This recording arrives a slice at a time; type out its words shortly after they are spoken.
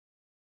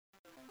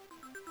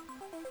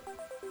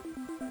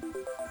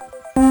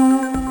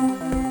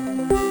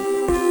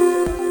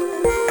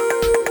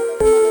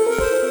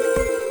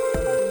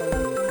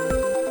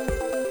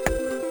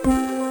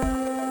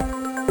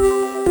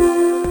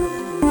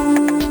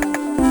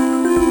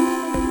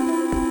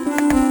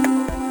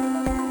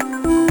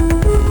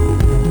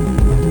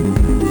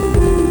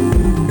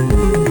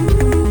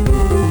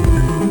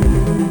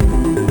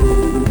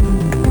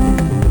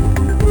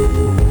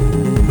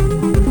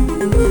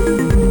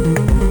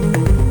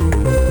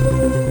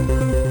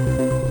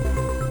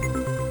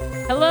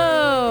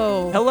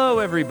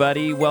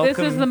everybody.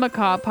 Welcome. This is the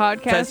Macabre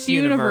Podcast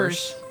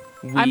Universe.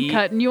 I'm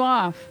cutting you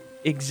off.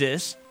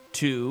 Exist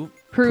to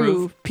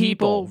Prove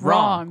people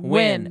wrong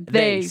when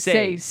they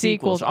say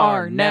sequels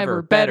are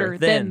never better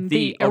than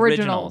the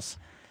originals.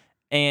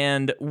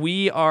 And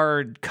we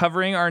are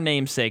covering our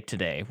namesake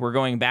today. We're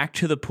going back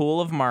to the pool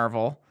of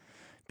Marvel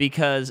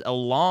because a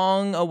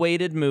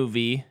long-awaited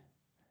movie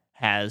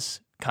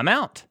has come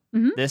out.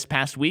 This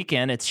past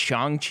weekend. It's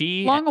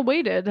Shang-Chi.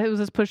 Long-awaited. Was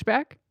this pushed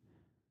back?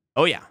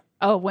 Oh, yeah.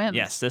 Oh, when?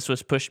 Yes, this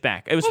was pushed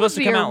back. It was supposed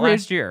to come out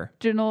last year.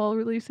 Original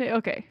release date?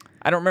 Okay.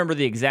 I don't remember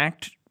the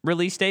exact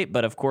release date,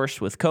 but of course,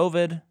 with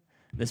COVID,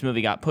 this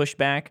movie got pushed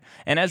back.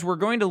 And as we're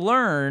going to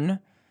learn,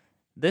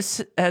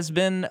 this has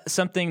been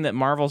something that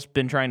Marvel's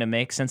been trying to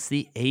make since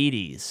the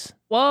 80s.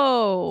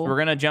 Whoa. So we're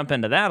going to jump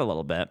into that a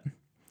little bit.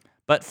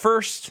 But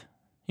first,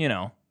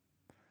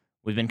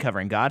 we've been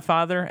covering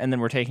Godfather, and then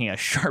we're taking a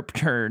sharp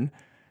turn,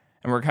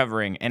 and we're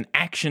covering an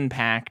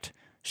action-packed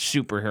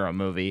superhero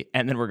movie,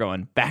 and then we're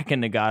going back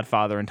into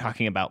Godfather and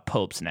talking about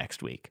popes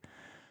next week.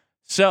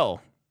 So,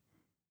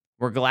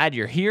 we're glad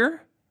you're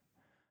here.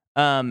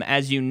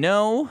 As you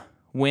know,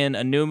 when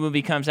a new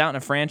movie comes out in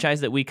a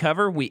franchise that we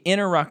cover, we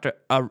interrupt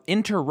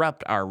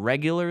our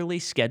regularly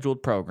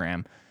scheduled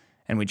program,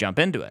 and we jump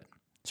into it.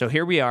 So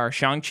here we are,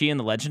 Shang-Chi and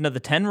the Legend of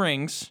the Ten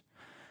Rings,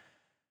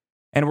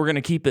 and we're going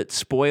to keep it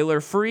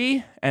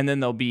spoiler-free, and then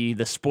there'll be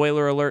the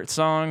spoiler alert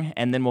song,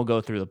 and then we'll go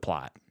through the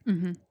plot.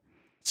 Mm-hmm.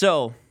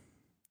 So,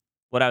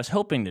 what I was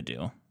hoping to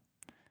do,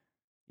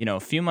 a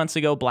few months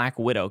ago, Black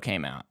Widow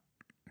came out,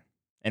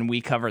 and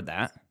we covered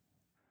that.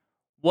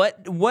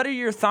 What are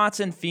your thoughts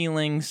and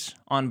feelings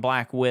on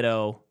Black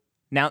Widow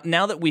now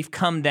that we've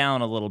come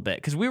down a little bit?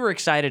 Because we were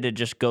excited to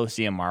just go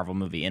see a Marvel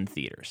movie in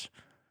theaters.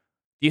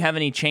 Do you have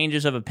any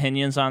changes of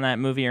opinions on that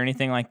movie or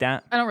anything like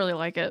that? I don't really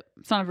like it.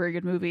 It's not a very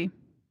good movie.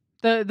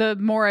 The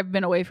more I've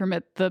been away from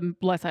it, the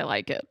less I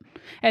like it.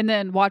 And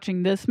then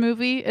watching this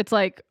movie, it's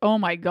like, oh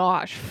my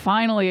gosh,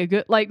 finally a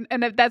good,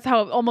 and that's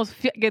how I almost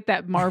get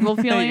that Marvel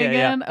feeling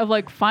again of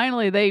like,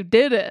 finally they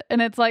did it.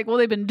 And it's like, well,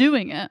 they've been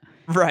doing it.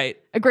 Right.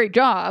 A great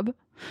job.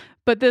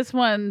 But this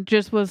one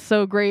just was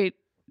so great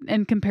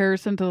in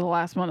comparison to the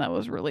last one that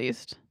was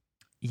released.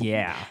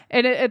 Yeah.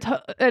 And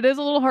it is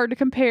a little hard to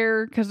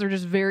compare because they're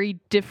just very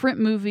different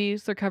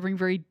movies. They're covering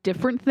very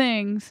different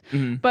things.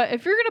 Mm-hmm. But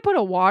if you're going to put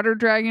a water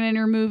dragon in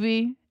your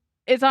movie,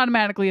 it's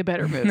automatically a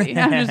better movie.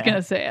 I'm just going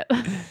to say it.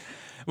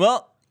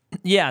 Well,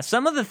 yeah,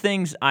 some of the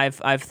things I've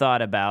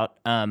thought about,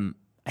 I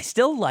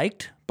still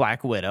liked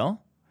Black Widow,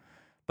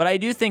 but I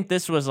do think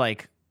this was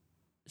like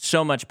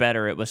so much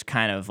better. It was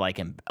kind of like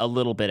a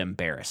little bit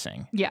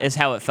embarrassing. Yeah. Is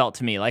how it felt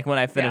to me. Like when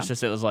I finished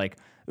this, it was like,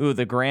 ooh,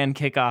 the grand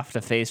kickoff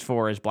to Phase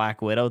 4 is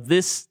Black Widow.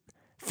 This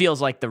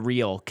feels like the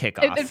real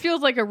kickoff. It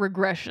feels like a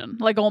regression,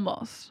 like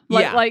almost.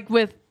 Like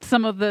with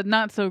some of the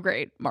not so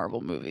great Marvel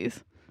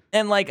movies.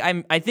 And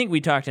I think we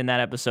talked in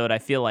that episode, I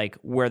feel like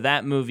where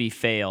that movie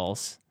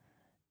fails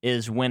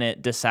is when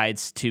it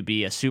decides to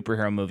be a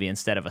superhero movie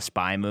instead of a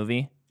spy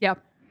movie. Yeah.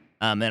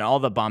 And all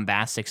the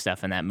bombastic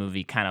stuff in that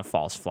movie kind of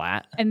falls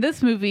flat. And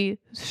this movie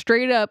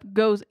straight up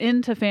goes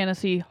into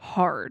fantasy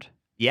hard.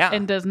 Yeah.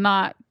 And does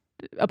not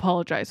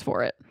apologize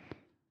for it.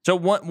 So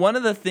one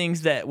of the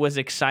things that was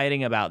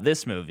exciting about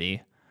this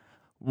movie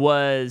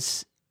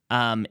was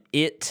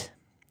it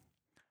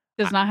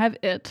does not have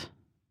it.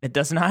 It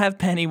does not have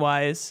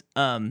Pennywise.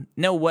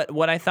 No,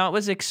 what I thought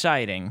was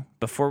exciting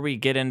before we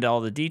get into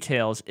all the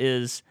details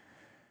is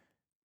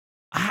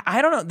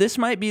I don't know, this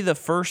might be the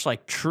first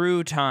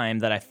true time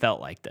that I felt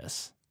like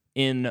this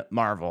in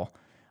Marvel.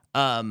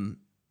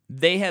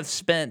 They have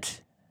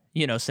spent,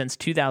 since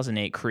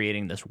 2008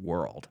 creating this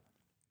world.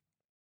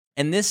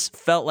 And this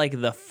felt like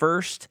the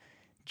first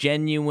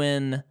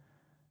genuine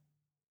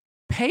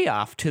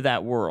payoff to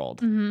that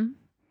world. Mm-hmm.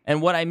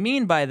 And what I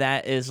mean by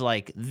that is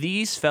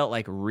these felt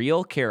like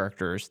real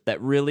characters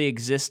that really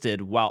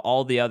existed while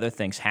all the other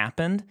things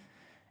happened.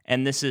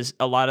 And this is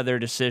a lot of their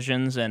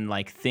decisions and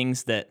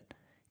things that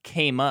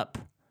came up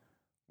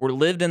were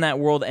lived in that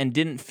world and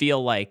didn't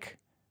feel like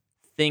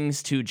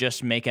things to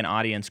just make an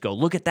audience go,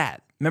 look at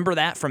that. Remember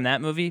that from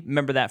that movie?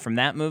 Remember that from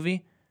that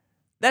movie?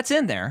 That's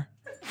in there.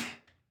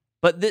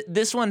 But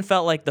this one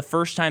felt like the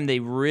first time they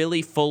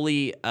really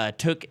fully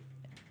took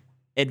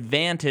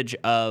advantage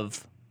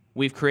of,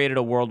 we've created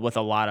a world with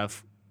a lot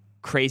of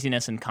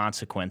craziness and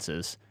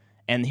consequences,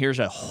 and here's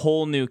a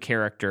whole new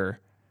character.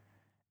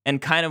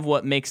 And kind of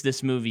what makes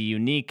this movie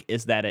unique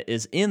is that it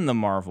is in the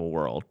Marvel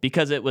world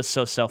because it was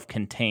so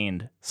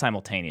self-contained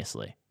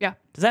simultaneously. Yeah.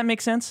 Does that make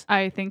sense?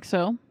 I think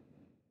so.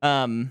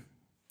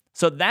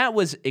 So that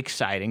was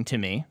exciting to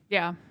me.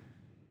 Yeah.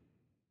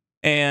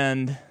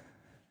 And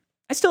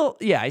I still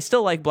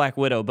like Black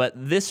Widow, but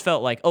this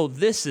felt like, oh,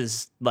 this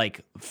is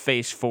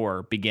Phase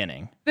 4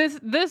 beginning.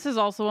 This is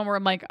also one where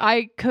I'm like,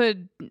 I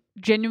could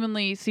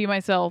genuinely see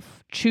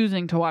myself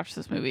choosing to watch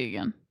this movie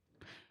again.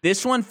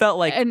 This one felt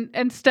like, and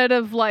instead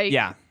of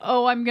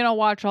oh, I'm gonna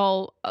watch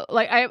all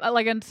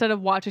instead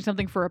of watching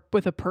something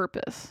with a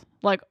purpose,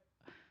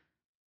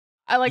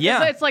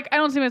 it's like I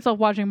don't see myself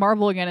watching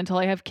Marvel again until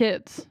I have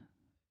kids.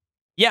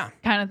 Yeah,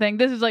 kind of thing.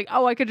 This is like,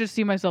 oh, I could just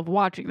see myself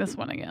watching this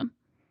one again.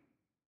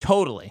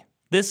 totally.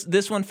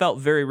 This one felt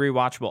very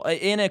rewatchable.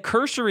 In a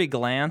cursory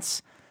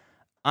glance,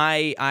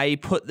 I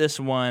put this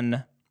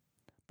one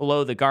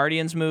below the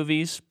Guardians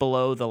movies,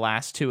 below the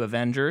last two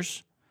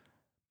Avengers,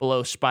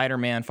 below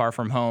Spider-Man Far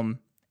From Home,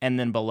 and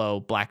then below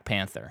Black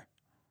Panther.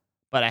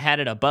 But I had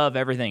it above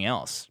everything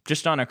else,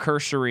 just on a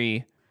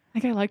cursory. I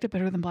think I liked it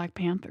better than Black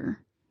Panther.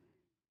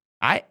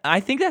 I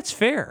think that's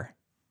fair.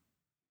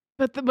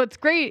 But what's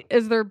great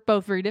is they're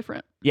both very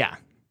different. Yeah.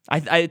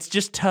 It's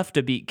just tough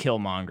to beat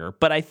Killmonger,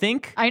 but I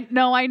think I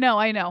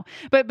know.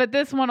 But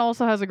this one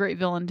also has a great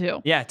villain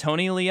too. yeah,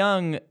 Tony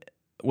Leung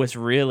was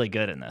really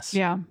good in this.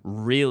 Yeah.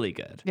 Really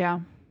good.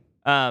 Yeah.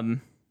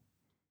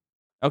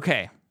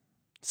 Okay.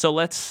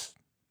 So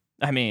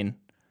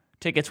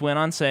tickets went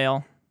on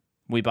sale.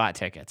 We bought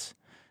tickets.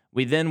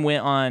 We then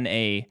went on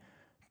a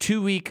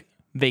 2-week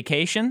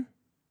vacation.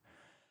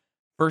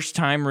 First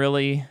time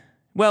really.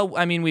 Well,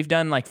 I mean, we've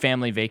done like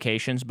family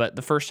vacations, but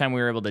the first time we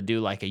were able to do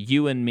like a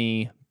you and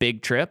me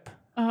big trip.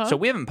 Uh-huh. So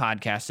we haven't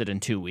podcasted in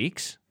 2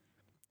 weeks.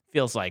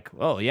 Feels like,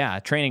 oh yeah,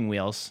 training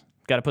wheels.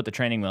 Got to put the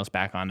training wheels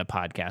back on to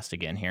podcast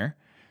again here.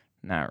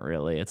 Not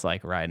really. It's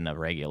like riding a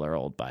regular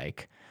old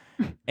bike.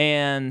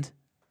 And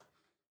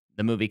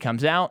the movie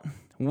comes out.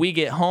 We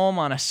get home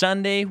on a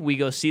Sunday. We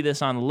go see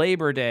this on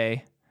Labor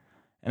Day.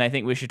 And I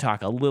think we should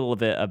talk a little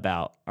bit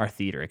about our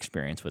theater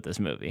experience with this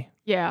movie.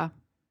 Yeah.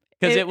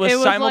 Because it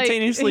was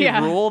simultaneously like,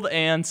 yeah. ruled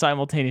and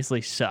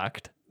simultaneously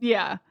sucked.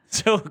 Yeah.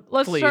 So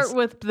let's please. start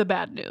with the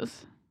bad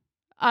news.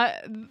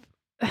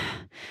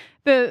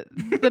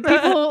 The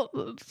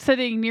people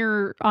sitting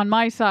near on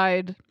my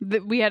side,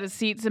 we had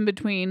seats in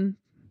between,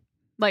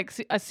 like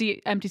a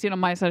empty seat on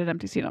my side, an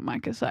empty seat on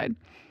Micah's side.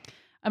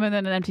 And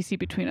then an empty seat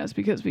between us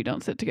because we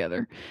don't sit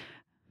together.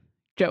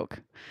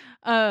 Joke.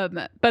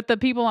 But the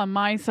people on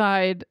my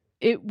side,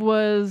 it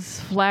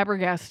was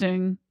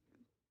flabbergasting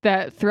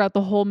that throughout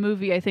the whole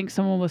movie, I think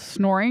someone was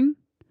snoring.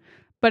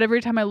 But every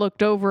time I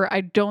looked over,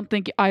 I don't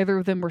think either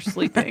of them were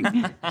sleeping.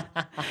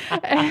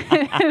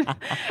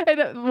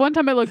 and one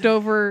time I looked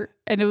over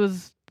and it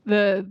was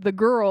the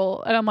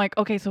girl, and I'm like,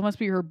 okay, so it must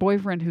be her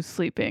boyfriend who's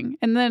sleeping.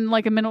 And then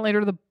like a minute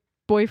later, the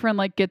boyfriend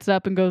like gets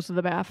up and goes to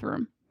the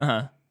bathroom.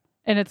 Uh-huh.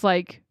 And it's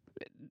like,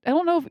 I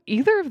don't know if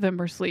either of them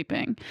were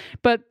sleeping,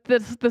 but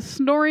the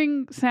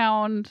snoring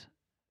sound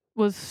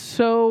was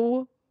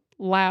so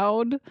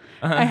loud.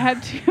 Uh-huh. I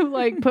had to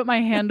like put my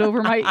hand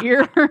over my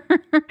ear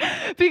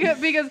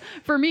because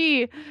for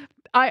me,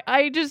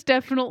 I just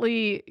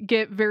definitely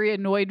get very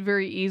annoyed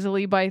very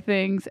easily by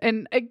things,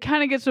 and it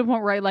kind of gets to a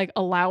point where I like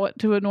allow it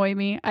to annoy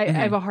me. I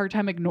have a hard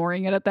time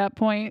ignoring it at that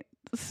point.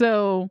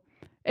 So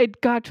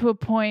it got to a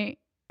point,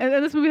 and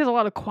this movie has a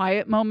lot of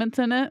quiet moments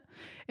in it,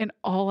 and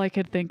all I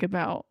could think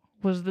about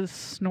was this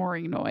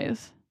snoring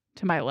noise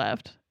to my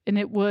left, and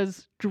it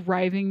was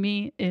driving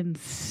me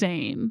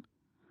insane.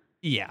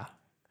 Yeah.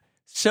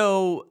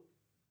 So,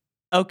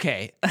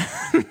 okay.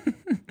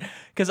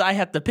 Because I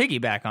have to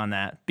piggyback on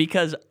that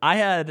because I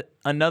had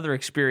another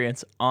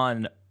experience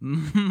on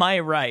my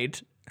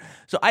right.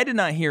 So I did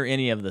not hear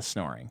any of the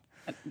snoring.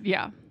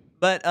 Yeah.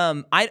 But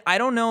I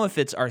don't know if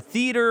it's our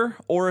theater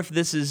or if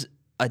this is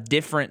a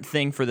different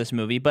thing for this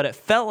movie, but it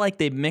felt like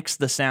they mixed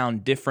the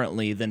sound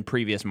differently than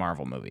previous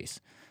Marvel movies.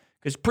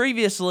 Because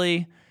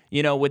previously,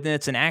 when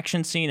it's an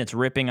action scene, it's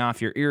ripping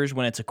off your ears.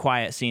 When it's a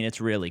quiet scene, it's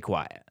really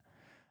quiet.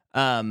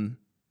 I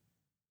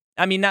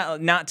mean,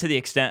 not to the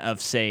extent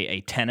of, say,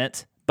 a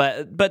Tenet,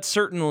 but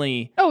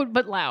certainly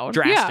but loud.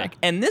 Drastic.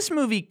 Yeah. And this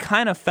movie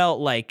kind of felt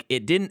like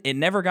it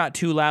never got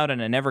too loud and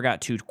it never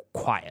got too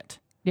quiet.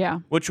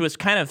 Yeah. Which was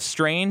kind of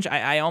strange.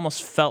 I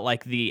almost felt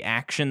like the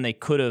action they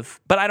could have,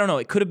 but I don't know,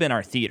 it could have been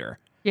our theater.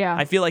 Yeah.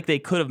 I feel like they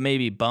could have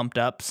maybe bumped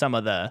up some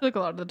of the... I feel like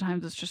a lot of the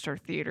times it's just our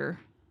theater.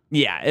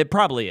 Yeah, it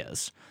probably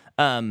is.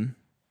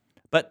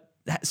 But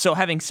so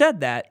having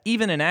said that,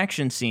 even in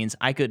action scenes,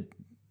 I could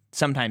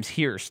sometimes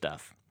hear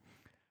stuff.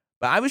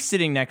 But I was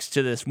sitting next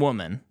to this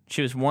woman.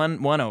 She was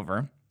one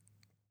over.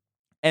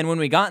 And when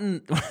we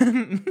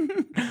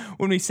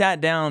when we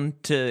sat down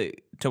to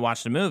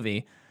watch the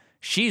movie,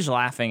 she's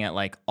laughing at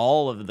like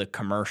all of the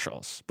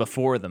commercials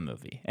before the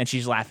movie. And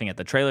she's laughing at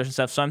the trailers and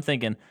stuff. So I'm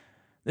thinking,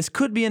 this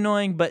could be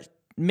annoying, but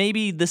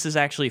maybe this is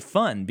actually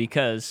fun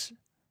because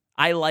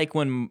I like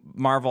when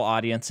Marvel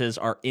audiences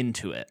are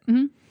into it.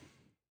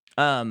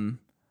 Mm-hmm.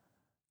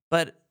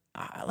 But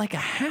like a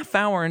half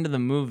hour into the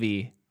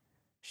movie,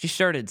 she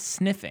started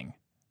sniffing.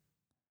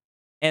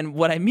 And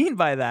what I mean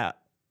by that,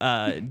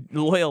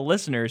 loyal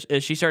listeners,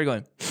 is she started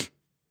going...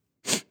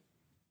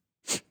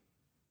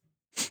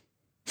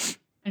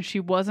 And she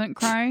wasn't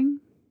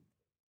crying?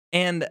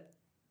 And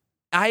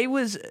I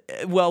was...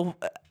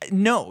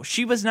 no,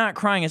 she was not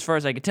crying as far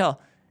as I could tell.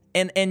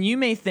 And you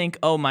may think,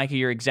 oh, Micah,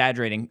 you're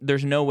exaggerating.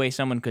 There's no way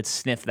someone could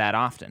sniff that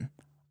often.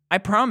 I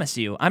promise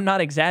you, I'm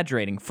not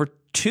exaggerating. For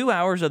 2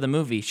 hours of the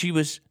movie, she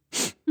was...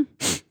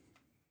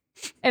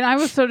 And I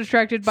was so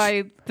distracted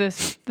by the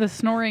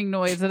snoring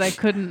noise that I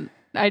couldn't...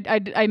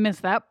 I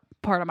missed that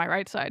part on my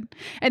right side.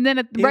 And then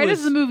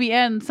as the movie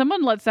ends,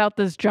 someone lets out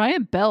this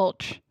giant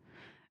belch.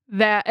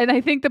 that, and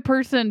I think the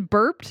person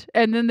burped,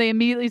 and then they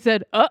immediately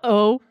said,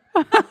 "Uh-oh."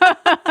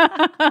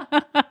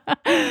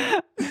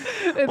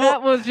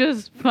 That was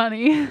just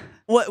funny.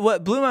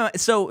 What blew my mind?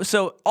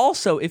 So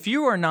also, if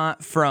you are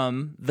not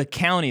from the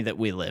county that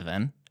we live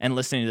in and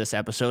listening to this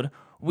episode,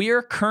 we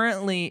are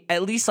currently,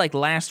 at least like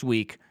last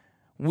week,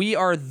 we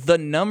are the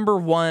number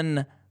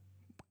one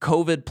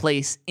COVID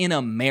place in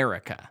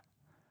America.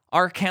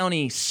 Our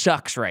county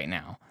sucks right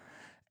now.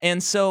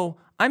 And so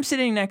I'm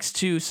sitting next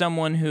to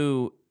someone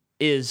who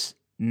is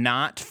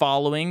not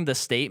following the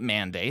state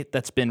mandate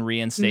that's been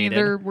reinstated.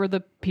 Neither were the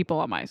people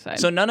on my side.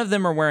 So none of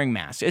them are wearing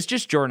masks. It's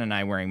just Jordan and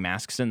I wearing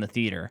masks in the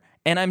theater.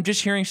 And I'm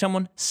just hearing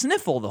someone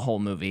sniffle the whole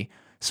movie.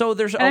 So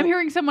I'm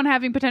hearing someone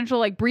having potential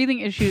like breathing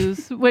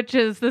issues,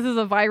 this is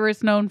a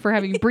virus known for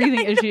having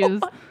breathing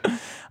issues.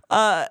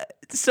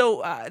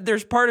 So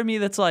there's part of me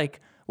that's like,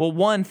 well,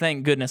 one,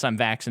 thank goodness I'm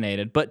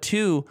vaccinated. But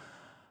two,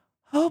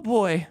 oh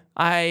boy,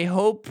 I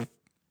hope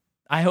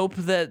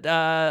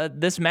that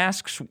this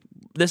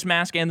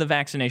mask and the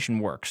vaccination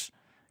works,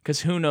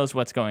 because who knows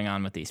what's going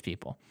on with these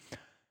people.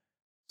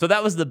 So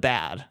that was the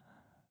bad.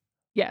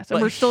 Yes,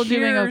 and we're still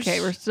doing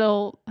okay. We're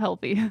still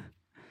healthy.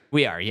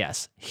 We are,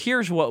 yes.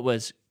 Here's what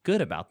was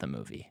good about the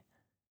movie.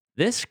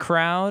 This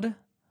crowd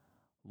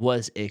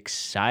was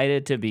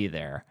excited to be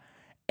there.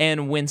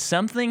 And when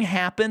something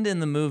happened in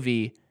the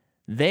movie,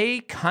 they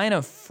kind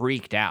of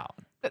freaked out.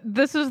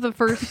 This is the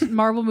first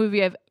Marvel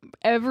movie I've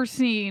ever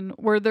seen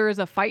where there is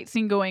a fight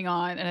scene going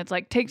on, and it's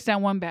like takes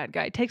down one bad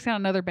guy, takes down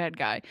another bad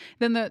guy.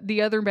 Then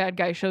the other bad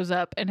guy shows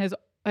up, and his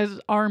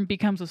arm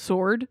becomes a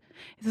sword.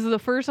 This is the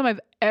first time I've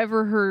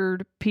ever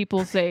heard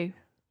people say,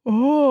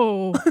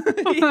 "Oh,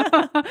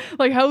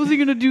 like how is he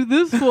gonna do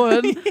this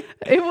one?"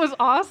 It was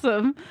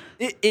awesome.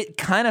 It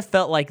kind of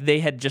felt like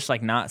they had just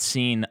like not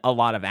seen a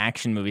lot of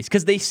action movies,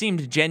 because they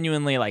seemed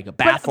genuinely like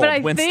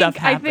baffled when stuff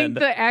happened. I think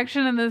the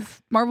action in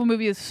this Marvel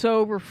movie is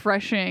so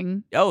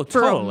refreshing. Oh,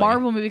 for totally. a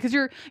Marvel movie, because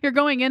you're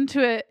going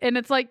into it and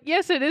it's like,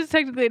 yes, it is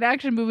technically an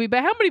action movie,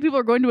 but how many people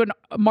are going to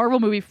a Marvel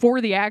movie for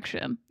the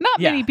action?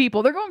 Not many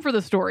people. They're going for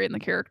the story and the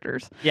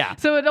characters. Yeah.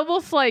 So it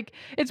almost like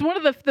it's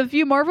one of the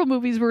few Marvel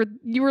movies where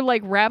you were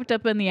like wrapped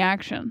up in the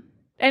action.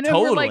 And it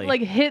were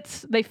like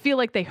hits, they feel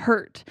like they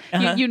hurt.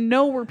 Uh-huh. You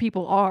know where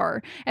people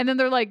are. And then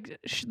they're like,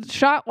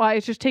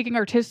 shot-wise, just taking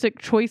artistic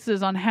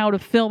choices on how to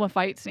film a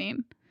fight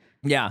scene.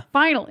 Yeah.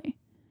 Finally.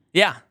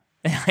 Yeah.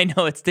 I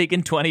know it's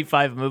taken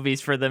 25 movies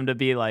for them to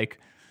be like,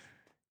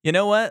 you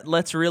know what?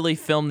 Let's really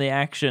film the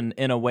action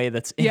in a way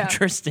that's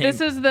interesting. This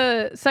is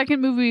the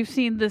second movie we've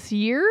seen this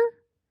year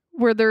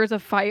where there is a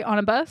fight on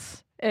a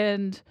bus.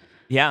 And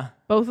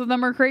both of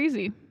them are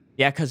crazy.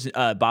 Yeah, because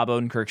Bob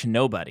Odenkirk's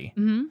Nobody.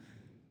 Mm-hmm.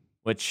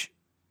 Which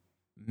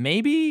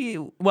maybe,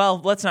 well,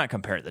 let's not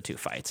compare the two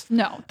fights.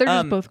 No, they're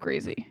just both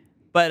crazy.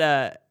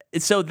 But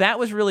so that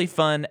was really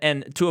fun.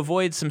 And to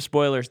avoid some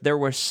spoilers, there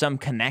were some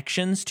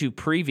connections to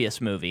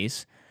previous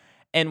movies.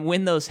 And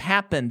when those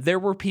happened, there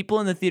were people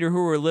in the theater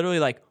who were literally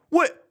like,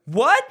 what?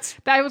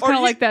 I was kind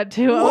of like that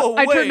too. Whoa,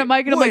 I turned to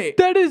Mike and I'm like,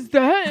 that is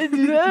that.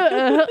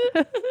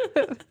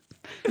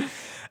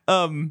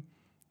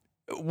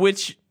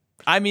 Which,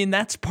 I mean,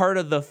 that's part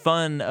of the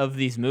fun of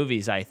these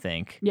movies, I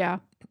think. Yeah.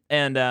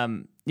 And,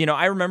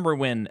 I remember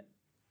when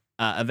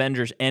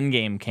Avengers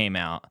Endgame came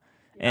out,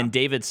 and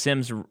David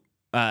Sims,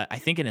 I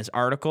think in his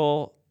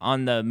article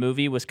on the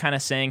movie, was kind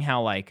of saying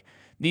how, like,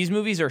 these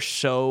movies are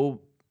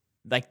so,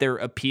 like, their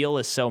appeal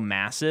is so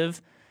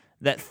massive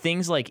that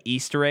things like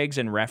Easter eggs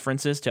and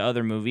references to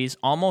other movies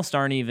almost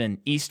aren't even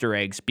Easter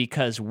eggs,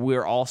 because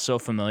we're all so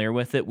familiar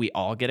with it, we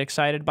all get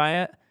excited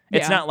by it.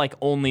 It's not like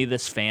only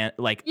this fan,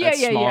 like a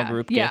small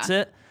group gets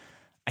it.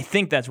 I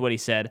think that's what he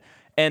said.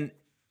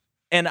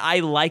 And I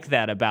like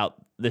that about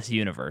this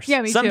universe.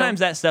 Yeah, me Sometimes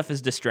too. that stuff is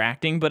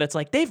distracting, but it's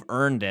like they've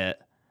earned it.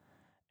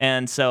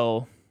 And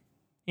so,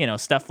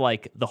 stuff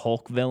like the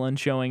Hulk villain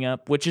showing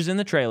up, which is in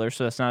the trailer,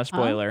 so that's not a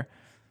spoiler.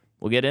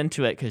 We'll get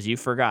into it because you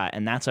forgot,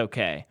 and that's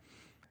okay.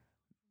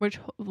 Which,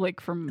 like,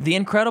 from... The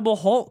Incredible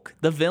Hulk,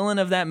 the villain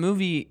of that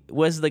movie,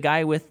 was the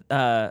guy with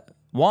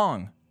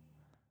Wong.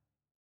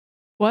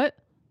 What?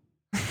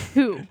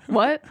 Who?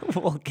 What?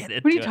 We'll get into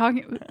it. What are you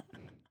talking...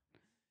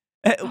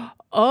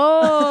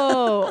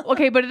 Oh,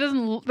 okay, but it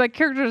doesn't. That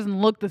character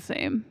doesn't look the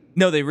same.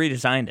 No, they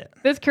redesigned it.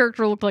 This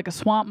character looked like a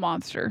swamp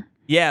monster.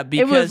 Yeah,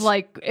 because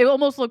it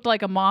almost looked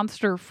like a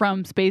monster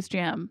from Space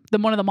Jam,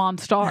 one of the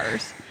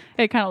Monstars.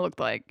 It kind of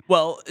looked like.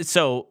 Well,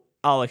 so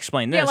I'll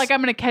explain this. Yeah, like I'm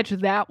gonna catch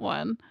that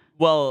one.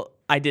 Well,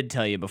 I did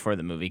tell you before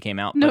the movie came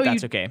out, no, but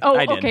that's okay. Oh,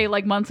 I did. Okay,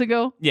 like months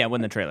ago. Yeah,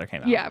 when the trailer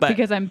came out. Yeah, but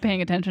because I'm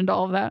paying attention to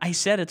all of that. I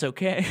said it's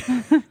okay,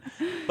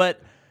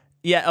 but.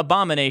 Yeah,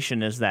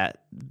 Abomination is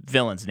that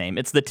villain's name.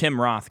 It's the Tim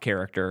Roth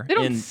character. They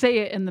don't say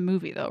it in the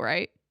movie, though,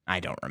 right? I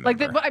don't remember.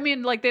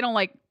 They don't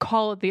like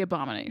call it the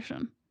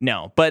Abomination.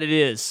 No, but it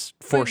is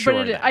for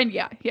sure.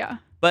 Yeah.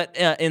 But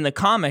in the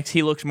comics,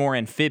 he looks more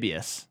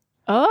amphibious.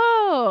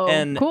 Oh,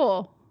 and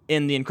cool.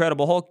 In the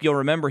Incredible Hulk, you'll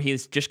remember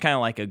he's just kind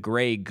of like a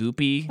gray,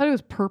 goopy. I thought it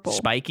was purple,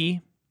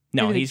 spiky.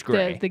 No, he's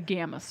gray. The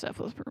gamma stuff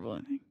was purple, I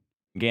think.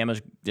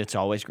 it's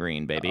always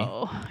green, baby.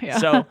 Oh, yeah.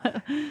 So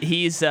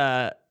he's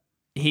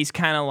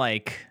kind of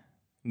like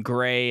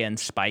gray and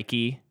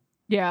spiky,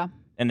 yeah.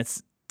 and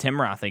it's Tim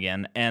Roth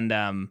again.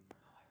 And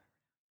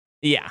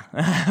yeah,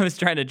 I was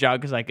trying to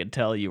jog because I could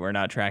tell you were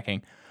not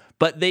tracking.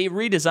 But they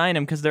redesigned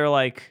him because they're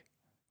like,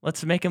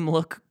 let's make him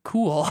look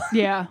cool.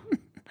 Yeah.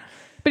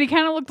 But he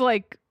kind of looked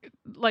like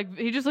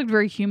he just looked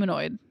very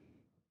humanoid.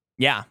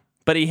 Yeah,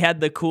 but he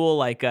had the cool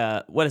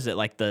what is it,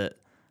 like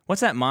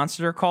what's that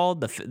monster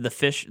called? The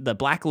fish, the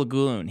Black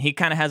Lagoon. He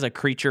kind of has a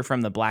creature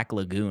from the Black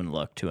Lagoon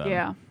look to him.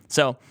 Yeah.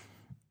 So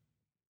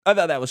I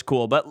thought that was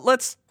cool. But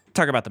let's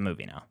talk about the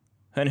movie now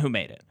and who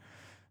made it.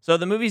 So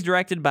the movie's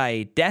directed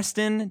by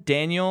Destin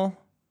Daniel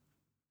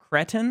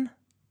Cretton.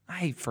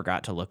 I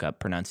forgot to look up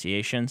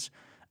pronunciations.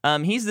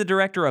 He's the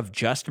director of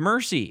Just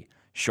Mercy,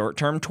 Short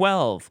Term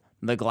 12,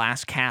 The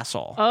Glass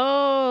Castle.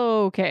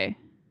 Oh, okay.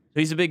 So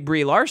he's a big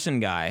Brie Larson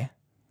guy.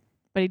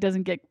 But he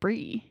doesn't get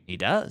Brie. He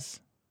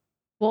does.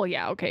 Well,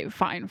 yeah, okay,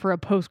 fine, for a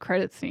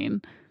post-credit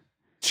scene.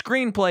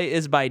 Screenplay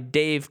is by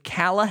Dave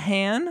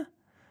Callahan.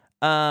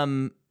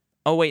 Oh,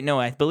 wait, no,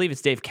 I believe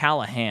it's Dave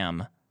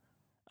Callahan.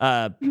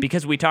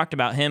 Because we talked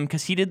about him,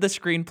 because he did the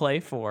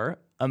screenplay for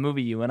a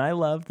movie you and I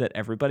love that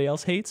everybody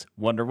else hates,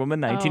 Wonder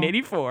Woman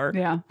 1984.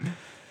 Yeah.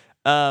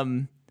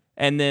 And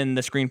then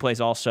the screenplay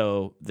is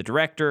also the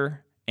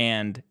director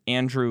and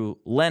Andrew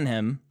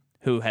Lenham,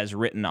 who has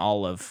written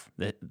all of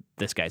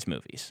this guy's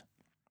movies.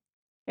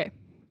 Okay.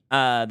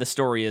 The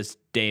story is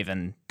Dave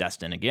and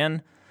Dustin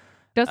again.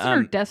 Dustin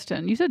or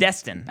Destin? You said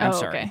Destin. I'm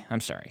sorry. Okay.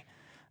 I'm sorry.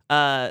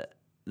 The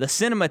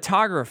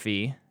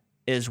cinematography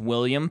is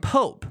William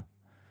Pope.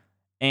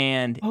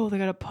 And oh, they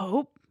got a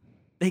pope?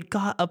 they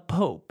got a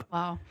pope.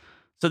 Wow.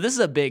 So this is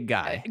a big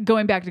guy.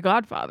 Going back to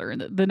Godfather,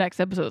 and the next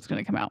episode is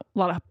going to come out. A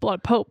lot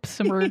of popes,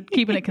 and we're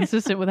keeping it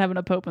consistent with having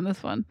a pope in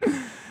this one.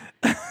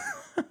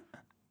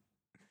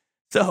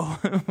 So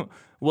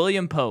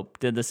William Pope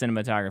did the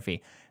cinematography.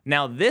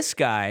 Now this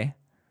guy,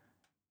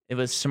 it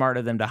was smart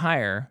of them to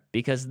hire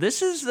because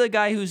this is the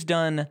guy who's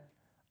done,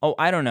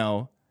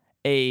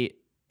 a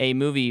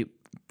movie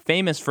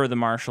famous for the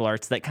martial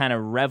arts that kind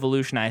of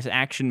revolutionized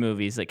action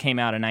movies that came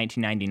out in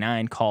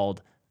 1999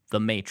 called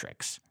The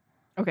Matrix.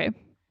 Okay.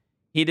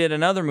 He did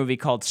another movie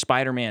called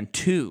Spider-Man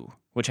 2,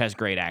 which has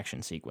great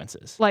action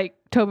sequences. Like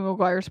Tobey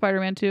Maguire's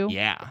Spider-Man 2?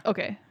 Yeah.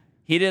 Okay.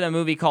 He did a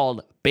movie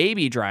called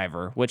Baby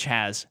Driver, which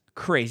has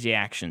crazy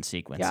action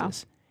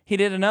sequences. Yeah. He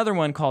did another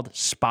one called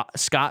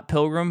Scott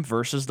Pilgrim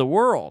versus the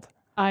World.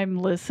 I'm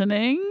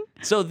listening.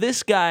 So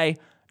this guy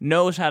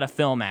knows how to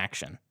film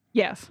action.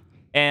 Yes.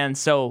 And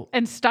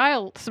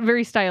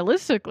very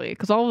stylistically,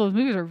 because all those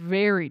movies are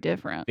very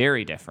different.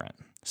 Very different.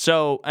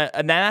 So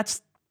and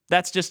that's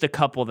just a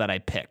couple that I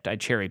picked. I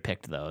cherry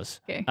picked those.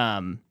 Okay.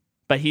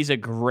 But he's a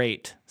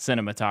great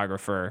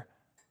cinematographer.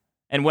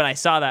 And when I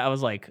saw that, I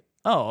was like,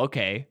 oh,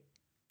 okay.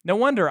 No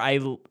wonder I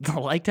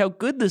liked how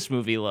good this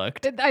movie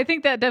looked. I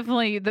think that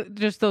definitely,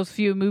 just those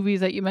few movies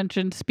that you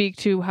mentioned speak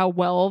to how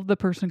well that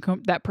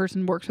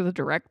person works with a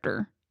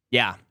director.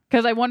 Yeah.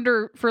 Because I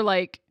wonder for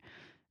like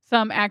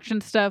some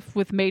action stuff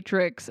with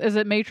Matrix, is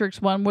it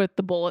Matrix 1 with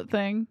the bullet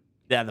thing?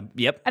 Yeah.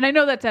 Yep. And I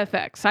know that's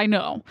FX. I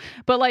know.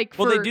 But like,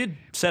 they did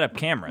set up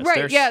cameras.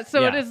 Right. Yeah.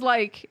 So it is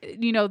like,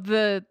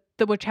 the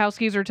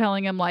Wachowskis are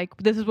telling him like,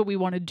 this is what we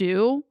want to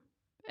do.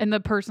 And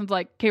the person's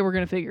like, okay, we're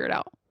going to figure it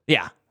out.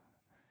 Yeah.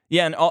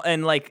 Yeah,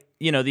 and like,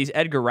 these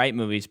Edgar Wright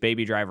movies,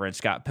 Baby Driver and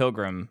Scott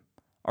Pilgrim,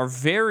 are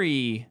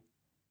they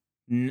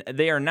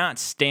are not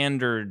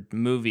standard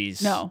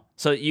movies. No.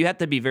 So you have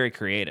to be very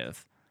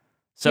creative.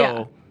 So,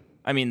 yeah.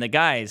 I mean, the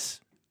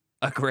guy's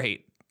a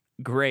great,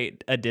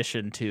 great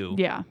addition to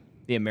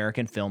the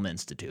American Film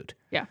Institute.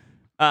 Yeah.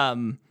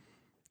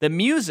 The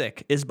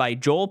music is by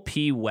Joel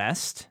P.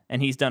 West,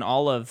 and he's done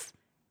all of...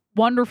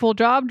 Wonderful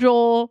job,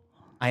 Joel.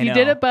 I know. You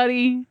did it,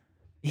 buddy.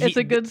 It's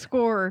a good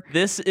score.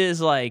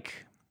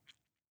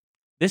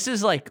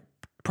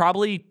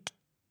 probably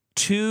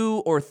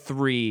 2 or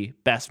 3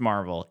 best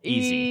Marvel.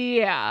 Easy.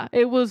 Yeah,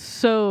 it was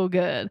so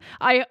good.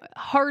 I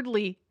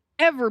hardly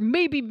ever,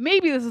 maybe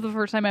this is the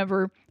first time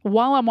ever,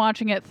 while I'm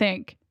watching it,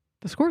 think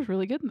the score's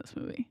really good in this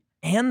movie.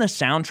 And the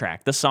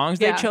soundtrack, the songs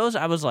they chose,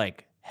 I was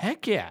like,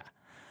 heck yeah.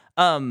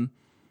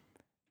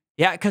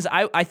 Yeah, because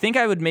I think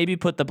I would maybe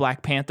put the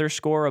Black Panther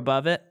score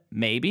above it,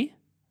 maybe.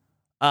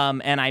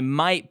 And I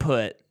might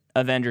put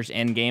Avengers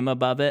Endgame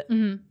above it,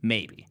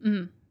 maybe.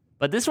 Mm-hmm.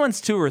 But this one's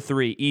 2 or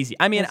 3, easy.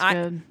 I mean,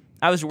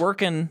 I was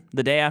working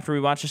the day after we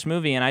watched this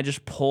movie, and I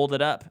just pulled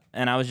it up,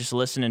 and I was just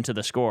listening to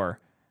the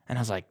score, and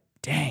I was like,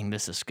 dang,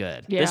 this is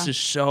good. Yeah. This is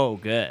so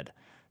good.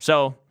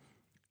 So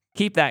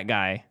keep that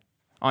guy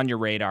on your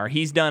radar.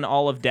 He's done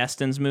all of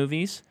Destin's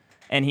movies,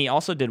 and he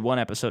also did 1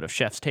 episode of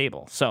Chef's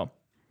Table. So,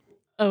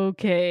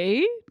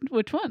 okay,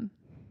 which one?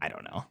 I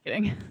don't know.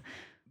 Kidding.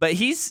 But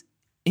he's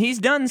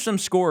done some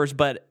scores,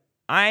 but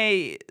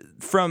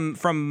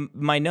from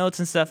my notes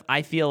and stuff,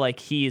 I feel like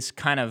he's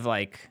kind of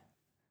like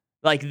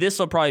this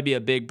will probably be a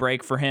big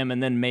break for him,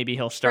 and then maybe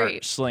he'll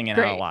start slinging out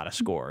a lot of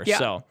scores. Yeah.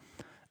 So,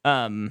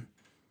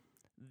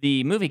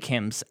 the movie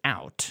comes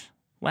out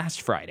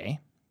last Friday,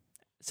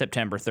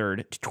 September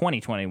 3rd,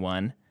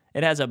 2021.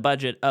 It has a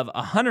budget of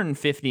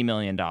 $150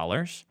 million.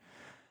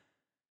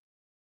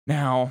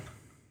 Now,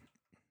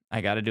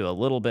 I got to do a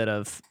little bit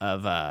of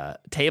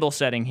table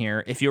setting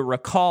here. If you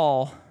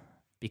recall,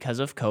 because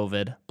of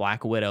COVID,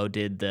 Black Widow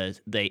did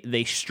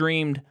they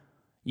streamed.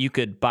 You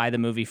could buy the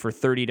movie for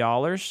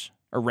 $30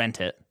 or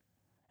rent it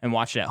and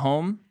watch it at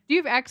home. Do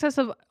you have access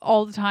of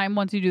all the time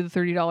once you do the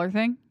 $30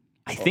 thing?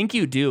 I think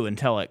you do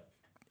until it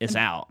is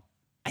out.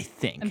 I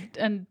think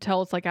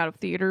until it's like out of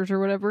theaters or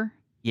whatever.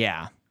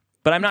 Yeah,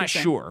 but I'm not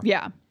sure.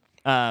 Yeah.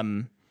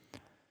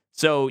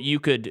 So you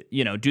could,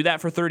 do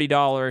that for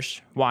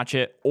 $30, watch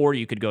it, or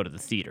you could go to the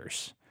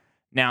theaters.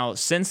 Now,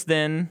 since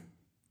then,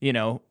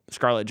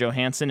 Scarlett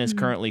Johansson is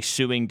currently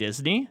suing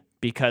Disney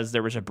because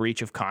there was a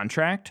breach of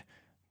contract.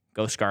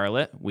 Go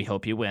Scarlett. We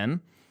hope you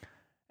win.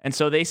 And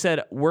so they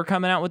said, we're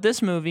coming out with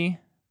this movie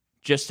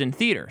just in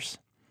theaters.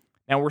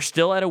 Now, we're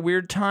still at a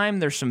weird time.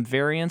 There's some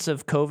variants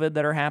of COVID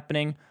that are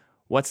happening.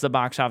 What's the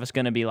box office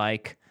going to be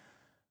like?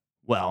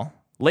 Well,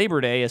 Labor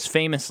Day is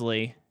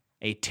famously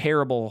a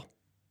terrible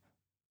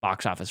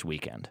box office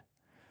weekend.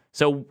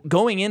 So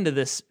going into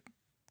this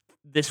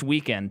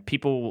weekend,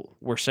 people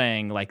were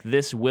saying, like,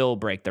 this will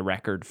break the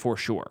record for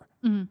sure.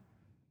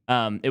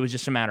 Mm-hmm. It was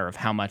just a matter of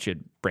how much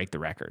it'd break the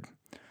record.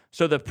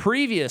 So the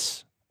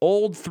previous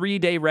old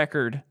 3-day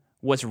record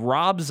was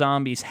Rob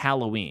Zombie's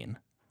Halloween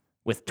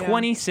with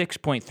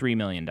 $26.3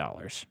 million.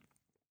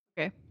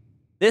 Okay.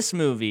 This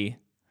movie,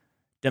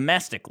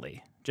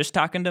 domestically, just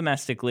talking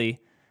domestically,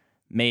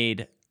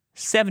 made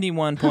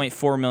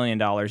 $71.4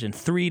 million in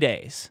 3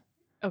 days.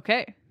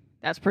 Okay.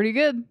 That's pretty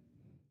good.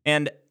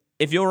 And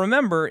if you'll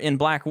remember, in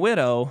Black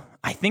Widow,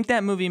 I think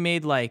that movie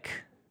made I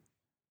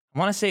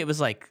want to say it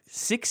was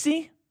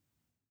 60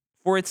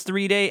 for its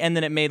 3-day, and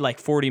then it made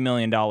 $40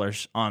 million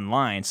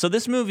online. So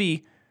this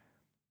movie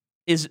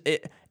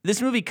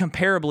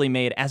comparably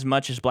made as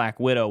much as Black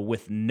Widow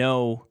with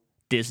no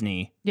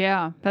Disney.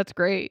 Yeah, that's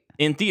great.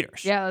 In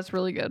theaters. Yeah, that's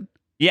really good.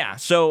 Yeah,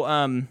 so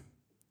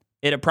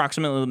it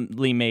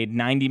approximately made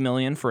 $90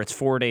 million for its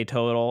 4-day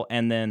total,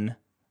 and then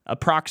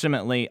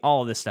approximately,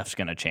 all of this stuff's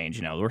going to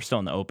change. We're still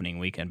in the opening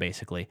weekend,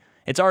 basically.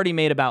 It's already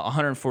made about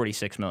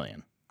 $146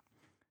 million.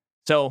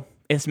 So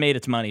it's made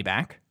its money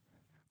back,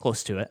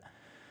 close to it.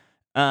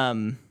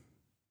 And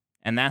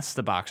that's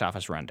the box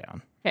office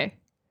rundown. Okay.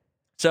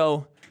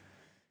 So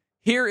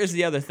here is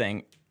the other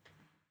thing.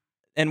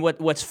 And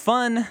what's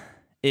fun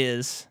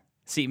is,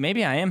 see,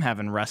 maybe I am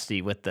having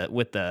rusty with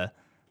the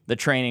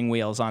training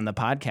wheels on the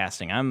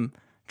podcasting. I'm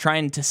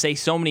trying to say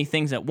so many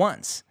things at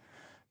once.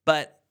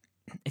 But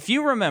if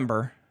you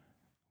remember,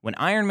 when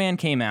Iron Man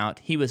came out,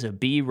 he was a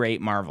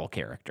B-rate Marvel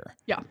character.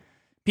 Yeah.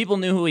 People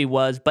knew who he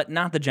was, but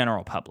not the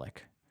general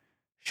public.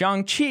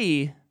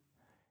 Shang-Chi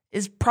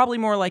is probably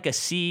more like a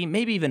C,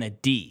 maybe even a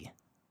D.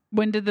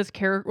 When was this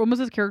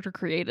character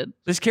created?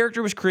 This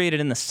character was created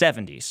in the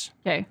 70s.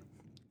 Okay.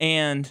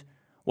 And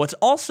what's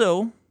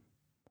also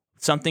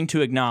something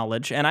to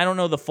acknowledge, and I don't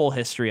know the full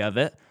history of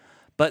it,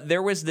 but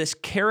there was this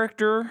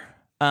character,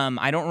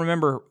 I don't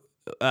remember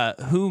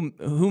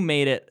who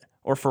made it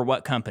or for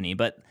what company,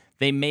 but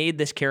they made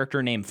this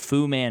character named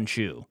Fu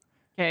Manchu.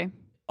 Okay.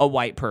 A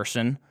white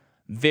person,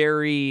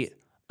 very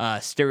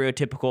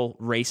stereotypical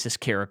racist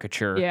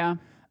caricature. Yeah.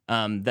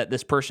 That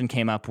this person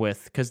came up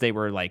with because they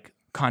were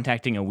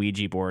contacting a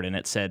Ouija board and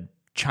it said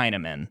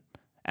Chinaman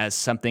as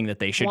something that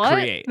they should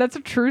create. That's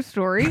a true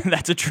story.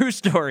 That's a true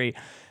story.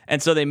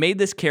 And so they made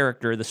this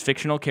character, this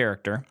fictional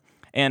character,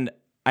 and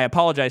I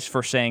apologize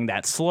for saying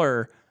that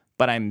slur,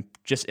 but I'm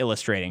just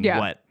illustrating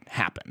what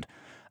happened.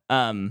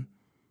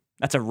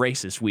 That's a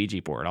racist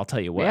Ouija board, I'll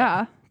tell you what.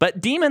 Yeah. But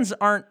demons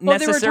aren't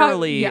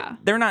necessarily,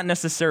 they're not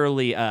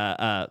necessarily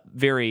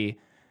very,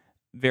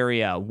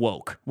 very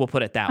woke. We'll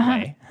put it that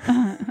way.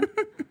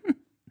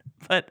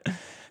 But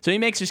so he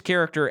makes his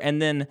character,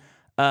 and then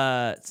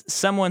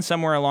someone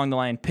somewhere along the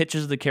line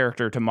pitches the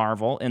character to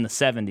Marvel in the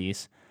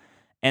 70s,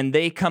 and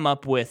they come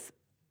up with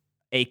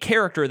a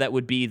character that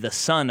would be the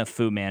son of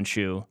Fu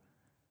Manchu,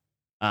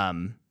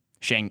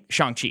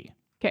 Shang-Chi.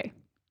 Okay.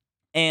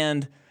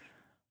 And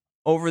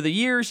over the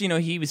years,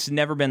 he's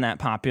never been that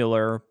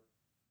popular,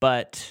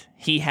 but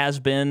he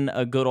has been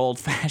a good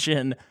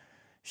old-fashioned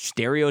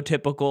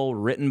stereotypical,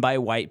 written by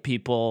white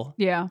people.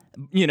 Yeah.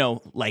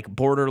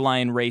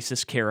 Borderline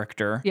racist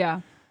character.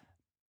 Yeah.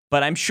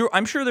 But I'm sure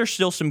there's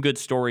still some good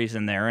stories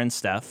in there and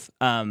stuff.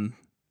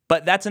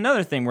 But that's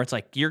another thing where it's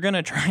you're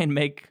gonna try and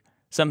make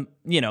some,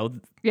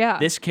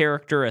 this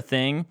character a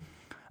thing.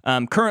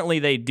 Currently,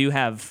 they do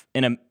have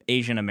an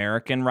Asian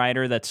American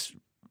writer that's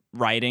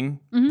writing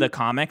the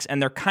comics,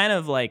 and they're kind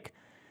of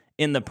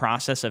in the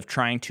process of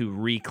trying to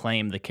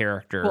reclaim the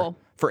character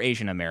for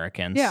Asian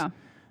Americans. Yeah.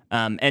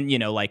 And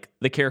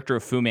the character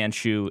of Fu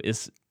Manchu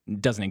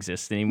doesn't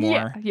exist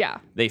anymore. Yeah.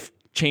 They've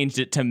changed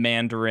it to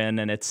Mandarin,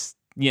 and it's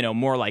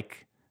more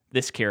like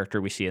this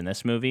character we see in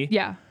this movie.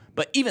 Yeah.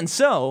 But even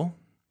so,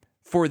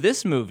 for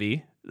this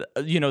movie,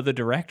 the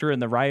director and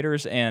the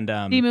writers and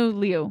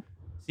Simu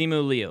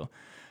Liu,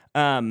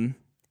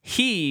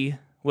 he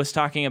was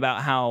talking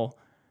about how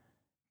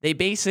they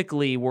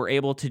basically were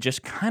able to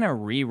just kind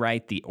of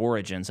rewrite the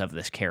origins of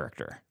this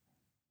character.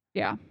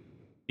 Yeah.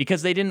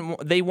 Because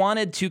they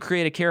wanted to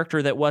create a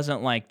character that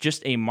wasn't like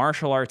just a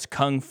martial arts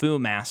kung fu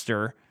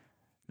master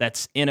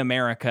that's in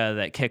America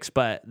that kicks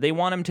butt. They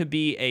want him to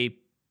be a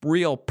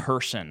real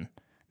person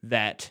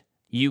that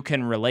you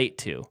can relate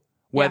to,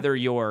 whether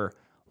you're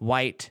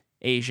white,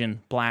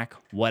 Asian, black,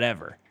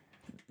 whatever.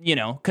 You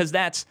know, because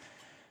that's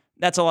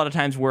a lot of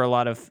times where a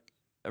lot of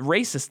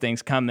racist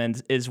things come in,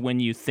 is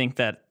when you think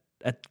that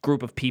a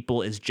group of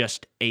people is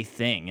just a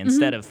thing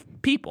instead of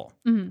people.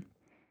 Mm-hmm.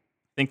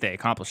 I think they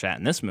accomplished that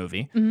in this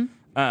movie.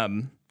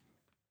 Mm-hmm.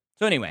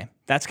 So anyway,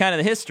 that's kind of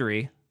the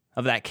history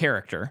of that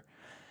character.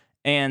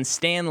 And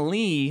Stan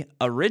Lee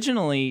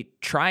originally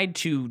tried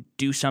to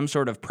do some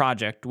sort of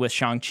project with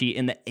Shang-Chi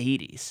in the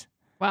 80s.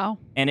 Wow.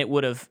 And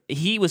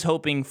he was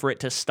hoping for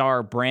it to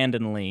star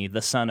Brandon Lee,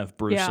 the son of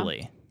Bruce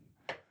Lee.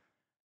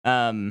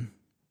 And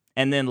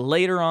then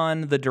later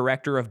on, the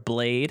director of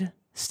Blade,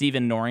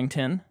 Stephen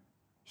Norrington,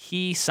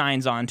 he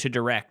signs on to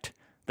direct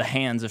The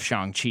Hands of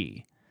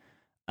Shang-Chi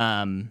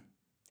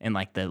in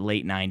like the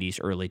late 90s,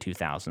 early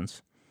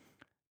 2000s.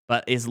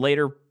 But is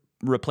later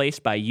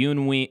replaced by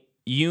Yoon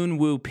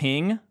Woo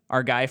Ping,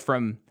 our guy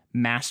from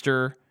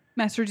Master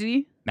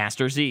Z.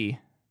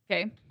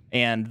 Okay.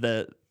 And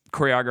the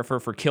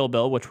choreographer for Kill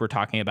Bill, which we're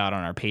talking about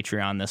on our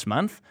Patreon this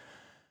month.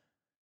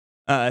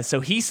 So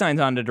he signs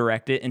on to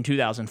direct it in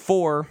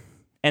 2004,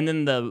 and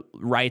then the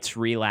rights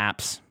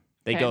relapse.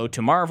 They go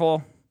to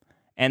Marvel,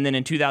 and then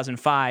in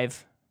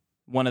 2005,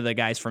 one of the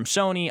guys from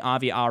Sony,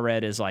 Avi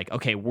Arad, is like,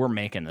 okay, we're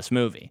making this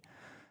movie.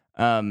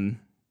 And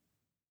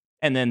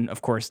then,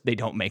 of course, they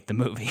don't make the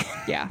movie.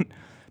 Yeah.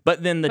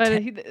 But then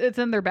it's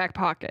in their back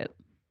pocket.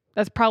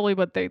 That's probably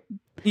what they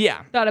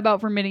thought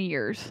about for many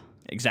years.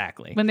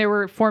 Exactly. When they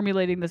were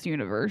formulating this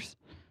universe.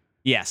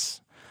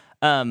 Yes.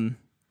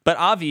 But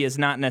Avi is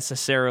not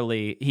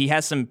necessarily... He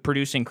has some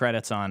producing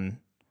credits on,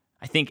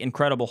 I think,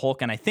 Incredible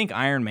Hulk and I think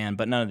Iron Man,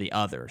 but none of the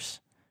others.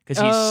 Because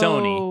he's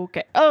Sony.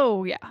 Okay.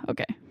 Oh, yeah.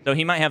 Okay. So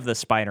he might have the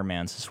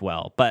Spider-Mans as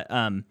well. But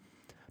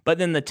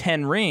then the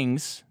 10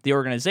 Rings, the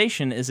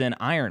organization, is in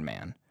Iron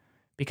Man.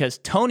 Because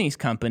Tony's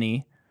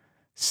company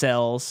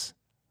sells,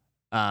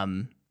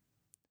 what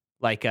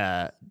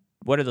are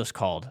those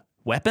called?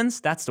 Weapons?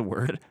 That's the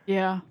word.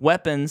 Yeah.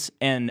 Weapons,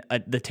 and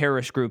the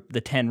terrorist group,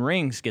 the 10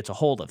 Rings, gets a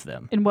hold of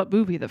them. In what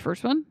movie? The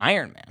first one?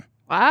 Iron Man.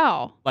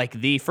 Wow. Like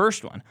the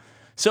first one.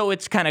 So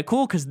it's kind of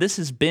cool because this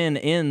has been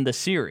in the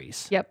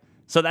series. Yep.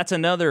 So that's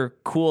another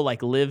cool,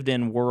 like,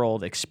 lived-in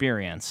world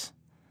experience.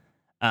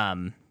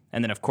 And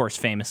then, of course,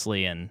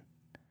 famously in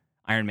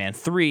Iron Man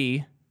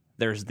 3,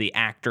 there's the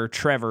actor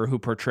Trevor who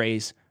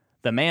portrays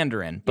the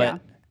Mandarin.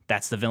 But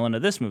that's the villain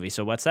of this movie.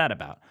 So what's that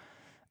about?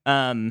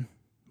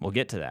 We'll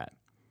get to that.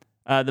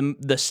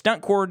 The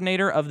stunt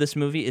coordinator of this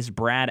movie is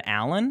Brad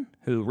Allen,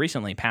 who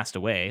recently passed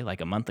away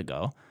like a month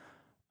ago.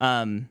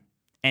 And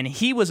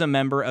he was a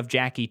member of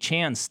Jackie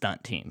Chan's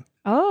stunt team.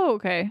 Oh,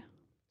 okay.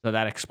 So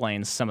that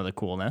explains some of the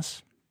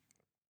coolness.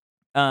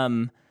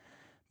 The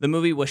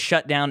movie was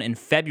shut down in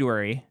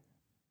February,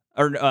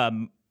 or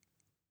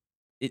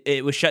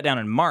it was shut down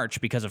in March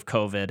because of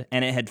COVID,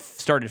 and it had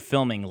started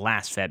filming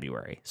last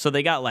February. So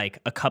they got like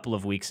a couple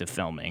of weeks of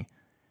filming.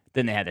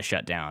 Then they had to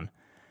shut down.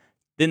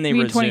 Then they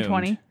resumed.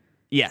 2020?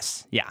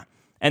 Yes, yeah.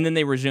 And then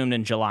they resumed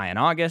in July and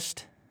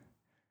August.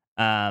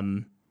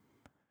 And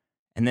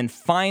then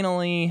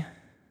finally,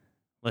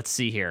 let's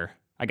see here.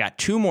 I got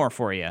two more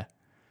for you.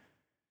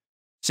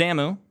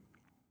 Simu.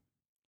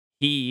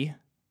 It's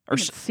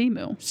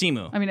Simu.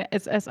 Simu. I mean,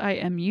 it's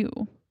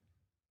Simu.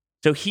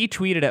 So he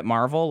tweeted at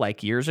Marvel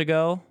like years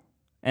ago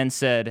and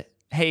said,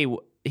 hey,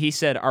 he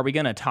said, are we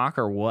going to talk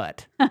or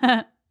what?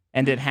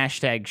 And did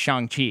hashtag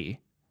Shang-Chi.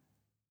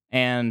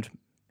 And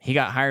he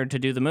got hired to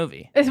do the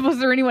movie. Was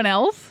there anyone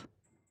else?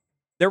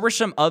 There were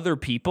some other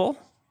people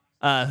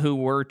who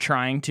were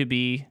trying to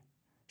be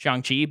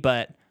Shang-Chi,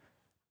 but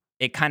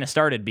it kind of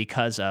started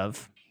because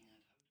of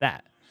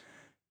that.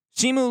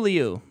 Simu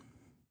Liu.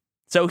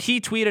 So he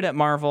tweeted at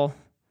Marvel,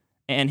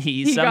 and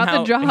he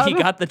somehow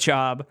got the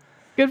job.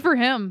 Good for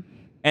him.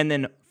 And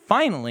then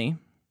finally,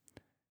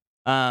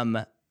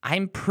 I'm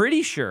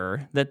pretty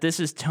sure that this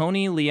is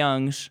Tony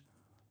Leung's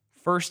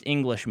first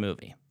English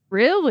movie.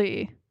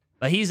 Really?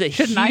 But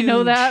Shouldn't I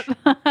know that?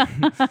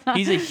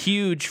 He's a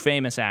huge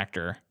famous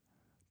actor.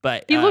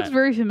 But he looks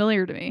very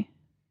familiar to me.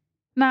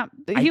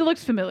 He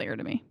looks familiar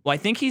to me. Well, I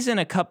think he's in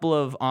a couple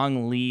of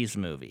Ang Lee's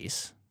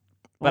movies.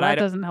 Well, that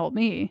doesn't help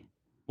me.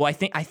 Well,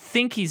 I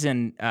think he's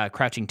in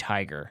Crouching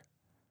Tiger.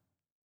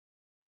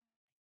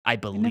 I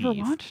believe. I never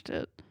watched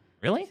it.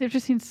 Really? I've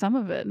just seen some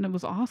of it, and it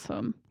was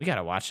awesome. We got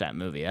to watch that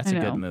movie. That's a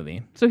good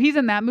movie. So he's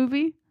in that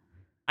movie?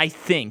 I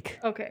think.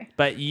 Okay.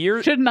 But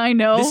Shouldn't I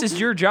know? This is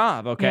your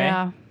job, okay?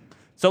 Yeah.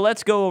 So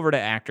let's go over to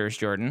actors,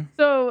 Jordan.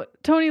 So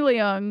Tony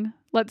Leung,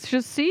 let's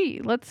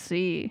see. Let's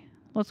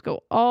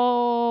go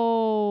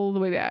all the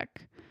way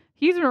back.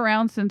 He's been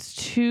around since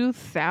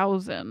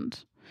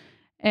 2000.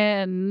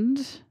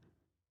 And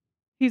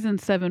he's in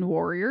Seven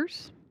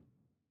Warriors,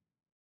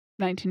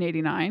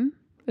 1989.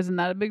 Isn't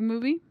that a big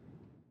movie?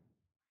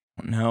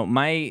 No,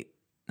 I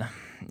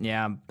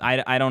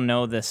don't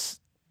know this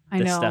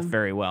stuff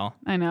very well.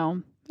 I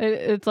know.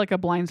 It's like a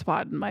blind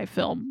spot in my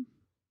film.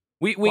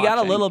 We got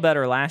a little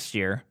better last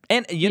year.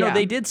 And,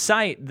 they did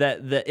cite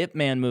that the Ip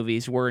Man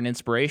movies were an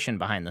inspiration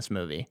behind this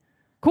movie.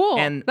 Cool.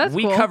 And that's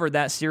we cool. covered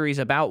that series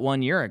about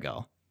 1 year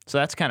ago. So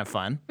that's kind of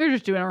fun. We're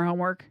just doing our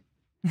homework.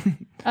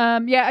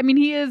 Yeah, I mean,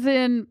 he is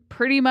in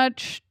pretty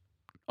much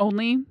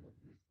only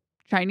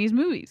Chinese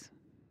movies.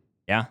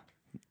 Yeah.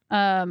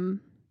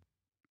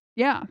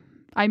 Yeah.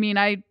 I mean,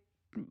 I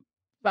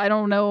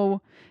don't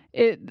know.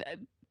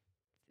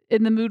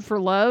 In the Mood for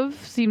Love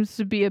seems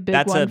to be a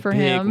big one for him.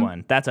 That's a big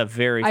one. That's a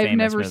very famous movie. I've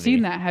never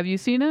seen that. Have you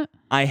seen it?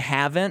 I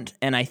haven't,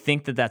 and I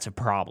think that's a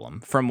problem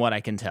from what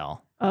I can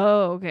tell.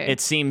 Oh, okay. It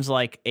seems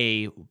like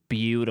a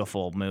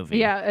beautiful movie.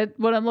 Yeah,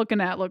 what I'm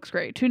looking at looks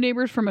great. Two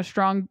neighbors form a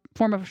strong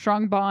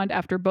bond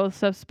after both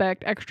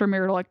suspect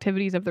extramarital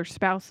activities of their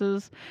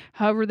spouses.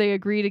 However, they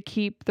agree to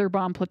keep their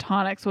bond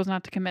platonic so as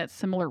not to commit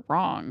similar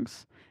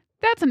wrongs.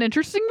 That's an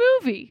interesting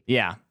movie.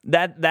 Yeah,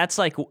 that's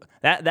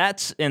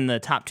in the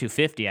top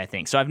 250, I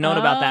think. So I've known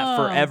about that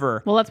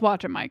forever. Well, let's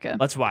watch it, Micah.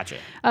 Let's watch it.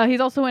 He's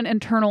also in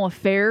Internal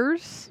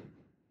Affairs.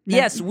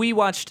 Yes, we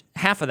watched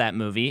half of that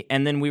movie,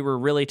 and then we were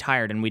really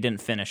tired, and we didn't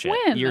finish it.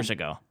 When? Years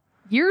ago.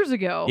 Years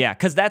ago? Yeah,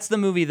 because that's the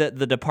movie that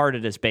The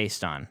Departed is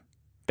based on.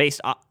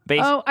 Based on.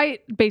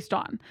 Based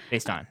on.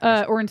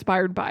 Or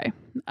inspired by.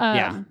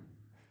 Yeah.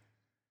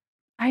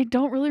 I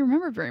don't really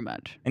remember very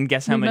much. And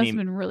guess how many? many? Must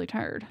have been really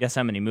tired. Guess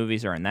how many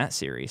movies are in that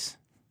series?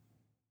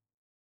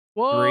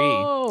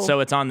 Whoa! 3. So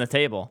it's on the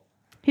table.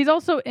 He's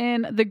also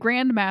in The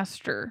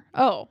Grandmaster.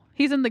 Oh,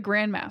 he's in The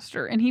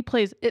Grandmaster, and he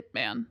plays Ip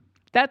Man.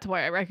 That's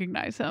why I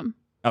recognize him.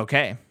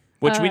 Okay,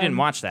 which we didn't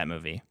watch that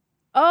movie.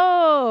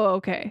 Oh,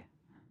 okay.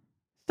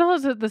 Still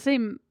has the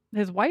same.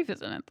 His wife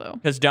is in it though.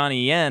 Because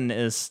Donnie Yen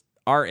is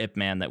our Ip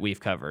Man that we've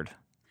covered.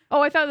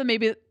 Oh, I thought that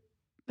maybe.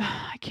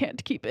 I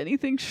can't keep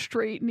anything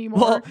straight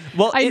anymore.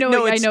 Well, I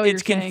know.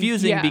 It's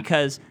confusing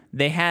because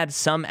they had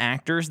some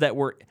actors that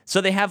were.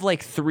 So they have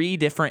like 3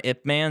 different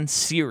Ip Man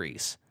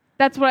series.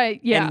 That's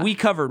what And we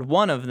covered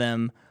one of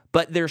them,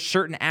 but there's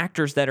certain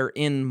actors that are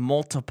in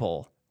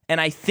multiple. And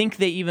I think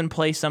they even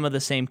play some of the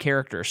same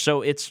characters.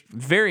 So it's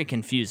very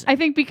confusing. I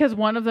think because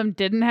one of them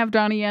didn't have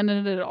Donnie Yen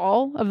in it at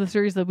all of the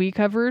series that we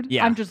covered.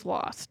 Yeah. I'm just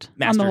lost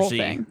on the whole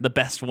thing. The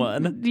best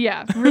one.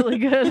 Yeah, really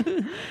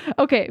good.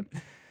 Okay.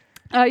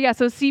 So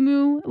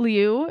Simu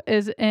Liu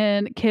is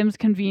in Kim's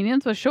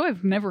Convenience, a show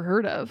I've never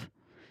heard of.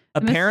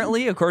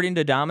 Apparently, according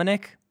to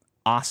Dominic,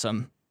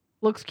 awesome.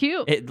 Looks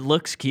cute. It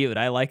looks cute.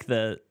 I like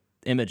the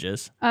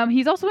images.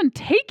 He's also in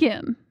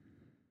Taken.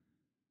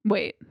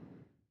 Wait.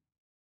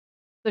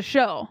 The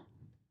show.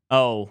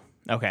 Oh,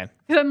 okay.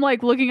 Because I'm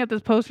like looking at this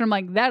poster, I'm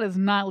like, that is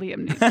not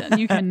Liam Neeson.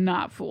 You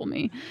cannot fool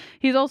me.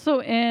 He's also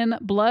in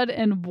Blood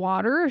and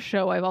Water, a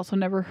show I've also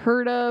never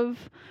heard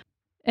of.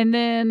 And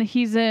then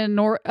he's in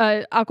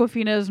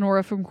Awkwafina's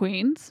Nora from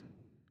Queens.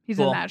 He's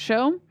in that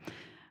show.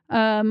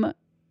 And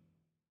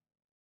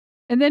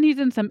then he's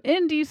in some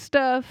indie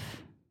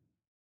stuff.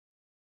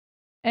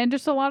 And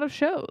just a lot of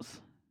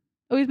shows.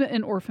 Oh, he's been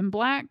in Orphan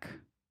Black,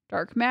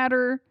 Dark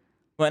Matter.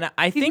 Well,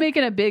 he's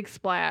making a big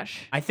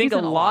splash. I think a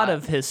lot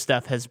of his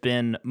stuff has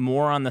been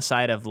more on the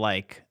side of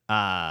like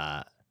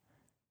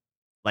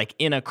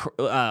in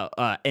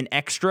an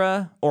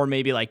extra, or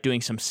maybe like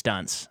doing some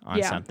stunts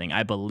on something,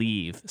 I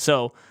believe.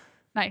 So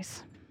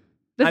nice.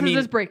 This is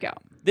his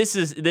breakout. This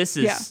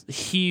is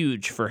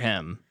huge for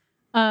him.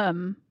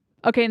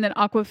 Okay, and then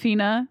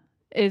Awkwafina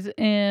is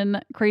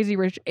in Crazy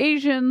Rich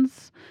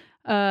Asians,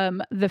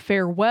 The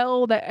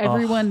Farewell that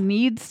everyone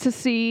needs to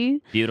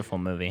see. Beautiful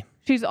movie.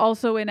 She's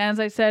also in, as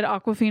I said,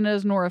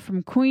 Awkwafina's Nora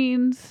from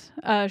Queens.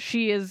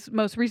 She is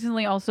most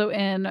recently also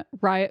in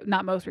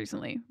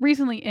recently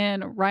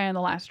in Raya and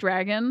the Last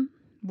Dragon.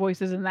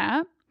 Voices in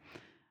that.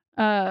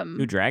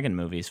 2 dragon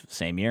movies,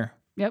 same year.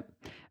 Yep.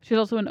 She's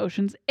also in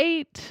Ocean's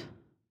 8.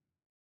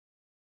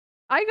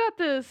 I got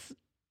this.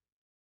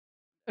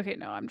 Okay,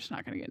 no, I'm just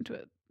not going to get into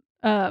it.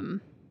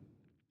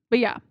 But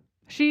yeah,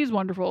 she's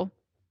wonderful.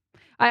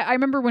 I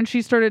remember when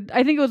she started,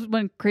 I think it was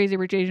when Crazy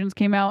Rich Asians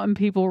came out and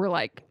people were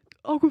like,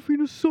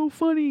 Awkwafina's so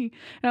funny.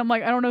 And I'm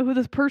like, I don't know who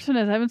this person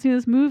is. I haven't seen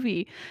this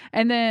movie.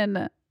 And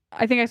then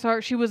I think I saw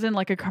her, she was in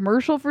like a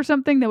commercial for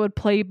something that would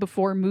play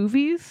before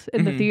movies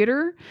in the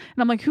theater.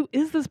 And I'm like, who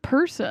is this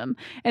person?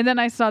 And then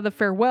I saw The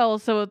Farewell.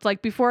 So it's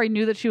like before I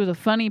knew that she was a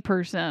funny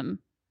person,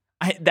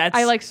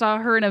 I like saw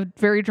her in a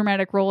very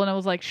dramatic role and I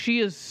was like, she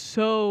is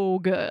so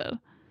good.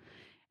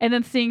 And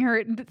then seeing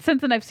her,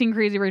 since then I've seen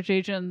Crazy Rich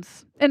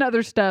Asians and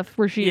other stuff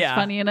where she is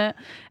funny in it.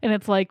 And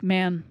it's like,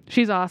 man,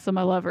 she's awesome.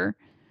 I love her.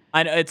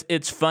 I know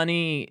it's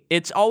funny.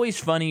 It's always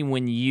funny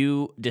when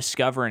you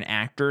discover an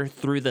actor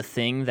through the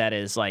thing that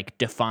is like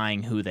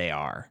defying who they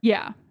are.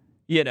 Yeah.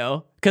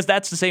 Because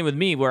that's the same with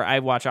me where I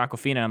watch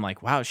Awkwafina and I'm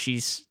like, wow,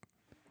 she's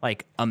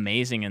like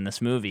amazing in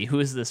this movie. Who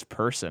is this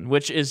person?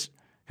 Which is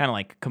Kind of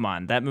like, come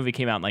on, that movie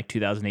came out in like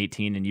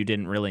 2018 and you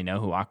didn't really know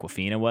who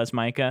Aquafina was,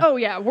 Micah. Oh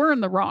yeah, we're in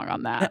the wrong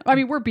on that. I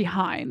mean, we're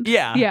behind.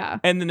 Yeah. Yeah.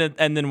 And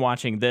then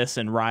watching this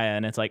and Raya,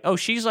 and it's like, oh,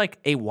 she's like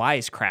a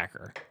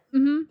wisecracker.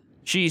 Mm-hmm.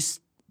 She's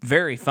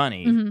very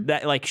funny.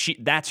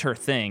 Mm-hmm. That's her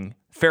thing.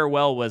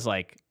 Farewell was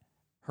like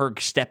her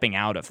stepping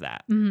out of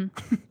that.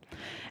 Mm-hmm.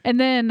 And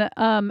then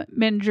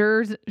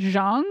Minjur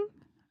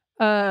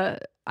Zhang,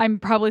 I'm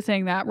probably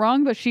saying that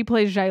wrong, but she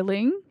plays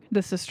Xialing,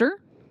 the sister.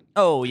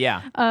 Oh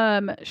yeah.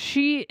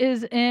 She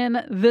is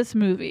in this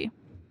movie.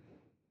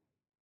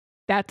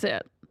 That's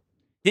it.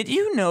 Did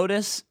you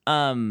notice?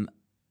 I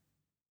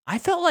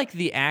felt like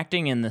the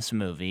acting in this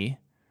movie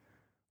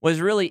was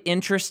really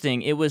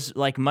interesting. It was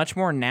like much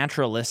more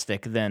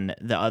naturalistic than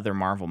the other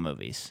Marvel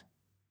movies.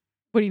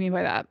 What do you mean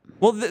by that?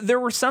 Well, there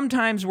were some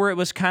times where it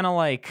was kind of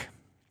like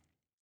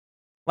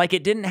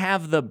it didn't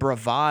have the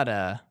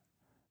bravado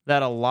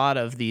that a lot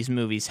of these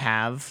movies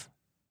have,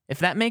 if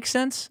that makes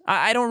sense.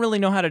 I don't really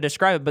know how to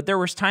describe it, but there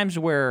was times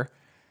where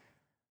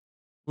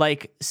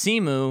like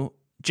Simu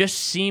just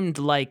seemed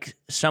like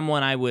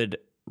someone I would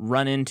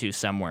run into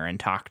somewhere and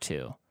talk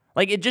to.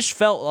 Like it just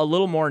felt a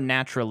little more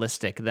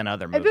naturalistic than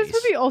other movies.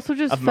 This movie also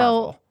just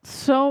felt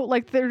so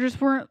like there just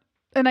weren't,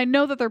 and I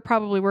know that there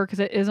probably were because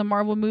it is a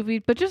Marvel movie,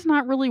 but just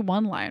not really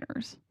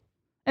one-liners.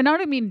 And I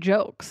don't mean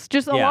jokes,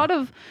 just a lot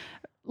of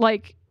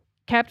like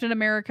Captain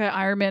America,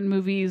 Iron Man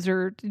movies,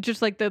 or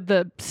just like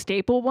the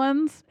staple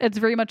ones. It's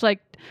very much like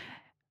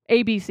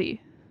ABC,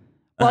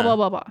 blah blah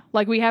blah blah.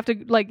 Like we have to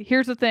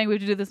here's the thing, we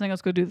have to do this thing.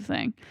 Let's go do the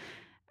thing.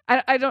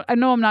 I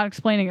know I'm not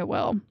explaining it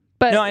well,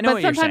 but no, I know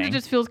but sometimes it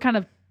just feels kind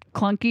of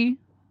clunky,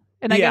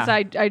 and I guess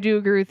I do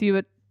agree with you.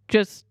 It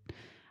just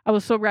I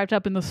was so wrapped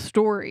up in the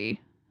story.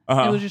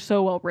 It was just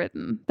so well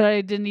written that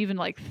I didn't even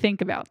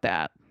think about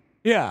that.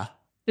 Yeah,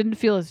 didn't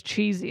feel as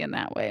cheesy in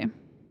that way.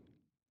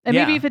 And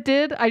maybe if it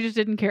did, I just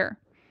didn't care.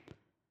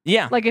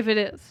 Yeah. Like if it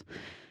is.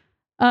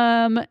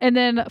 And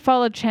then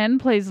Fala Chen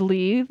plays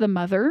Lee, the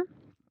mother.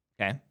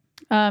 Okay.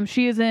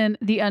 She is in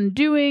The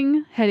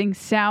Undoing, Heading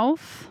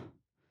South,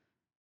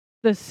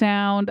 The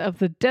Sound of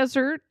the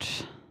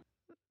Desert,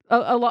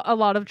 a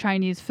lot of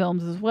Chinese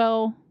films as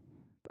well,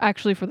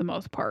 actually for the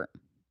most part.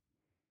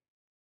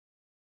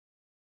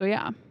 So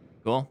yeah.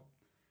 Cool.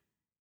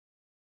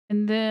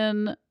 And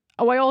then,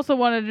 I also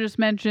wanted to just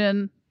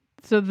mention,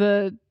 so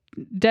the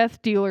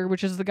Death Dealer,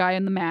 which is the guy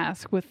in the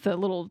mask with the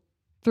little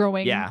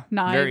throwing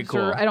knives, very cool.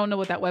 or I don't know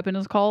what that weapon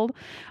is called.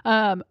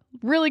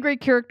 Really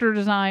great character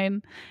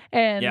design,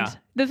 and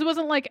this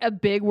wasn't like a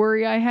big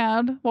worry I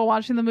had while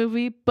watching the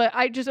movie, but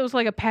it was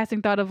like a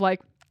passing thought of like,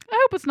 I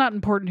hope it's not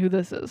important who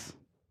this is.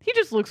 He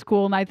just looks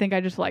cool, and I think I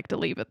just like to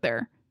leave it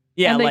there.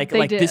 Yeah,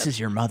 they this is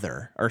your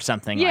mother or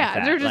something like that.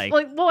 Yeah, they're just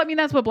well, I mean,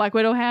 that's what Black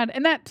Widow had,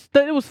 and that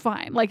it was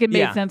fine. Like, it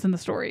made sense in the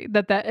story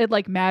that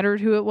it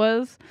mattered who it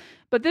was.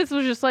 But this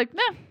was just like,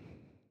 nah.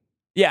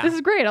 Yeah. This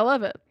is great. I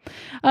love it.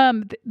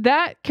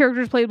 That character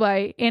is played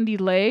by Andy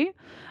Lay,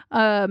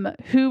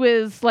 who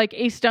is like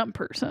a stunt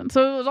person.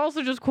 So it was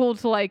also just cool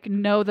to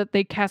know that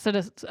they casted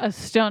a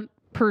stunt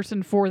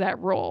person for that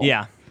role.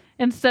 Yeah.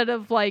 Instead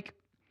of it's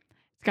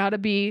got to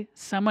be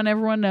someone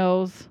everyone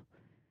knows.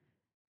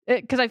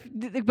 I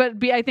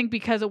think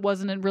because it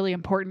wasn't really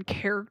important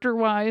character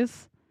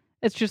wise,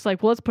 it's just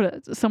let's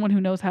put someone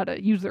who knows how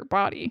to use their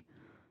body.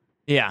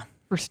 Yeah.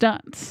 For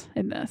stunts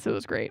in this. It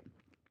was great.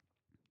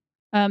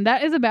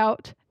 That is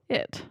about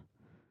it.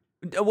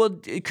 Well,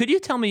 could you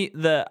tell me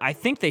I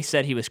think they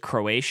said he was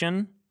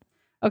Croatian.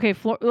 Okay,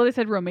 they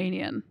said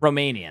Romanian.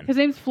 Romanian. His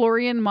name's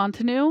Florian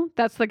Munteanu.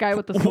 That's the guy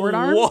with the sword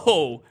arm.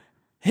 Whoa.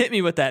 Hit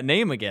me with that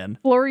name again.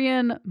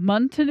 Florian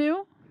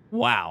Munteanu.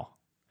 Wow.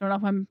 I don't know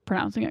if I'm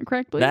pronouncing it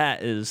correctly.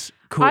 That is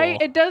cool.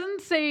 It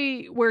doesn't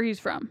say where he's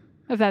from,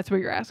 if that's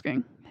what you're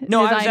asking.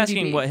 No, I was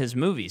asking what his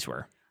movies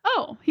were.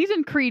 Oh, he's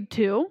in Creed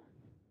 2.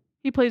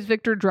 He plays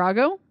Victor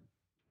Drago.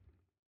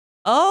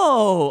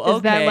 Oh, okay.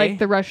 Is that like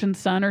the Russian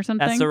son or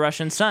something? That's the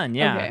Russian son,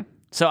 yeah. Okay.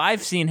 So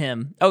I've seen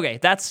him. Okay,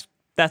 that's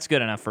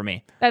good enough for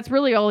me. That's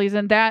really all he's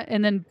in. That,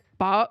 and then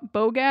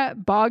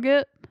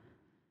Boggett.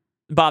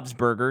 Bob's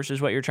Burgers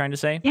is what you're trying to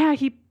say? Yeah,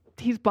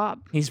 he's Bob.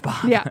 He's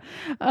Bob. Yeah.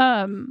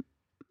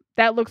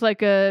 That looks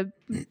like it's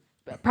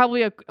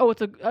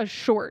a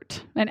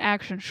short, an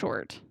action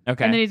short.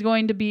 Okay. And then he's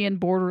going to be in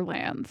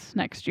Borderlands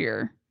next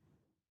year.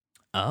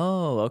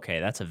 Oh, okay.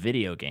 That's a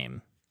video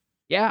game.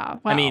 Yeah.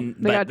 Wow. I mean,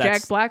 they got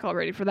Jack Black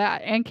already for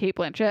that, and Cate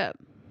Blanchett.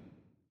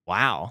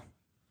 Wow.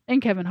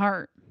 And Kevin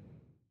Hart.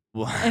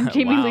 And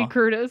Jamie Lee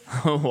Curtis.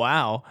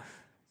 Wow.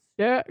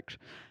 Jack.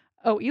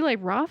 Oh, Eli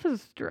Roth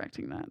is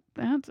directing that.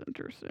 That's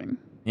interesting.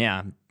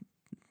 Yeah.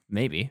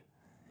 Maybe.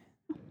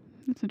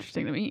 That's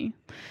interesting to me.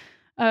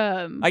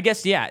 I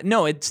guess, yeah.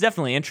 No, it's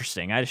definitely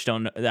interesting. I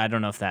don't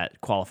know if that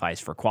qualifies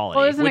for quality.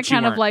 Well, isn't it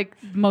kind of like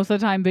most of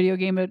the time video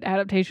game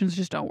adaptations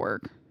just don't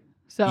work?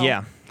 So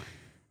yeah.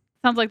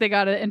 Sounds like they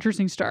got an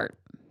interesting start.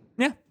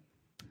 Yeah.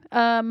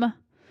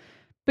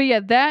 But yeah,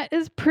 that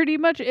is pretty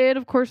much it.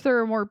 Of course, there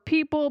are more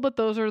people, but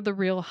those are the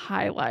real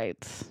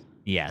highlights.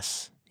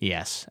 Yes,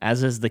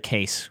 as is the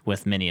case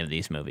with many of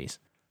these movies.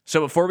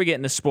 So before we get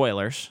into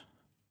spoilers,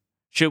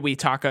 should we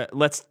talk?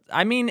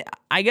 I mean,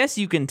 I guess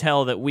you can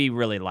tell that we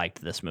really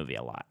liked this movie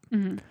a lot.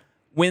 Mm-hmm.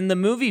 When the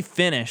movie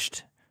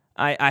finished,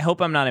 I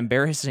hope I'm not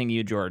embarrassing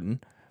you,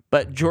 Jordan,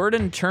 but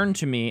Jordan turned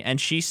to me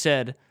and she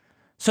said,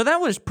 "So that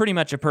was pretty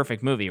much a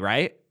perfect movie,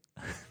 right?"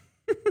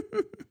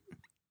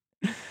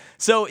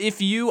 So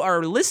if you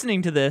are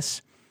listening to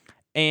this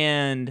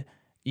and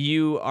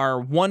you are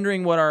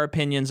wondering what our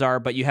opinions are,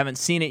 but you haven't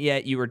seen it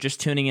yet, you were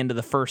just tuning into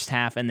the first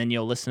half and then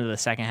you'll listen to the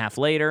second half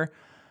later,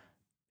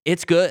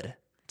 it's good.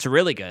 It's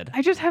really good.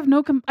 I just have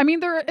no. I mean,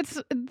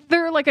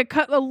 they're like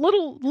a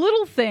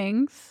little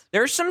things.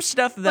 There's some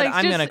stuff that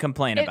I'm going to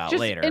complain about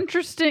later.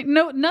 Interesting.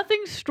 No,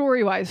 nothing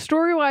story wise.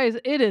 Story wise,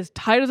 it is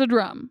tight as a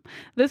drum.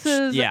 This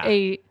is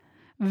a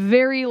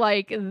very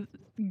like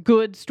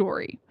good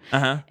story.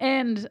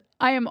 And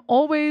I am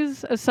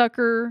always a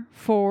sucker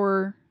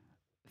for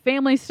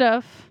family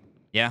stuff.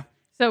 Yeah.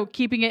 So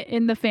keeping it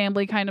in the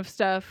family kind of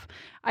stuff.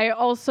 I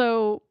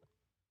also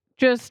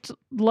just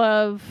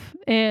love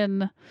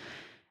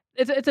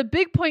it's a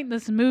big point in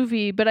this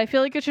movie, but I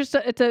feel like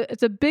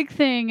it's a big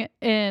thing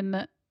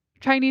in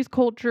Chinese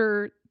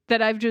culture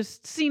that I've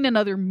just seen in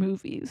other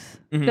movies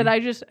that I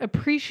just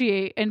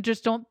appreciate and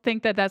just don't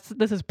think that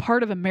this is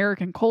part of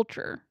American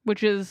culture,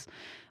 which is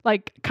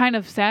like kind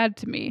of sad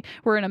to me.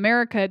 Where in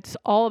America, it's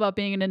all about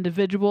being an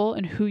individual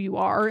and who you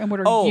are and what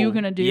are you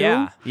gonna do.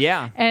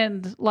 Yeah.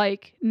 And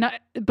like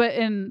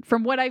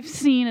from what I've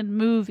seen in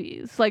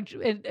movies, like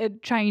in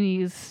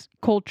Chinese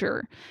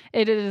culture,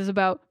 it is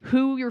about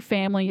who your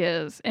family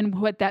is and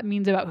what that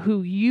means about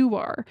who you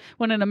are.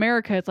 When in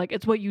America, it's like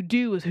it's what you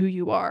do is who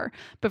you are.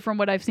 But from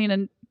what I've seen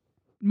in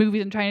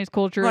movies in Chinese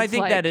culture, I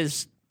think that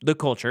is the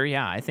culture.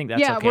 Yeah, I think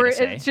that's okay where to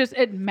say. It's just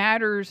it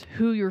matters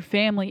who your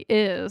family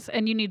is,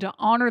 and you need to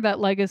honor that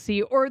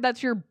legacy, or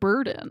that's your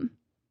burden.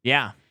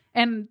 Yeah,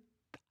 and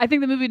I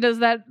think the movie does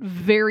that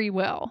very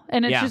well,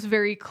 and it's just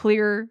very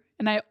clear.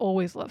 And I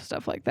always love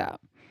stuff like that.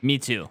 Me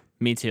too.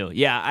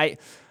 Yeah,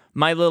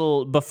 my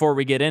little before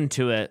we get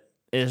into it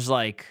is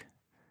like,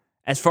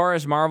 as far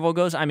as Marvel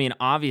goes, I mean,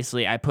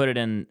 obviously, I put it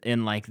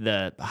in like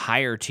the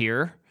higher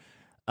tier.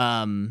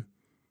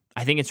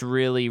 I think it's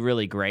really,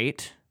 really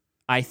great.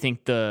 I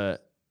think the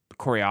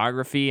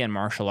choreography and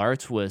martial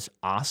arts was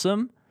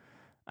awesome.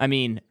 I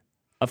mean,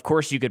 of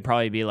course you could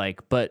probably be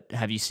like, but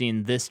have you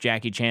seen this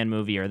Jackie Chan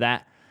movie or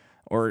that?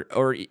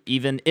 Or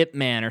even Ip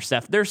Man or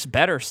stuff. There's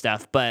better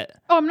stuff, but...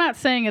 Oh, I'm not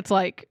saying it's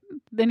like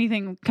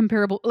anything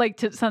comparable, like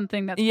to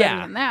something that's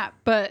better than that,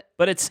 but...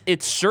 But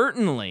it's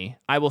certainly,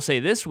 I will say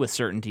this with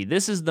certainty,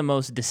 this is the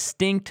most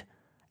distinct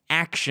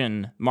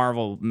action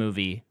Marvel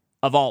movie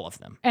of all of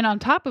them. And on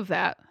top of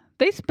that,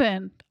 they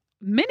spend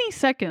many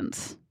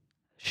seconds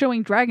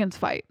showing dragons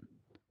fight,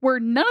 where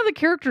none of the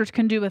characters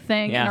can do a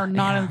thing and are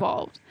not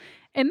involved.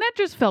 And that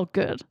just felt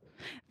good.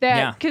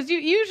 Because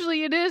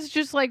usually it is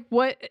just like,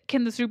 what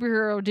can the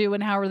superhero do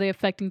and how are they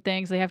affecting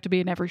things? They have to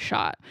be in every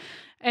shot.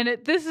 And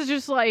this is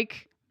just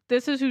like,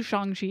 this is who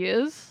Shang-Chi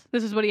is.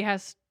 This is what he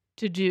has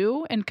to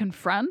do and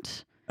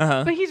confront.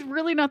 But he's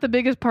really not the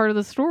biggest part of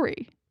the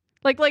story.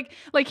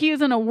 Like he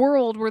is in a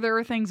world where there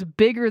are things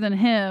bigger than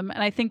him.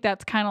 And I think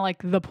that's kind of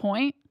like the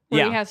point.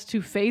 Where he has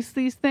to face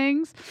these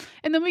things.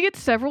 And then we get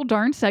several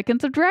darn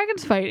seconds of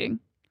dragons fighting.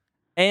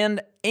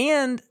 And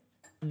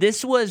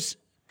this was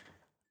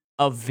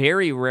a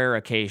very rare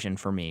occasion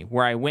for me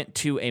where I went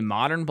to a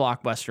modern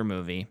blockbuster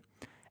movie,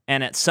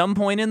 and at some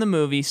point in the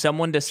movie,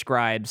 someone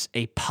describes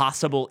a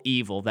possible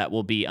evil that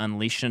will be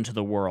unleashed into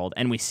the world,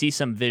 and we see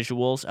some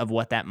visuals of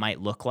what that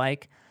might look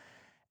like.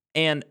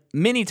 And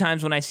many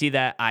times when I see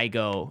that, I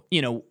go,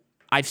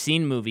 I've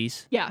seen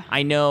movies. Yeah.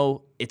 I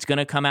know it's going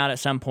to come out at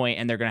some point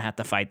and they're going to have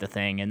to fight the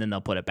thing and then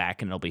they'll put it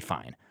back and it'll be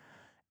fine.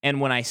 And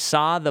when I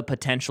saw the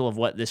potential of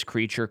what this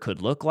creature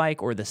could look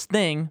like or this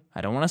thing, I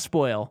don't want to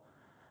spoil,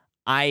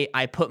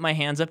 I put my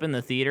hands up in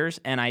the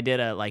theaters and I did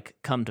a like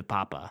come to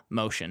Papa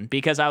motion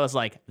because I was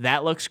like,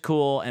 that looks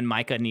cool and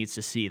Micah needs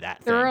to see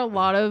that thing. There are a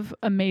lot of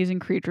amazing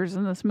creatures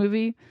in this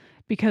movie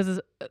because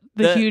of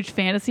the huge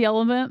fantasy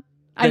element.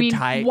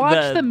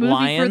 Watch the movie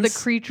lions. For the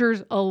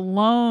creatures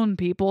alone,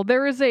 people.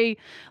 There is a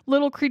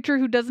little creature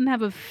who doesn't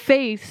have a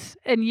face,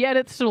 and yet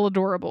it's still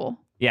adorable.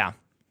 Yeah.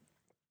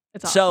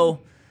 It's awesome. So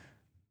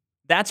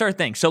that's our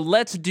thing. So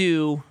let's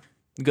do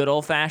good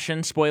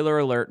old-fashioned spoiler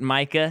alert.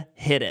 Micah,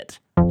 hit it.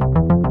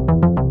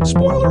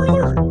 Spoiler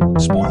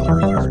alert. Spoiler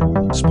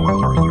alert.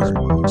 Spoiler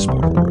alert.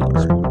 Spoiler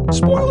alert.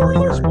 Spoiler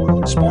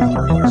alert.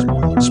 Spoiler alert.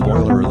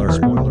 Spoiler alert.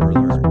 Spoiler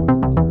alert.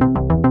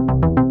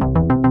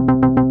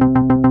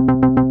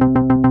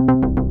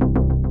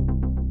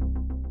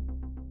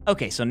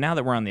 Okay, so now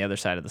that we're on the other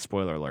side of the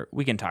spoiler alert,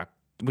 we can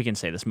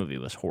say this movie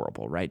was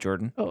horrible, right,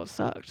 Jordan? Oh, it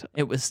sucked.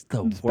 It was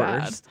the worst.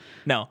 Bad.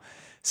 No.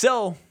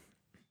 So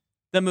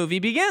the movie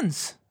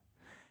begins.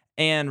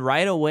 And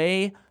right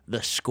away,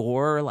 the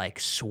score like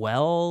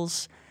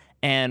swells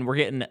and we're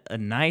getting a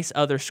nice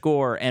other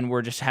score and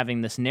we're just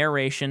having this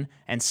narration.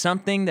 And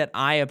something that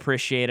I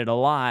appreciated a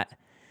lot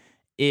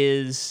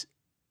is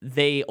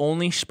they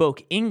only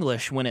spoke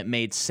English when it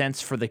made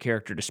sense for the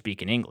character to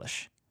speak in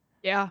English.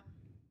 Yeah.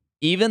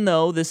 even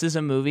though this is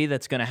a movie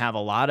that's going to have a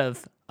lot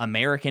of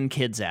American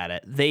kids at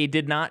it, they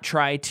did not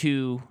try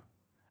to.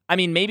 I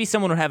mean, maybe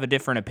someone would have a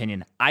different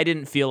opinion. I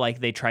didn't feel like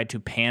they tried to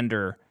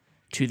pander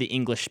to the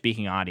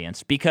English-speaking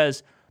audience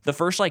because the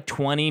first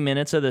 20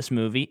 minutes of this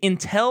movie,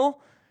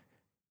 until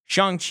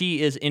Shang-Chi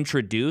is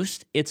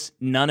introduced,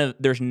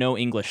 there's no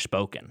English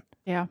spoken.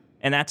 Yeah.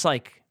 And that's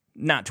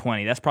not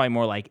 20, that's probably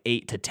more like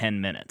 8 to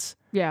 10 minutes.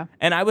 Yeah.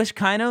 And I was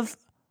kind of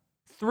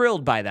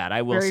thrilled by that,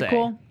 I will say. Very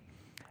cool.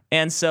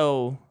 And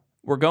so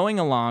we're going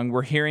along,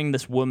 we're hearing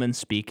this woman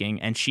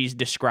speaking, and she's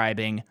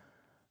describing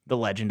the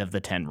Legend of the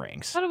Ten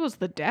Rings. I thought it was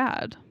the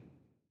dad.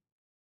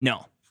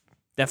 No,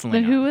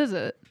 definitely Then not. who is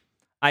it?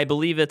 I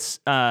believe it's,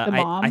 The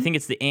mom? I think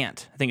it's the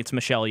aunt. I think it's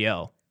Michelle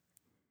Yeoh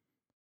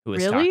who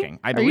is Really? talking.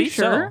 I Are you believe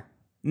sure? so.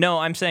 No,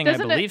 I'm saying I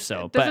believe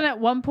so. Doesn't But at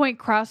one point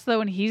cross,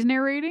 though, and he's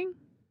narrating?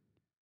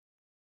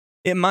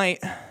 it might.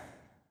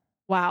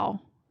 Wow.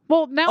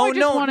 Well, now Oh, I just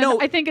no, want to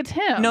no. I think it's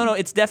him. No,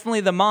 it's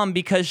definitely the mom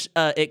because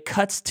it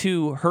cuts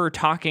to her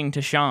talking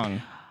to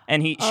Shang,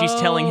 and she's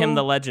telling him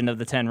the Legend of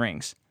the Ten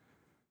Rings.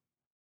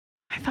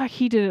 I thought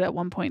he did it at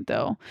one point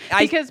though,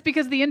 I-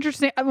 because the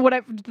interesting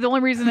the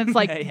only reason it's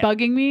Yeah.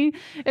 bugging me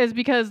is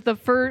because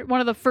one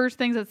of the first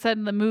things that's said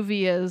in the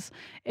movie is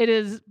it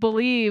is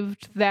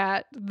believed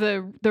that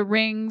the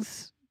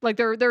rings,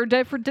 there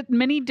are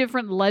many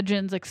different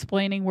legends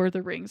explaining where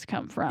the rings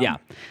come from. Yeah.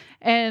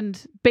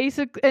 And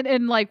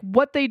and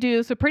what they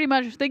do, so pretty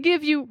much they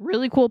give you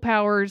really cool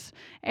powers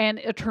and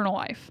eternal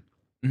life.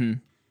 Mm-hmm.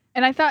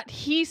 And I thought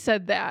he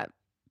said that.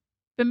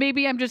 But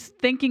maybe I'm just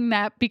thinking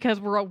that because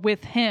we're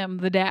with him,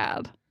 the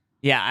dad.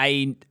 Yeah,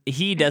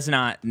 he does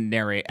not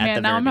narrate at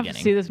the now very I'm gonna have to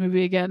beginning. see this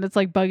movie again. It's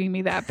bugging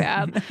me that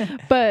bad.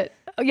 But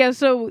yeah,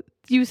 so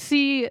you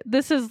see,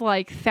 this is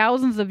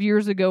thousands of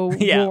years ago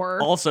Yeah,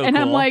 war. also and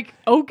cool. I'm like,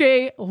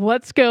 okay,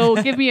 let's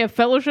go. Give me a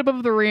Fellowship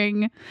of the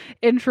Ring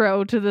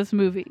intro to this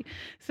movie.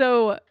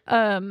 So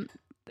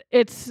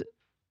it's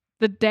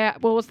the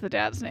dad. What was the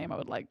dad's name? I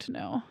would like to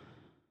know.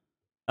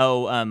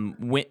 Oh,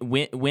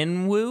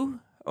 Winwoo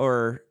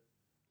or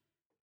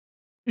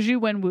Zhu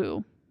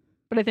Wenwu.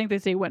 But I think they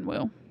say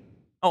Wenwu.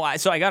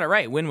 so I got it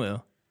right,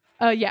 Winwoo.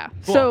 Yeah.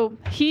 Cool. So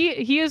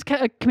he is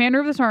a commander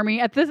of this army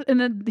at this, and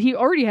then he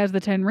already has the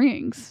 10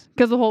 rings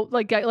because the whole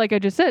like I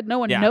just said, no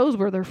one Yeah. knows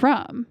where they're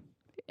from,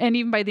 and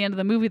even by the end of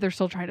the movie, they're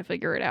still trying to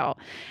figure it out,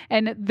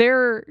 and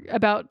they're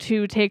about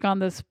to take on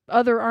this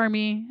other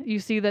army. You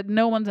see that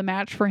no one's a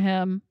match for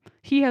him.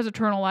 He has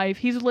eternal life.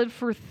 He's lived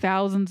for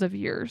thousands of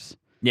years,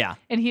 Yeah.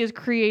 and he has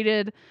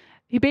created.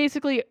 He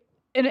basically,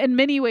 in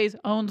many ways,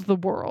 owns the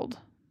world.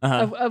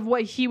 Uh-huh. Of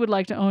what he would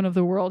like to own of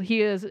the world.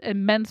 He has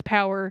immense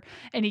power,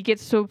 and he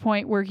gets to a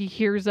point where he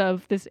hears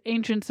of this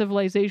ancient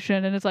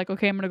civilization, and it's like,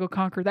 okay, I'm going to go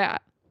conquer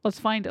that. Let's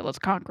find it. Let's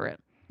conquer it.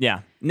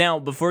 Yeah. Now,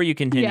 before you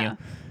continue, Yeah.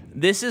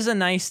 this is a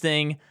nice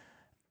thing,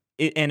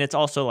 and it's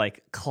also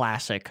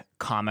classic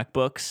comic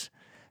books,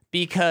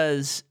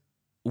 because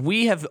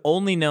we have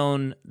only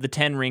known the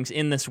Ten Rings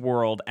in this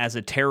world as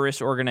a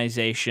terrorist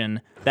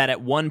organization that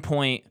at one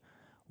point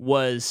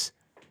was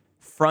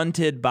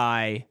fronted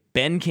by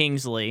Ben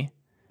Kingsley,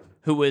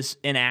 who was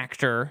an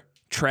actor,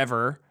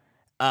 Trevor,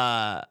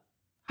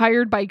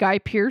 Hired by Guy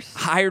Pearce.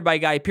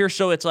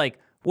 So it's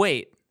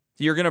wait,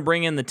 you're going to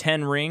bring in the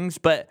 10 rings?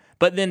 But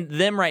then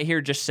them right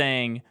here just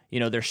saying,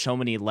 there's so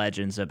many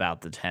legends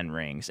about the 10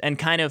 rings and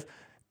kind of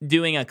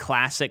doing a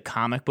classic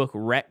comic book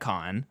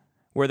retcon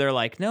where they're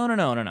like, no.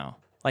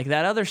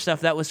 That other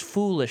stuff, that was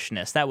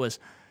foolishness. That was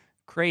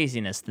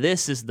craziness.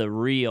 This is the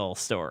real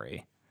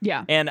story.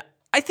 Yeah. And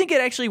I think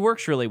it actually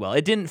works really well.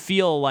 It didn't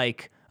feel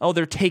like, oh,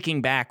 they're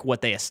taking back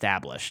what they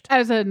established.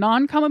 As a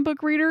non-comic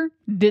book reader,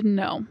 didn't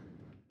know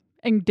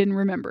and didn't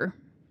remember.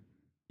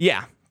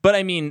 Yeah. But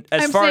I mean,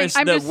 as I'm far saying, as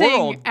I'm the just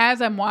world, saying,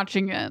 as I'm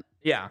watching it.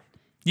 yeah.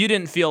 You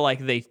didn't feel like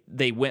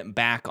they went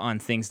back on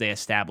things they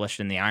established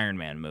in the Iron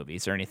Man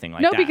movies or anything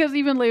like No, that. because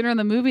even later in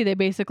the movie, they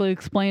basically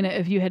explain it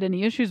if you had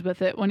any issues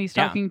with it when he's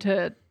talking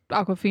to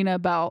Awkwafina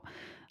about,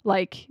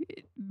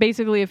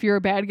 basically, if you're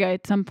a bad guy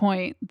at some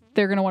point,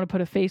 they're going to want to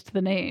put a face to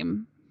the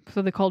name.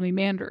 So they called me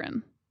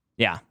Mandarin.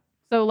 Yeah.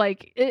 So,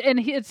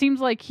 it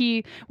seems like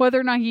whether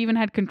or not he even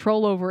had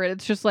control over it,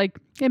 it's just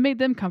it made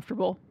them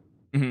comfortable.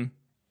 Mm-hmm.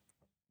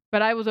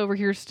 But I was over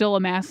here still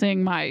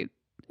amassing my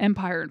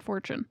empire and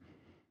fortune.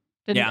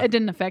 It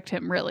didn't affect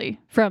him really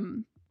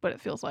from what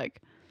it feels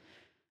like.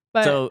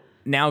 But So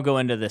now go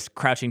into this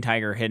Crouching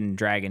Tiger, Hidden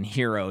Dragon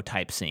hero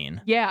type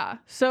scene. yeah,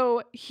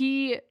 so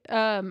he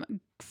drives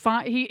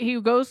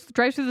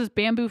through this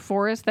bamboo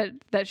forest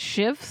that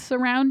shifts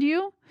around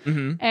you,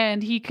 Mm-hmm.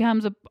 and he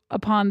comes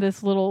upon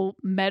this little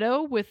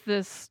meadow with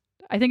this.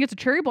 I think it's a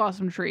cherry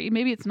blossom tree.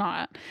 Maybe it's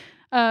not.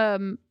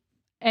 And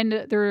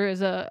there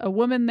is a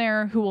woman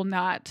there who will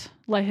not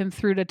let him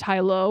through to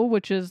Tylo,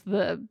 which is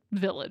the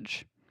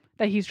village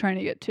that he's trying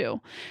to get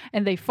to.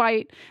 And they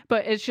fight,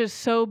 but it's just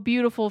so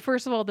beautiful.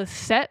 First of all, the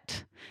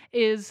set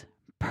is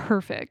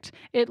perfect.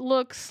 It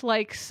looks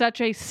like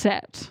such a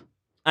set.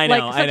 I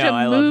know. Like such I know. a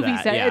I love movie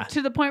that. set. Yeah.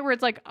 To the point where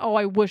it's like, oh,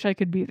 I wish I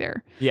could be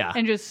there Yeah.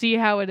 and just see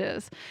how it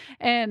is.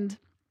 And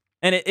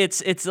And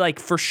it's like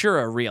for sure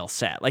a real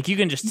set. Like you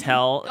can just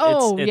tell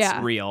it's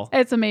real.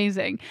 It's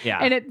amazing. Yeah.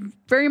 And it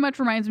very much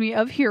reminds me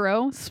of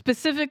Hero,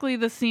 specifically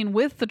the scene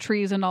with the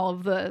trees and all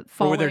of the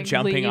falling where they're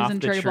jumping leaves off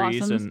and the cherry trees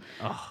blossoms. and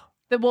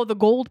The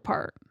gold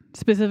part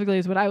specifically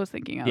is what I was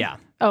thinking of. Yeah.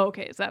 Oh,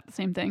 okay. Is that the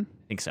same thing?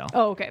 I think so.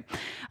 Oh, okay.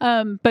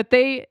 But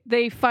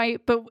they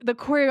fight, but the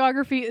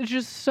choreography is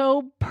just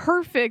so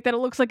perfect that it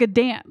looks like a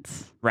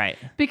dance. Right.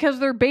 Because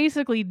they're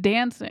basically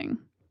dancing.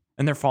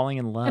 And they're falling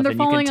in love. And they're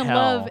falling you can in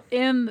tell. love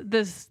in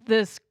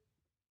this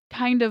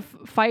kind of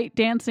fight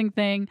dancing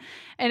thing.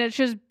 And it's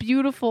just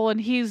beautiful.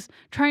 And he's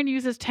trying to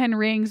use his 10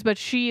 rings, but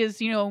she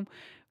is,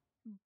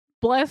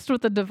 blessed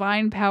with the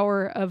divine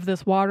power of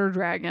this water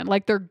dragon,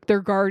 like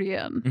their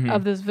guardian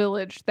of this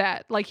village,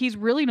 that like he's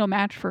really no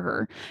match for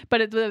her.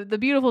 But the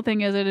beautiful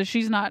thing is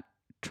she's not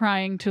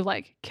trying to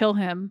like kill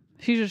him.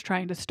 She's just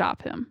trying to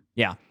stop him.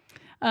 Yeah.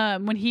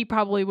 When he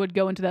probably would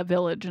go into that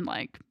village and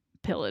like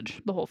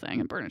pillage the whole thing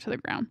and burn it to the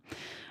ground.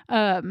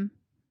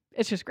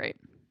 It's just great.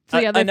 So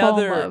yeah, they fall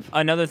in love.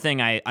 Another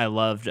thing I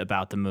loved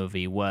about the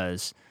movie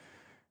was,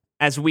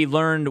 as we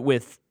learned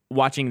with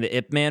watching the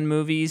Ip Man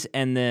movies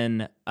and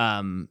then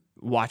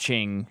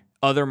watching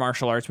other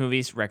martial arts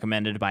movies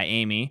recommended by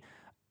Amy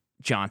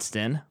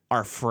Johnston,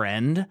 our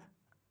friend,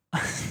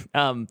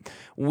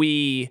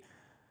 there's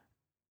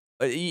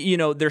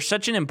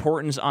such an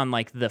importance on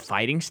like the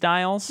fighting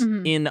styles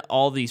in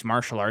all these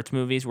martial arts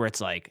movies where it's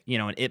like,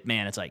 in Ip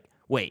Man, it's like,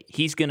 wait,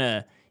 he's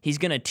gonna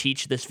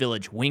teach this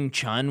village Wing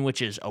Chun,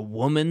 which is a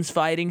woman's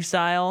fighting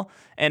style,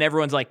 and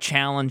everyone's like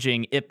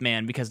challenging Ip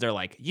Man because they're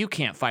like, you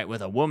can't fight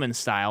with a woman's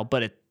style,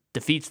 but it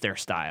defeats their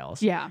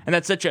styles. Yeah, and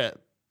that's such a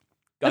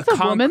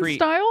concrete woman's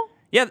style.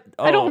 Yeah,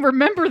 I don't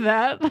remember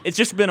that. It's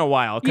just been a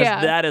while because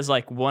that is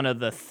like one of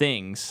the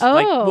things.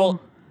 Oh,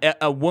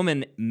 a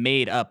woman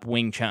made up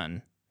Wing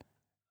Chun.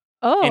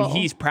 Oh, and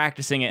he's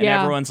practicing it, and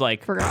everyone's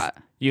like, forgot.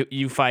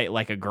 You fight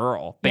like a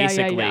girl,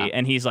 basically. Yeah.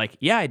 And he's like,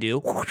 yeah, I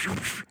do.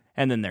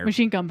 And then they're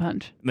machine gun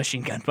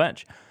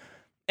punch.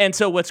 And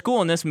so what's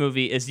cool in this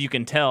movie is you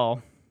can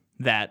tell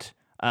that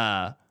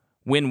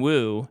Win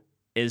Woo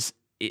is,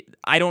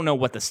 I don't know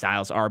what the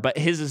styles are, but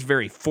his is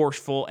very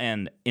forceful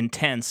and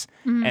intense,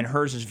 and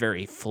hers is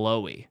very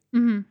flowy.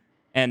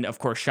 And of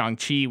course,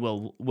 Shang-Chi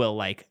will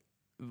like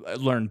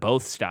learn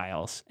both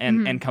styles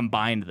and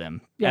combine them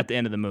at the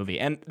end of the movie.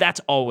 And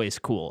that's always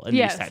cool in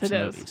these types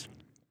of movies.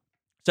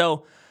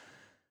 So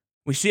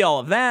we see all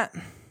of that.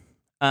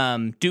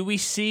 Do we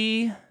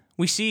see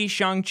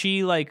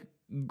Shang-Chi like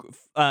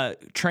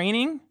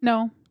training?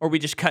 No. Or we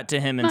just cut to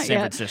him in San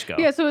Francisco?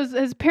 Yeah, so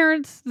his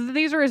parents,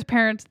 these are his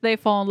parents, they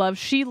fall in love.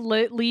 She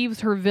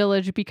leaves her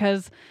village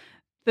because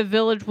the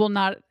village will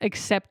not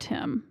accept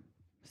him.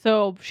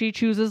 So she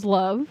chooses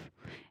love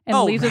and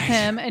leaves with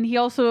him, and he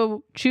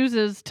also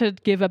chooses to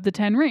give up the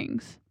 10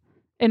 rings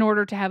in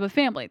order to have a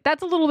family.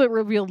 That's a little bit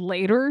revealed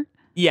later.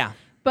 Yeah.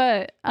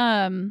 But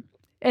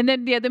and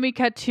then we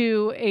cut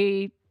to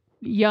a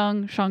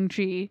young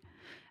Shang-Chi,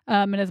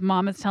 and his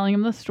mom is telling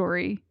him the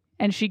story,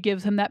 and she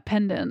gives him that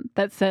pendant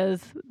that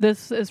says,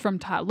 "This is from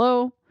Tai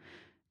Lo.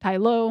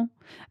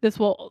 This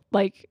will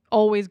like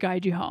always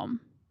guide you home."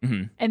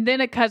 And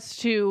then it cuts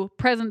to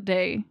present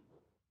day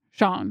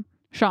Sean,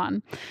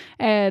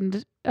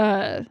 and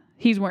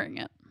he's wearing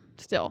it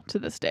still to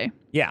this day.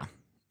 Yeah.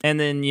 And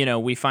then,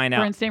 we find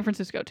out we're in San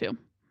Francisco too.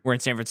 We're in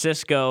San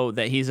Francisco,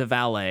 that he's a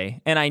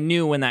valet. And I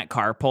knew when that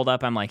car pulled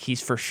up, I'm like, he's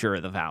for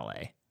sure the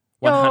valet.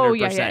 100%. Oh,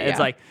 yeah. It's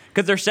like,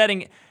 because they're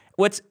setting,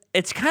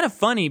 it's kind of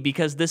funny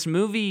because this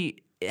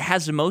movie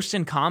has the most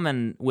in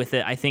common with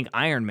it, I think,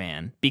 Iron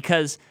Man.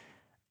 Because,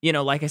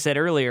 like I said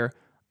earlier,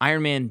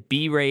 Iron Man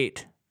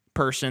B-rate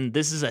person,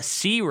 this is a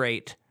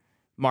C-rate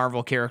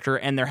Marvel character,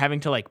 and they're having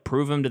to like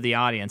prove him to the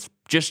audience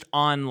just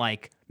on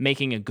like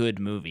making a good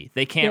movie.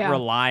 They can't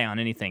rely on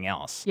anything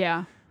else.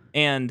 Yeah.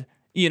 And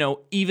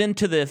even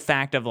to the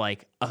fact of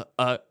like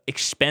a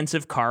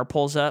expensive car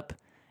pulls up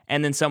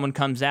and then someone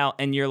comes out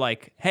and you're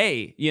like,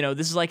 hey,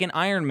 this is like an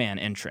Iron Man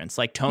entrance.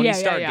 Like Tony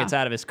Stark gets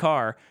out of his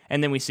car,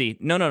 and then we see,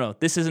 no,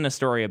 this isn't a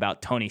story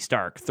about Tony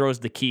Stark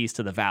throws the keys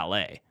to the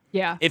valet.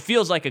 Yeah. It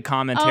feels like a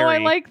commentary. Oh, I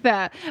like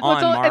that.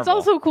 It's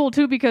also cool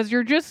too because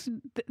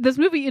this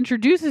movie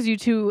introduces you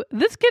to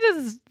this kid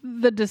is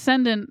the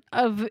descendant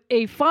of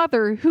a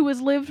father who has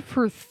lived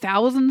for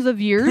thousands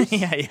of years.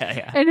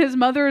 Yeah. And his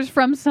mother is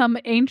from some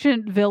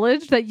ancient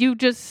village that you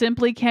just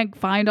simply can't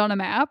find on a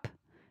map.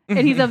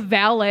 And he's a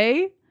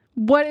valet.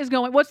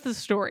 What's the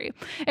story?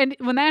 And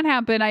when that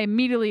happened, I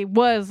immediately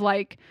was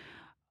like,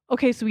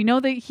 okay, so we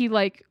know that he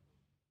like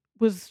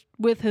was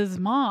with his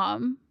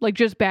mom, like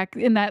just back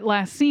in that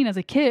last scene as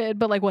a kid,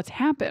 but like what's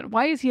happened?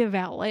 Why is he a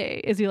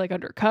valet? Is he like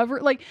undercover?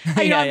 Like,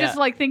 I'm just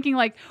like thinking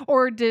like,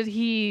 or did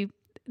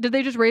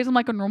they just raise him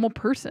like a normal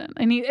person?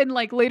 And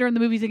like later in the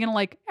movie, he's going to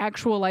like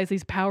actualize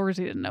these powers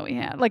he didn't know he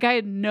had. Like I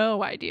had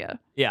no idea.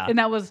 Yeah. And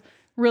that was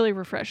really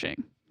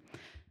refreshing.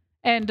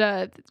 And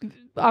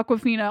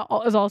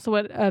Awkwafina is also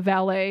a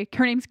valet.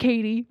 Her name's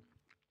Katie,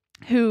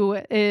 who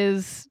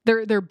is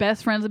they're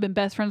best friends, have been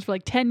best friends for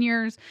like 10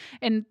 years,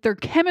 and their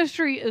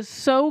chemistry is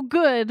so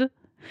good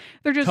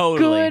They're just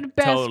Totally, good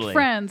best totally.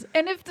 friends.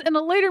 And if in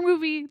a later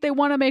movie they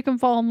want to make them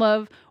fall in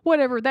love,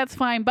 whatever, that's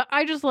fine. But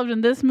I just loved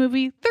in this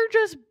movie, they're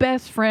just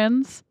best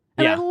friends.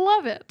 And I Yeah.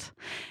 love it.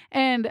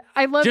 And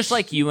I love Just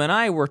like you and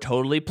I were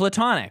totally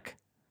platonic.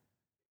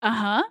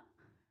 Uh-huh.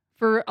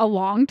 For a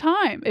long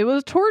time. It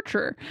was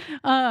torture.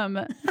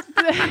 And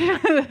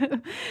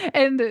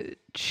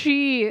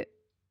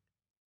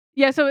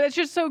so it's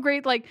just so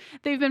great. Like,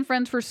 they've been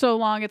friends for so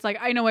long. It's like,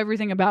 I know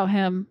everything about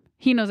him.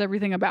 He knows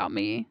everything about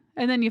me.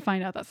 And then you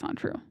find out that's not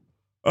true.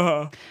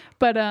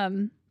 But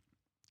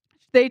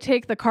they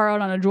take the car out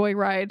on a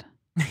joyride,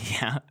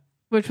 Yeah.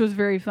 which was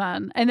very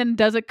fun. And then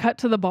does it cut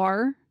to the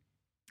bar?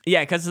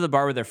 Yeah, it cuts to the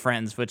bar with their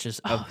friends, which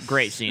is a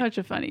great scene. Such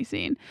a funny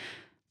scene.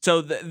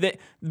 So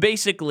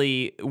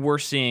basically, we're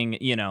seeing,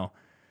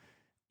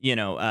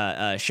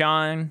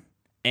 Sean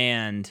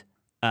and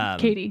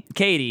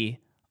Katie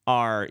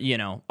are,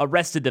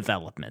 Arrested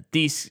Development.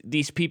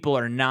 These people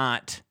are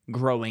not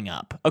growing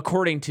up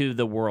according to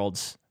the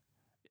world's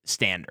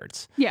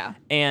standards. Yeah.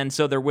 And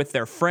so they're with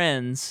their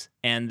friends,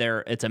 and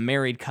it's a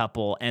married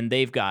couple, and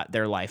they've got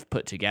their life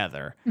put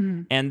together.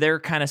 Mm-hmm. And they're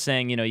kind of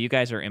saying, you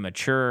guys are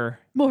immature.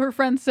 Well, her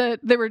friend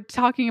said they were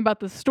talking about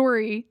the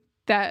story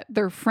that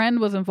their friend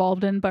was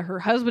involved in, but her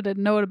husband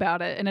didn't know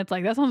about it. And it's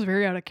like, that sounds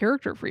very out of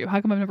character for you. How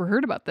come I've never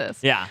heard about this?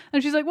 Yeah.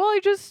 And she's like, well, I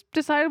just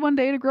decided one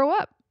day to grow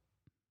up.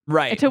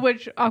 Right. To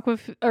which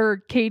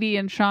Katie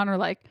and Sean are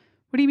like,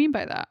 what do you mean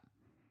by that?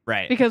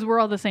 Right. Because we're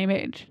all the same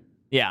age.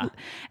 Yeah.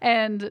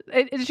 And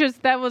it's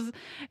just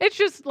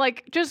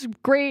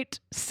great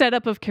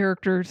setup of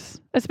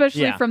characters,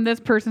 especially from this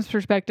person's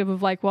perspective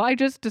of like, well, I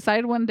just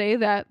decided one day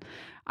that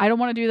I don't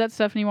want to do that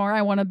stuff anymore.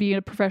 I want to be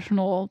a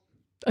professional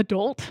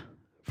adult,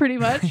 pretty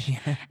much.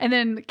 Yeah. And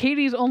then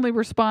Katie's only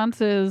response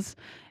is,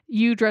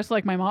 you dress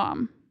like my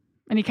mom.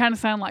 And you kind of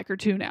sound like her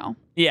too now.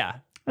 Yeah.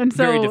 And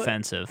so, very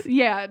defensive.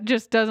 Yeah,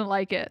 just doesn't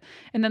like it.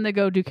 And then they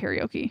go do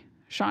karaoke,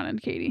 Sean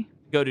and Katie.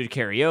 Go to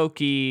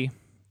karaoke.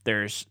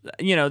 There's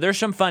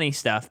some funny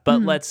stuff, but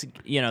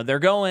they're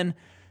going,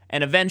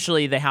 and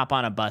eventually they hop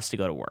on a bus to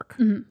go to work.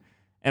 Mm-hmm.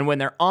 And when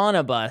they're on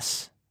a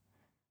bus,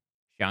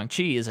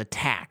 Shang-Chi is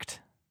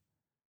attacked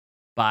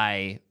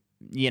by,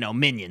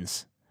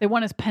 minions. They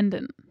want his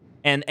pendant.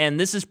 And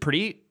this is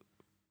pretty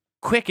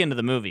quick into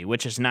the movie,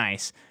 which is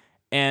nice.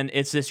 And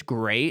it's this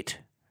great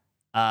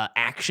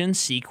action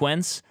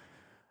sequence.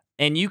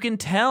 And you can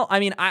tell,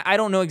 I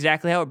don't know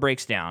exactly how it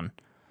breaks down,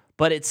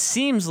 but it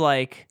seems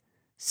like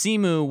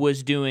Simu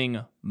was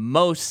doing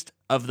most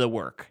of the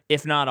work,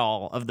 if not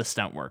all of the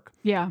stunt work.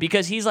 Yeah.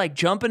 Because he's like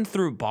jumping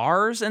through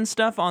bars and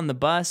stuff on the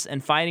bus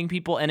and fighting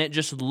people, and it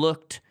just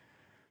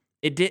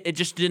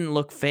didn't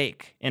look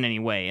fake in any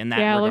way in that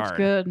regard. Yeah, it looks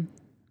good.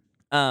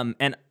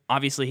 And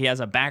obviously he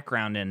has a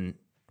background in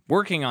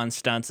working on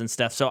stunts and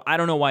stuff, so I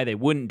don't know why they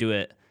wouldn't do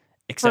it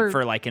except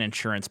for like an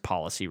insurance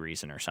policy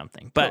reason or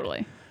something. But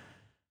totally.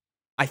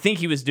 I think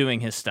he was doing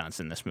his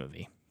stunts in this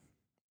movie.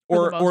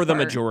 Or the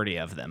majority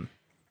of them.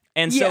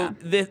 And so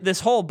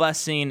this whole bus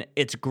scene,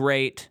 it's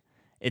great.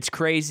 It's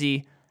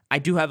crazy. I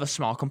do have a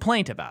small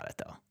complaint about it,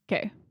 though.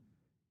 Okay.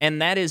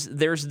 And that is,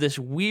 there's this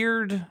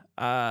weird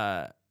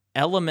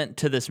element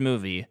to this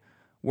movie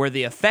where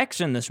the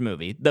effects in this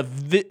movie, the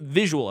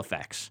visual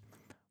effects,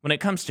 when it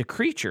comes to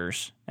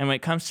creatures and when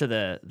it comes to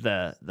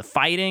the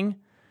fighting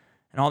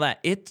and all that,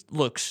 it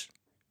looks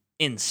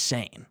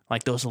insane.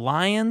 Like those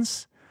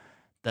lions,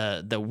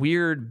 the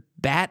weird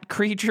bat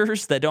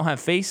creatures that don't have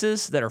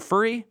faces that are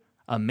furry.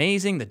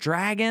 Amazing, the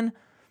dragon,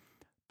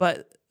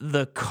 but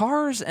the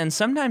cars and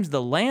sometimes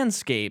the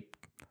landscape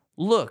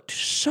looked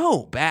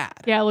so bad.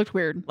 Yeah, it looked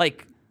weird.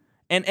 Like,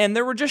 and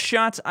there were just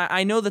shots.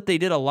 I know that they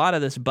did a lot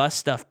of this bus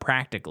stuff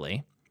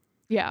practically.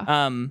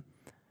 Yeah.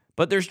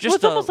 But there's just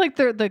it's almost like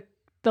the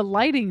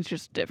lighting's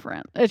just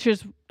different. It's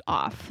just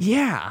off.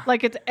 Yeah.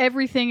 Like it's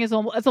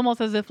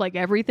almost as if like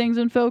everything's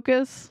in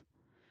focus,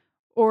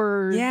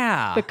 or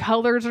the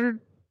colors are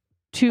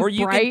too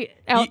bright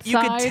outside. You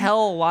could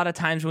tell a lot of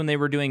times when they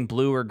were doing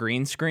blue or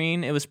green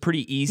screen, it was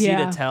pretty easy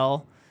to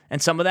tell.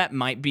 And some of that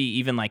might be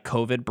even like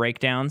COVID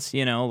breakdowns,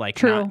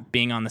 like not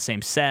being on the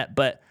same set.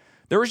 But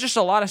there was just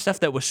a lot of stuff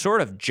that was sort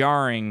of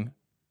jarring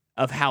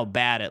of how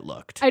bad it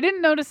looked. I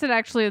didn't notice it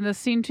actually in this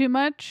scene too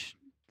much.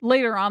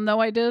 Later on, though,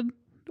 I did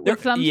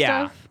with some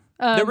stuff.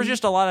 There was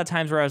just a lot of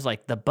times where I was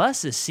like, the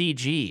bus is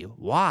CG.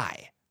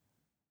 Why?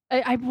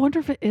 I wonder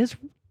if it is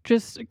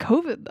just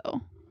COVID,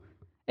 though.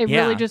 It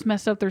really just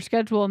messed up their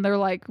schedule, and they're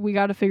like, we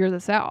got to figure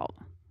this out.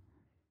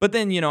 But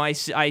then, I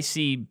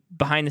see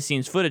behind the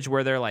scenes footage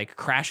where they're like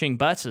crashing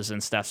buses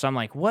and stuff. So I'm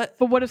like, what?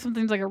 But what if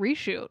something's like a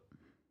reshoot?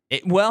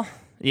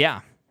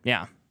 Yeah.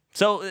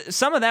 So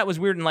some of that was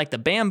weird, and like the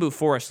bamboo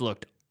forest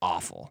looked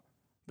awful.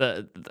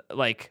 I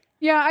don't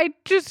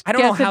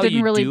know how it didn't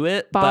you really do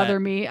it, bother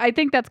me. I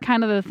think that's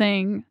kind of the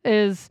thing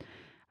is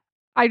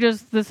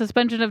the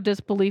suspension of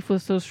disbelief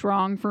was so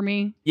strong for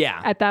me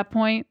at that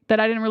point that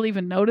I didn't really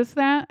even notice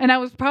that. And I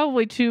was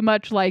probably too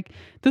much like,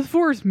 this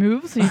forest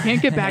moves so you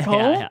can't get back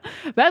home? Yeah.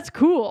 That's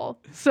cool.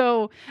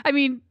 So, I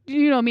mean,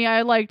 you know me,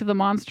 I liked the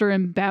monster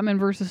in Batman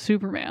versus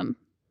Superman.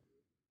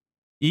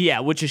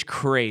 Yeah, which is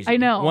crazy. I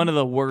know. One of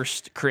the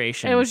worst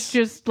creations. It was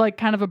just like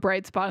kind of a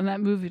bright spot in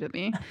that movie to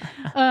me.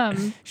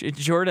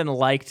 Jordan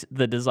liked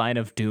the design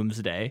of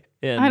Doomsday.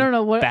 I don't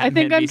know what. Batman I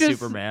think I'm v just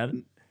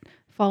Superman.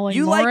 falling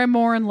You more like- and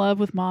more in love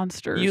with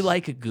monsters. You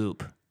like a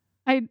goop.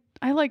 I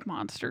like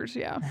monsters.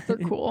 Yeah, they're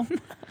cool.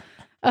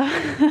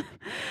 But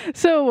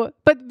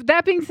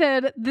that being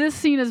said, this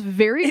scene is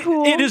very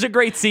cool. It is a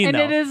great scene, and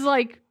though. it is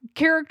like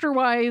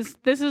character-wise,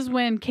 this is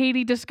when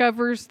Katie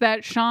discovers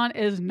that Sean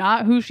is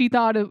not who she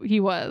thought he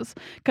was,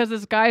 because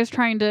this guy is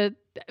trying to,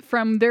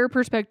 from their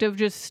perspective,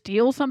 just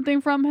steal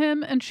something from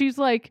him, and she's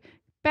like,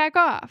 back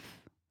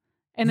off.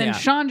 And then Yeah.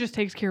 Sean just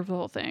takes care of the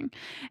whole thing,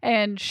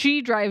 and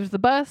she drives the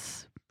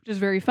bus, which is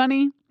very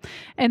funny.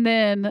 And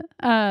then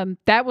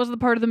that was the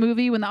part of the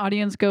movie when the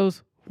audience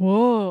goes,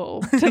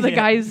 whoa, to the Yeah.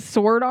 guy's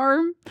sword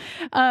arm.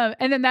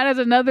 And then that is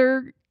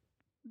another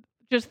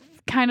just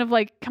kind of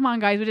like, come on,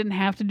 guys, we didn't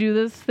have to do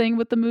this thing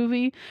with the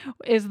movie,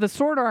 is the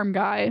sword arm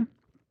guy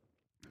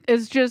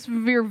is just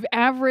your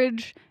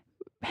average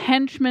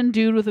henchman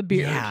dude with a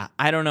beard. Yeah,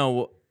 I don't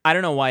know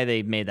why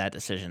they made that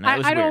decision. That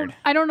was weird.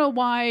 I don't know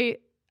why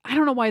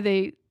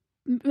they,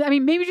 I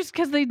mean, maybe just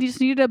because they just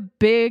needed a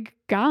big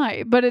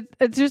guy, but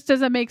it just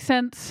doesn't make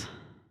sense.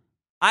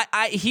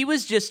 He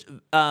was just,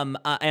 and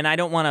I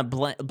don't want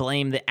to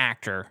blame the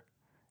actor.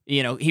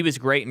 You know, he was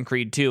great in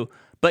Creed 2,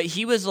 but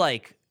he was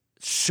like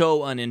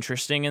so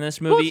uninteresting in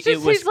this movie. Well, it's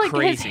just, it was he's like,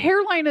 crazy. his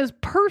hairline is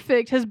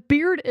perfect, his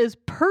beard is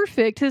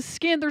perfect, his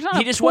skin, there's not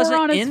He a just pore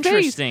wasn't on his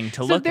interesting face.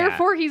 to look at. So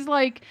therefore, he's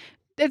like,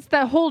 it's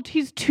that whole,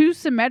 he's too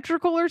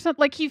symmetrical or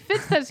something. Like, he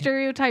fits that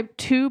stereotype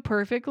too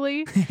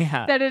perfectly.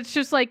 Yeah. That it's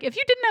just like, if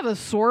you didn't have a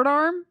sword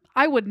arm,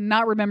 I would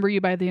not remember you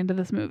by the end of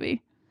this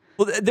movie.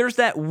 Well, there's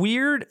that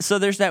weird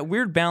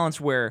balance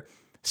where,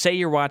 say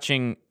you're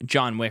watching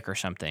John Wick or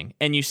something,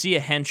 and you see a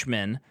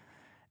henchman.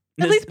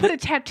 At least put a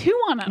tattoo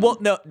on him. Well,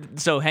 no.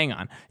 So hang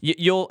on.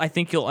 I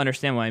think you'll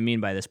understand what I mean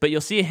by this. But you'll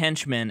see a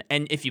henchman,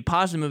 and if you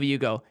pause the movie, you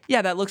go,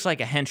 "Yeah, that looks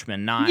like a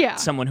henchman, not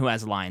someone who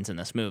has lines in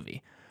this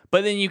movie."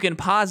 But then you can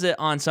pause it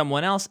on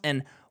someone else,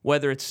 and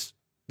there's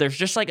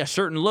just like a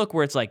certain look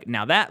where it's like,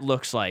 now that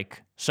looks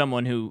like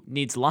someone who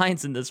needs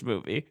lines in this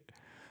movie.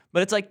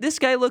 But it's like, this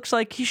guy looks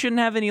like he shouldn't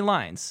have any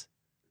lines.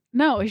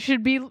 No, he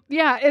should be.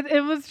 Yeah,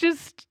 it was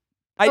just.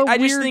 I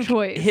weird just think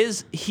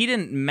choice. he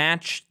didn't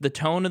match the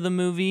tone of the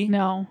movie.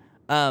 No.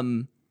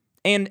 And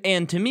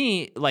to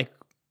me, like,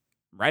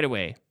 right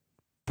away,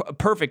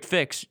 perfect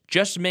fix.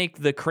 Just make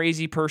the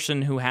crazy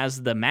person who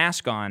has the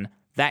mask on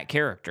that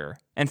character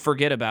and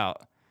forget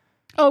about.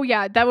 Oh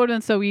yeah, that would have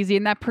been so easy,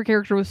 and that per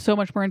character was so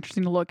much more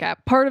interesting to look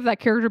at. Part of that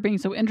character being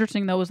so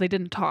interesting though was they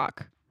didn't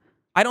talk.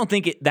 I don't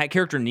think that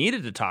character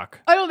needed to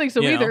talk. I don't think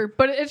so You either. know?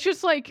 But it's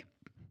just like,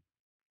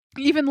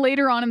 even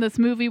later on in this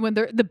movie when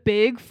they're the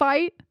big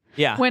fight.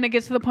 Yeah. When it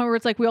gets to the point where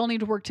it's like, we all need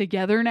to work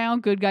together now,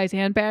 good guys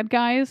and bad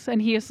guys,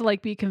 and he has to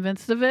like be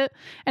convinced of it.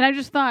 And I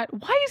just thought,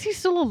 why is he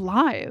still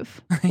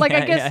alive? Like,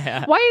 I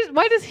guess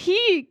why does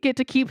he get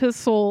to keep his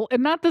soul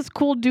and not this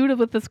cool dude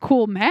with this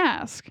cool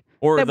mask?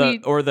 Or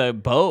the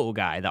bow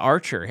guy, the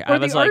archer. I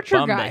was like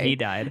bummed that he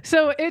died.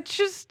 So it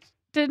just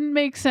didn't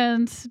make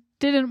sense.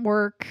 Didn't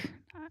work.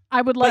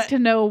 I would like to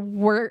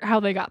know how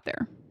they got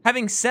there.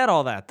 Having said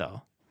all that,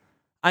 though,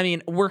 I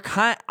mean,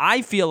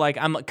 I feel like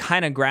I'm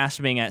kind of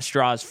grasping at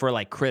straws for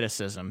like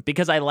criticism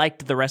because I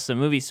liked the rest of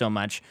the movie so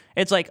much.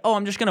 It's like, oh,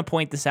 I'm just going to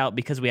point this out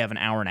because we have an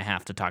hour and a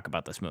half to talk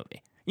about this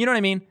movie. You know what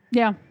I mean?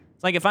 Yeah.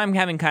 It's like if I'm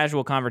having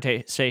casual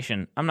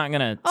conversation, I'm not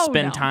going to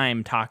spend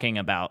time talking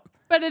about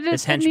But it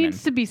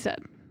needs to be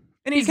said.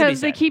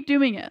 Because they keep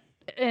doing it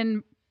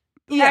in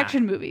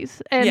action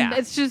movies. And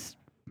it's just...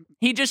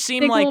 He just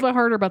seemed like a little bit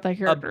harder about that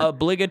character.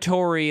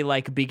 Obligatory,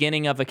 like,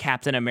 beginning of a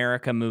Captain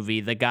America movie,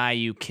 the guy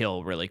you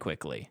kill really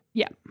quickly.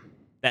 Yeah.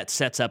 That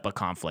sets up a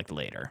conflict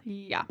later.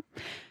 Yeah.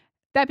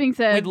 That being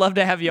said... We'd love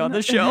to have you on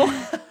the show.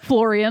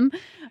 Florian.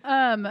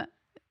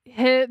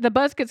 The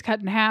bus gets cut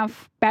in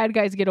half. Bad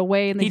guys get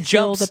away, and they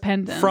steal the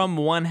pendant. From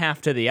one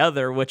half to the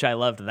other, which I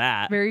loved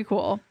that. Very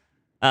cool.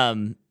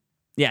 Yeah,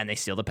 and they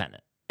steal the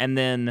pendant. And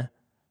then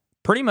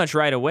pretty much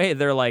right away,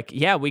 they're like,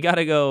 yeah, we got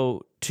to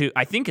go to...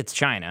 I think it's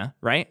China,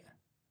 right?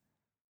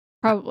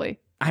 Probably.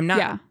 I'm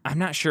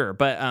not sure,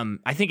 but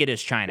I think it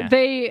is China.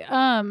 They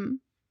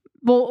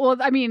well,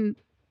 I mean,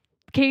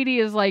 Katie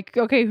is like,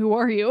 okay, who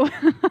are you?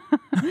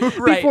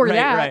 Before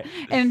that. Right.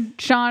 And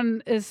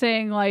Sean is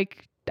saying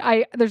like,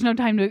 there's no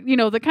time to,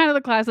 the kind of the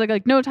classic,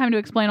 like, no time to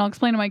explain. I'll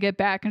explain when I get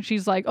back. And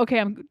she's like,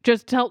 okay, I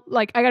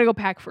gotta go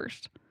pack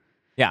first.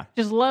 Yeah.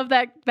 Just love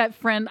that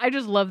friend. I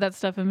just love that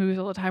stuff in movies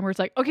all the time where it's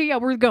like, okay, yeah,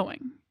 we're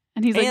going.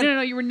 And he's like,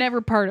 no, you were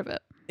never part of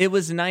it. It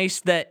was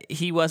nice that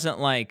he wasn't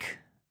like,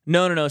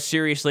 no,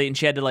 seriously. And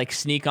she had to like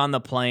sneak on the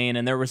plane,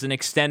 and there was an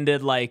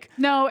extended like.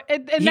 No,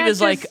 he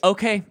was like,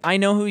 okay, I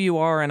know who you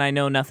are, and I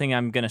know nothing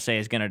I'm going to say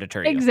is going to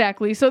deter you.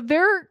 Exactly. So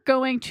they're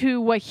going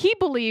to what he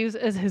believes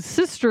is his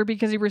sister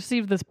because he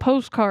received this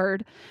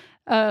postcard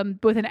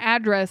with an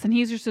address, and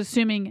he's just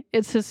assuming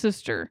it's his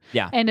sister.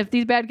 Yeah. And if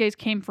these bad guys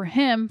came for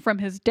him from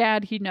his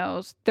dad, he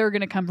knows they're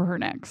going to come for her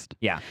next.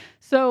 Yeah.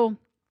 So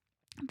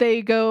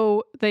they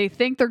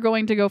think they're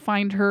going to go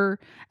find her,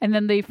 and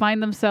then they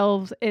find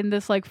themselves in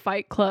this like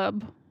fight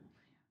club,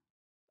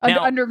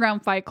 Now-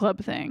 underground fight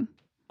club thing.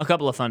 A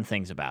couple of fun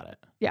things about it.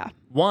 Yeah.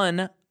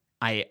 One,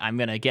 I'm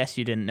going to guess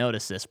you didn't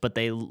notice this, but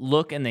they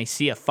look and they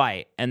see a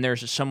fight, and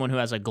there's someone who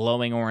has a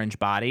glowing orange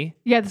body.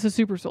 Yeah, this is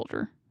Super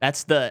Soldier.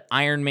 That's the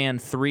Iron Man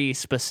 3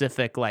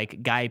 specific,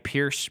 like, Guy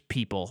Pearce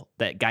people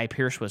that Guy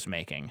Pearce was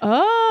making.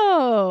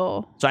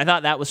 Oh. So I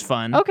thought that was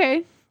fun.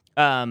 Okay.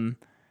 And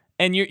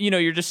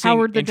you're just seeing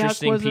Howard the Duck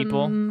interesting was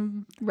people.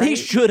 Right. They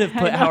should have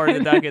put Howard the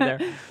Duck in there.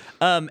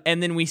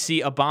 And then we see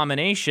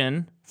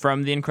Abomination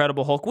from The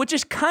Incredible Hulk, which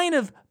is kind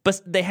of,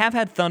 but they have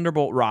had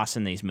Thunderbolt Ross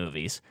in these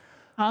movies.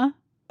 Huh?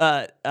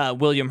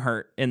 William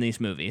Hurt in these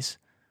movies.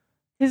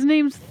 His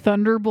name's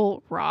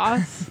Thunderbolt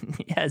Ross.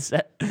 Yes.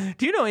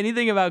 Do you know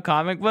anything about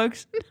comic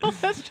books? No,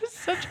 that's just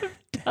such a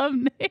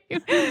dumb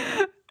name.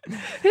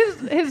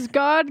 His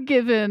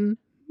God-given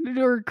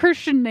or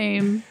Christian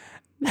name,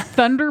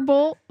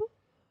 Thunderbolt,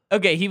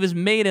 Okay, he was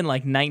made in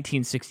like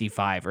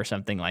 1965 or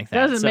something like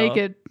that. doesn't make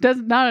it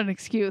not an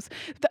excuse.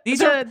 These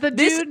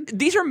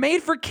Dude. are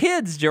made for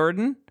kids,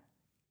 Jordan.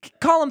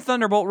 Call him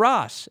Thunderbolt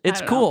Ross. It's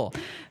I don't cool.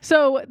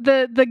 So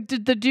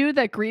the dude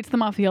that greets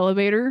them off the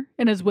elevator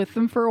and is with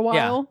them for a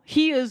while,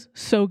 he is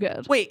so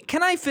good. Wait,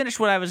 can I finish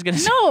what I was going to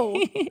say?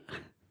 No.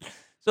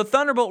 So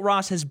Thunderbolt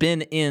Ross has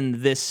been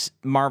in this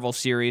Marvel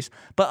series,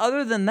 but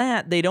other than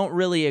that, they don't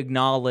really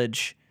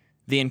acknowledge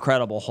the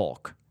Incredible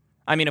Hulk.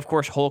 I mean, of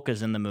course, Hulk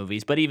is in the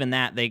movies, but even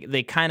that,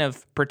 they kind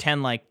of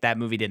pretend like that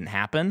movie didn't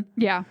happen.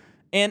 Yeah.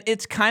 And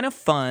it's kind of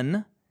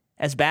fun,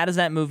 as bad as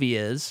that movie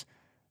is,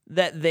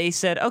 that they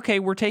said, okay,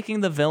 we're taking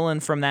the villain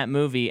from that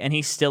movie, and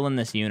he's still in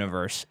this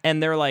universe.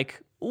 And they're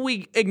like,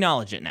 we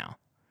acknowledge it now.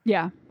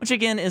 Yeah. Which,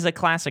 again, is a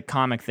classic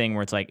comic thing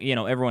where it's like,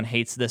 everyone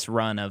hates this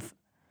run of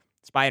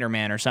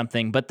Spider-Man or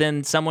something, but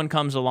then someone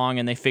comes along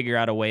and they figure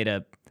out a way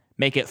to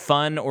make it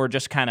fun or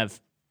just kind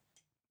of,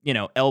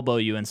 elbow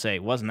you and say,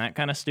 wasn't that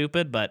kind of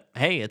stupid? But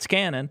hey, it's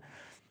canon.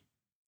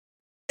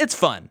 It's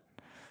fun.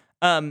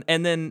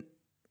 And then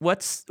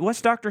what's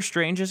Doctor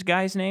Strange's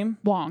guy's name?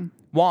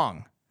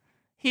 Wong.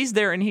 He's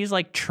there and he's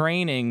like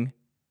training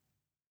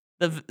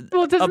the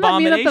doesn't Abomination.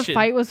 that mean that the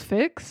fight was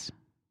fixed?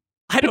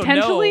 I don't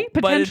know.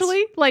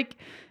 Potentially? Like,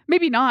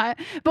 maybe not.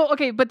 But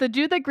okay, but the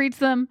dude that greets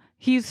them,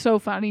 he's so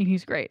funny.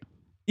 He's great.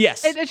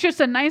 Yes. It's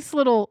just a nice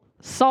little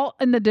salt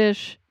in the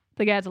dish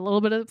that adds a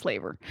little bit of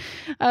flavor.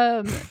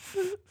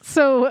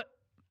 So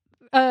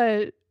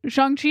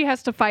Shang-Chi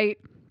has to fight,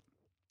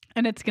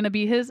 and it's going to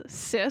be his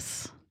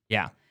sis.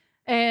 Yeah.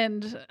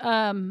 And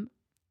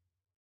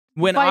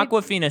when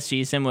Awkwafina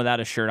sees him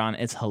without a shirt on,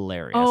 it's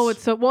hilarious. Oh,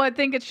 it's so well. I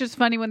think it's just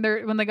funny when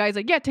the guy's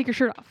like, "Yeah, take your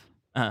shirt off,"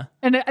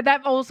 and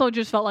that also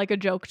just felt like a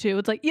joke too.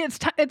 It's like, yeah,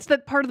 it's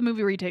that part of the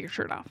movie where you take your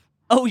shirt off.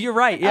 Oh, you're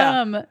right.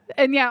 Yeah.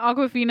 And yeah,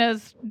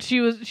 Awkwafina's she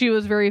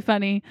was very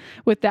funny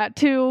with that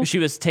too. She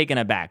was taken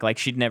aback, like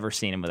she'd never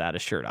seen him without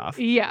his shirt off.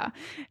 Yeah,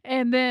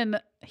 and then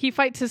he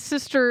fights his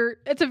sister.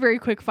 It's a very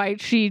quick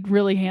fight. She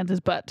really hands his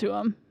butt to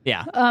him.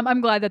 Yeah.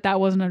 I'm glad that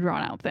wasn't a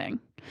drawn out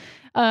thing.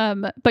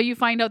 But you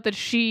find out that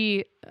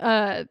she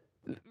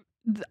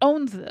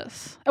owns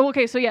this.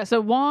 Okay,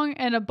 so Wong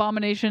and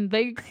Abomination,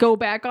 they go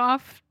back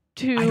off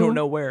to I don't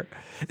know where.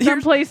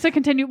 some place to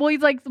continue. Well,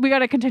 he's like, we got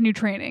to continue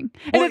training,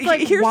 and it's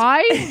like,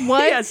 why?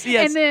 What? Yes.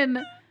 And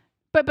then,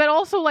 but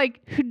also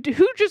like,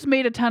 who just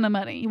made a ton of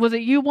money? Was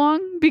it you,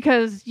 Wong?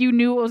 Because you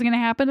knew what was going to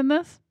happen in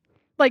this.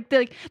 That's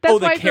the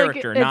why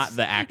character, it's, not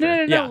the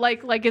actor. No. Yeah.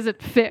 Like, is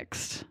it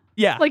fixed?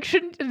 Yeah. Like,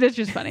 it's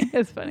just funny.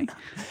 It's funny.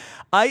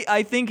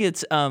 I think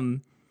it's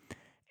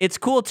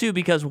cool too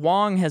because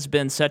Wong has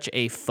been such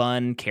a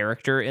fun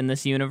character in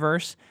this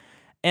universe,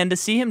 and to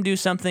see him do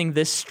something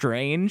this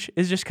strange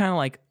is just kind of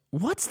like,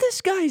 what's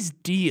this guy's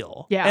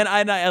deal? Yeah.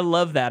 And I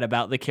love that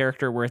about the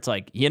character where it's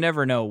like you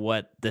never know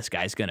what this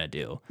guy's gonna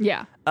do.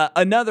 Yeah.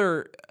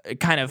 Another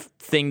kind of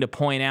thing to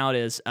point out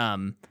is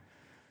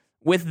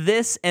with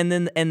this and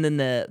then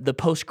the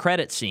post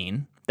credit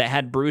scene that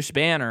had Bruce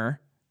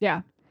Banner,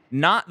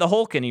 not the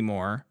Hulk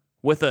anymore,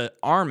 with an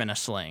arm in a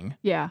sling.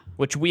 Yeah.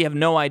 Which we have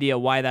no idea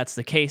why that's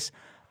the case.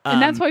 And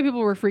that's why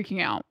people were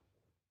freaking out.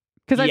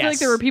 Because I feel like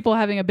there were people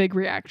having a big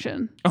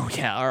reaction. Oh,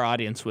 yeah. Our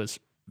audience was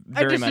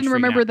very much I just didn't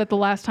remember that the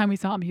last time we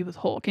saw him, he was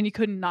Hulk. And he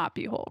could not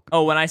be Hulk.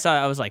 Oh, when I saw it,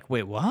 I was like,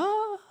 wait,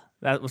 what?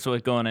 That was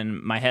what's going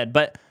in my head.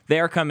 But they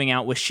are coming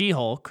out with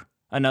She-Hulk,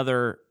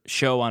 another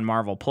show on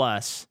Marvel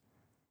Plus.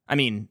 I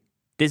mean,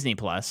 Disney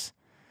Plus.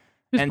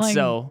 Who's and playing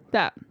so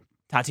that?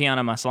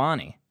 Tatiana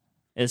Maslany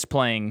is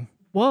playing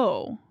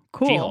Whoa.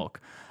 Cool. She-Hulk.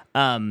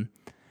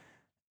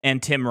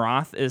 And Tim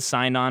Roth is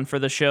signed on for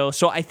the show.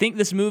 So I think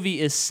this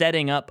movie is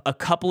setting up a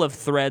couple of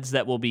threads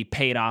that will be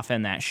paid off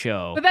in that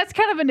show. But that's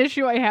kind of an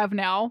issue I have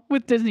now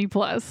with Disney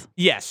Plus.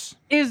 Yes.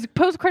 Is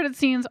post-credit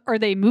scenes, are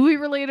they movie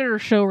related or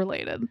show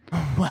related?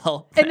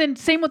 Well. And then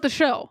same with the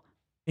show.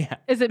 Yeah.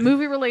 Is it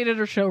movie related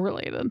or show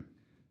related?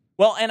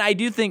 Well, and I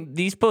do think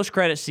these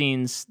post-credit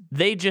scenes,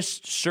 they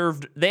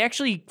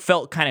actually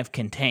felt kind of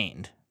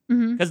contained.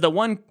 Because the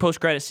one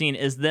post-credit scene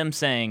is them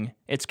saying,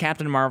 it's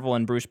Captain Marvel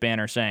and Bruce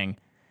Banner saying,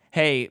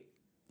 hey,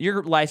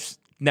 your life's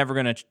never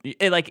gonna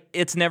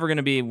it's never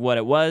gonna be what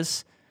it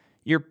was.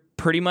 You're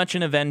pretty much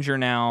an Avenger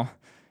now.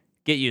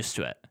 Get used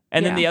to it.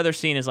 And then the other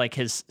scene is like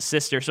his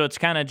sister, so it's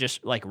kind of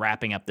just like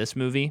wrapping up this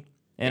movie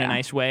in a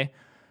nice way.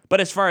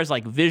 But as far as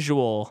like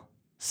visual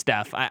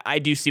stuff, I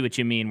do see what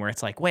you mean, where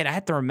it's like, wait, I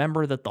have to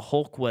remember that the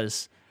Hulk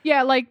was.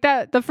 Yeah, like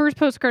that. The first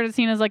post-credit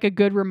scene is like a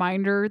good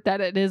reminder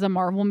that it is a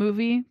Marvel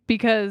movie,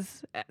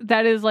 because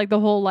that is like the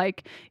whole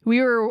like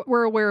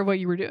we're aware of what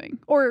you were doing,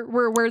 or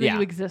we're aware that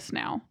you exist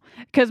now.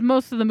 Because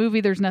most of the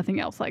movie, there's nothing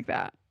else like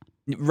that.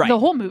 Right. The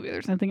whole movie,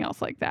 there's nothing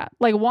else like that.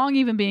 Like Wong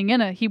even being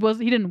in it, he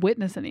didn't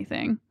witness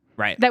anything.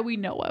 Right. That we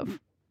know of.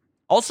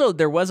 Also,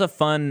 there was a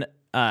fun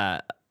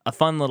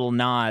little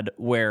nod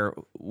where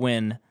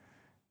when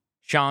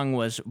Shang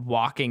was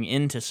walking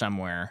into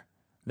somewhere,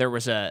 there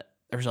was a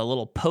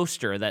little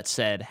poster that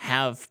said,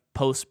 "Have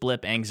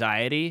post-blip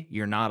anxiety?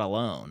 You're not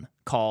alone.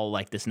 Call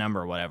like this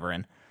number or whatever."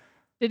 And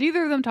did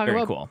either of them talk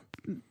about cool.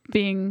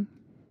 being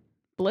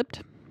blipped?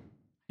 I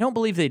don't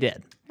believe they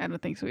did. I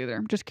don't think so either.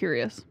 I'm just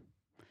curious.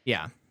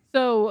 Yeah.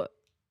 So,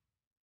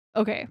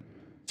 okay.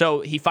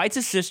 So he fights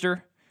his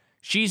sister.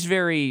 She's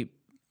very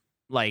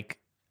like,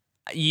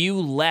 you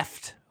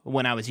left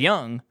when I was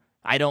young.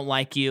 I don't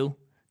like you.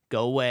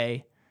 Go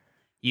away.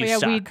 You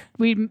suck.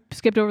 We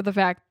skipped over the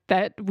fact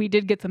that we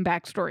did get some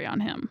backstory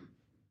on him.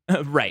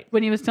 Right.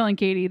 When he was telling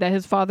Katie that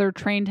his father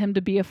trained him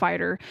to be a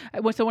fighter.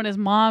 So when his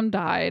mom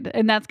died,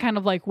 and that's kind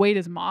of like, wait,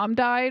 his mom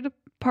died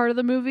part of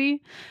the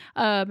movie.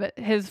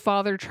 His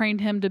father trained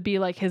him to be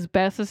like his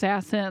best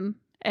assassin.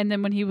 And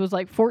then when he was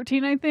like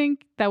 14, I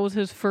think, that was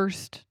his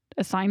first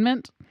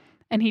assignment.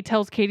 And he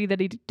tells Katie that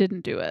he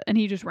didn't do it. And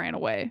he just ran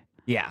away.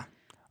 Yeah.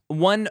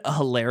 One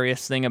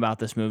hilarious thing about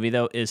this movie,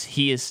 though, is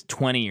he is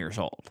 20 years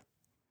old.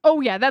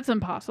 Oh, yeah, that's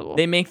impossible.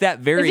 They make that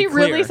very clear. Is he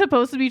really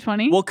supposed to be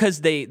 20? Well,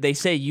 because they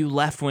say you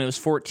left when it was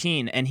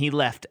 14, and he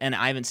left, and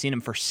I haven't seen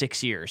him for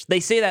 6 years. They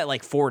say that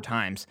like 4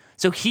 times.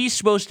 So he's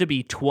supposed to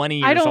be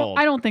 20 years old.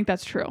 I don't think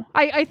that's true.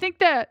 I think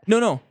that...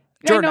 No.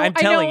 Jordan, I'm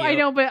telling you. I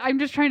know, but I'm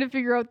just trying to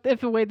figure out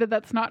if a way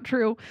that's not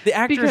true. The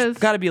actor's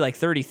got to be like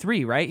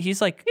 33, right?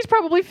 He's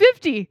probably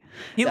 50.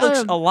 He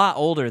looks a lot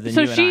older than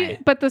you and I.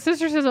 But the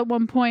sister says at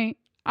one point,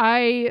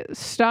 I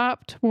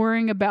stopped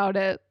worrying about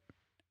it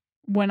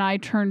when I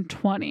turned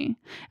 20.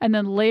 And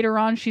then later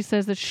on, she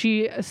says that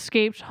she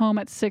escaped home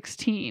at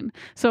 16.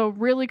 So it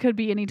really could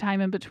be any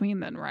time in between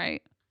then,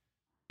 right?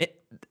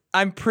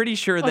 I'm pretty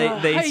sure they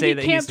say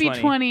that he's 20. He can't be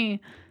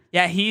 20.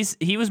 Yeah,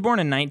 he was born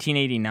in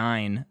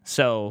 1989,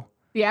 so...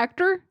 The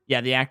actor? Yeah,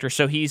 the actor.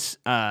 So he's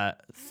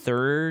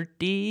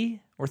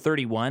 30 or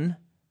 31.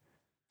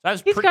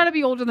 He's got to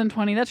be older than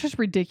 20. That's just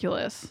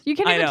ridiculous. You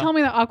can't even tell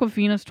me that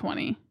Awkwafina's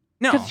 20.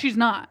 No. Because she's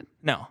not.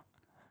 No.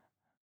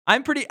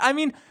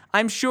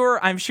 I'm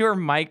sure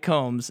Mike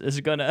Combs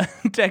is going to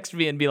text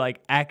me and be like,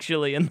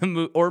 actually in the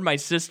movie, or my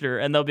sister,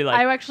 and they'll be like...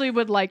 I actually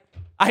would like...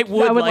 I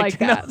would like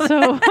that.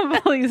 So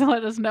please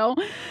let us know.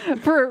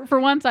 For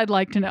once, I'd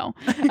like to know.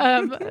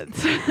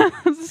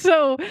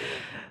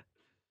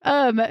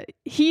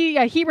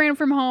 He ran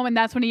from home, and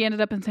that's when he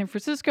ended up in San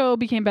Francisco,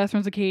 became best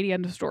friends with Katie,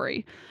 end of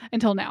story,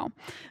 until now.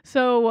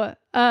 So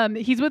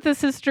he's with his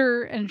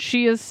sister, and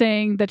she is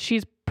saying that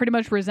she's pretty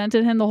much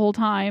resented him the whole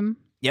time.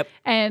 Yep.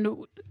 And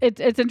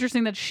it's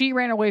interesting that she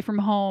ran away from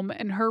home,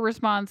 and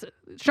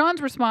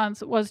Sean's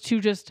response was to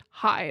just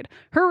hide.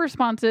 Her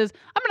response is,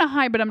 I'm going to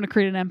hide, but I'm going to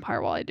create an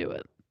empire while I do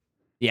it.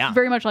 Yeah.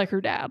 Very much like her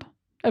dad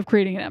of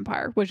creating an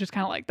empire, which is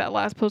kind of like that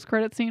last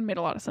post-credit scene made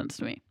a lot of sense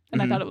to me.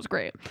 And I thought it was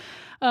great.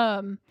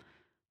 And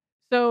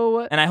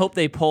I hope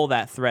they pull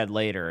that thread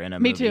later in a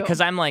movie. Me too. Because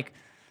I'm like,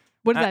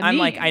 what does that mean? I'm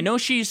like, I know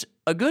she's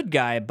a good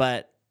guy,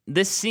 but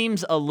this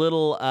seems a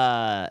little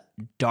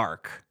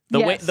dark.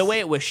 The way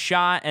it was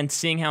shot and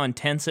seeing how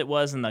intense it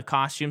was and the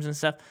costumes and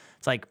stuff.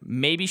 It's like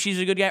maybe she's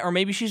a good guy, or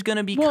maybe she's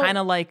gonna be kind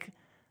of like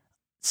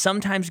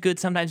sometimes good,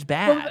 sometimes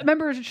bad. Well,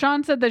 remember,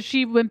 Sean said that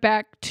she went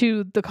back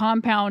to the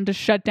compound to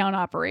shut down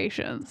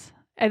operations.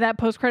 And that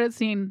post-credit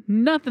scene,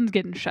 nothing's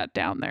getting shut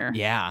down there.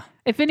 Yeah.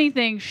 If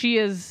anything, she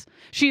is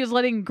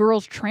letting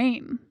girls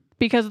train,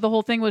 because the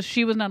whole thing was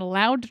she was not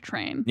allowed to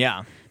train.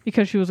 Yeah.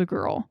 Because she was a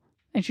girl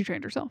and she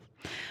trained herself.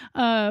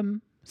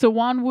 So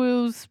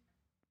Wanwoo's,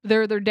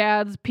 their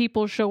dad's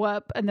people show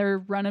up and they're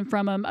running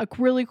from him. A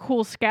really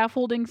cool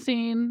scaffolding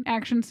scene,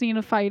 action scene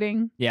of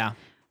fighting. Yeah.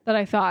 That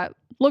I thought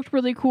looked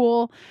really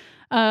cool.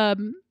 I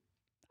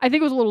think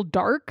it was a little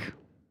dark.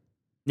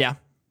 Yeah.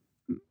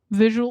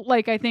 Visual,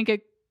 like I think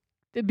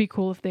it'd be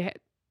cool if they had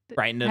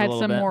brightened it a little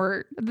some bit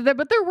more.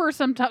 But there were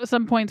some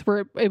points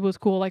where it was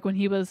cool, like when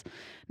he was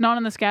not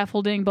on the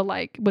scaffolding, but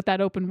like with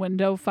that open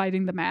window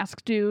fighting the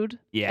masked dude.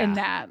 Yeah. And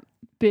that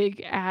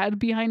big ad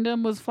behind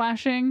him was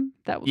flashing.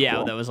 That was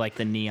cool. That was like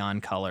the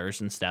neon colors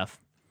and stuff.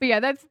 But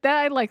yeah,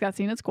 I like that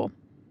scene. It's cool.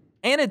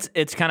 And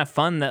it's kind of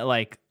fun that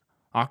like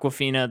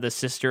Awkwafina, the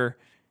sister,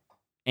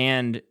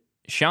 and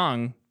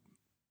Shang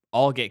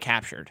all get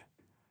captured.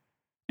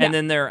 Yeah. And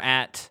then they're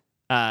at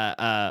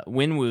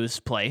Winwoo's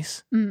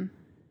place. Mm.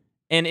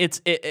 And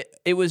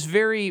it was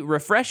very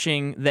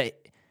refreshing that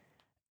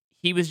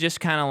he was just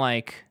kind of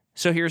like,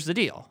 so here's the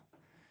deal.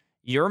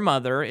 your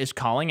mother is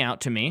calling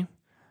out to me.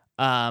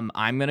 I'm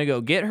going to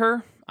go get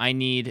her. I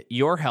need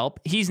your help.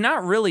 He's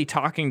not really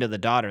talking to the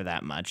daughter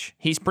that much.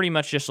 He's pretty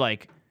much just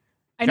like,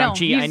 I know.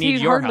 Shang-Chi, I need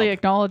he's your hardly help.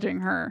 acknowledging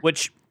her.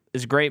 Which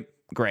is great.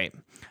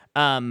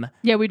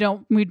 Yeah, we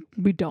don't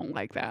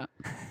like that.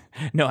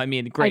 No, I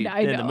mean, great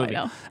I in the know, movie.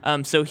 I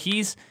know. So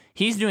he's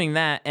doing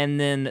that, and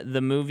then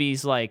the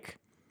movie's like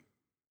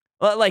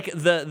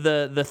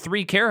the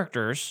three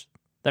characters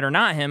that are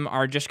not him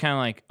are just kind of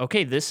like,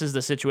 okay, this is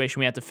the situation.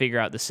 We have to figure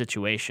out the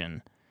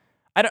situation.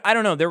 I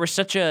don't know. There was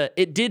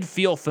it did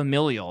feel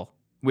familial,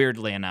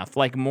 weirdly enough,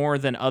 like more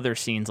than other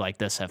scenes like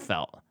this have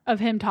felt. Of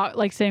him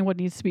saying what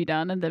needs to be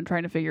done and then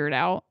trying to figure it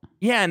out.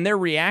 Yeah, and their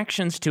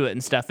reactions to it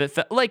and stuff. It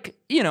felt like,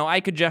 I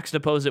could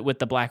juxtapose it with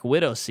the Black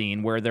Widow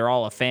scene where they're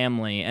all a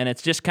family, and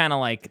it's just kind of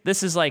like,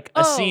 this is like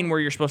a scene where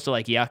you're supposed to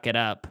like yuck it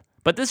up.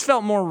 But this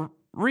felt more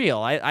real.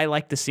 I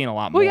like the scene a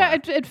lot more. Well, yeah,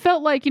 it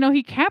felt like,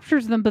 he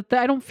captures them, but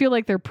I don't feel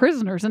like they're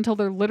prisoners until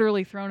they're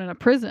literally thrown in a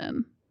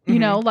prison. You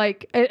know,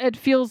 like it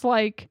feels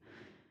like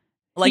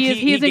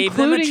he is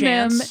including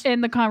them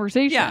in the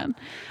conversation.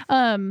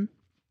 Yeah.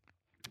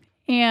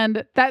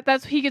 And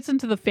that's he gets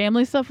into the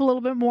family stuff a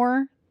little bit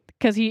more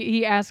because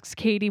he asks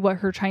Katie what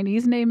her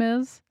Chinese name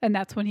is, and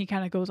that's when he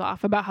kind of goes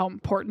off about how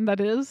important that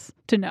is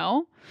to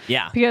know.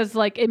 Yeah, because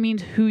like it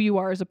means who you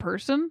are as a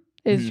person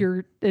is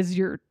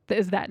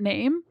that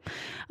name,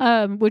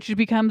 which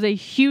becomes a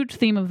huge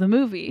theme of the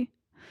movie.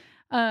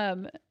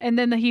 And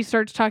then he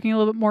starts talking a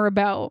little bit more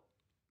about,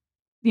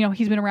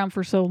 he's been around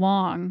for so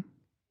long,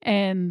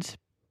 and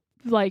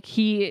like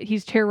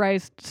he's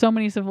terrorized so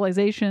many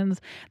civilizations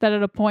that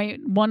at a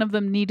point one of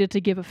them needed to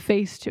give a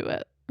face to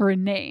it or a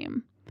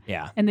name.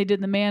 Yeah. And they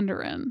did the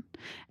Mandarin.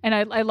 And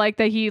I like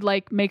that he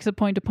like makes a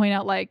point to point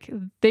out like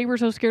they were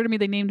so scared of me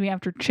they named me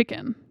after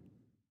chicken.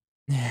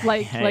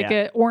 Like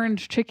an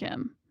orange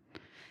chicken.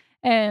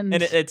 And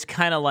it's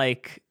kind of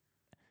like,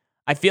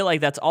 I feel like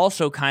that's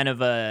also kind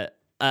of a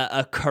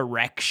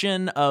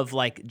correction of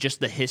like just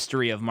the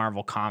history of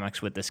Marvel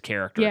Comics with this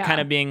character. Yeah.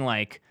 Kind of being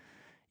like,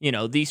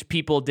 these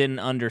people didn't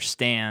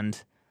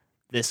understand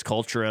this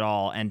culture at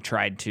all and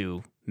tried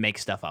to make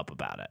stuff up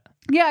about it.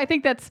 Yeah, I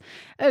think that's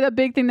a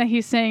big thing that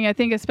he's saying. I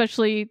think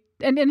especially,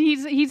 and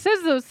he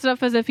says those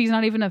stuff as if he's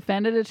not even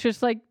offended. It's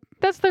just like,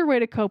 that's their way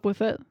to cope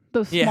with it.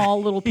 Those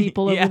small little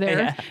people over there.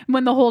 Yeah.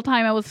 When the whole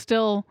time I was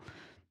still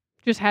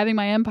just having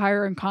my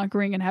empire and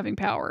conquering and having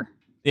power.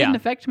 Didn't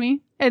affect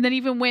me. And then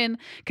even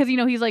because,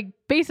 he's like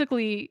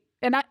basically,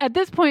 and at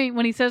this point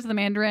when he says the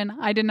Mandarin,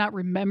 I did not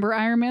remember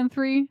Iron Man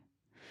 3.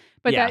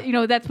 But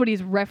that, that's what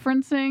he's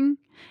referencing.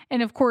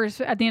 And of course,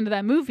 at the end of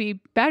that movie,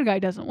 bad guy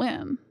doesn't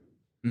win.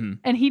 Mm-hmm.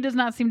 And he does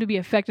not seem to be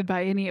affected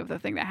by any of the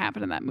thing that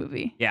happened in that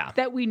movie. Yeah.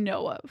 That we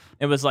know of.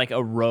 It was like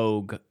a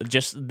rogue,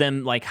 just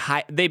them like,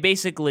 they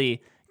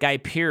basically, Guy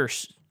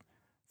Pearce,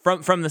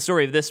 from the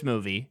story of this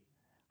movie,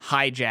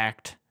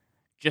 hijacked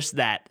just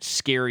that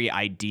scary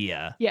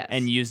idea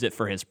and used it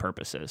for his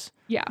purposes.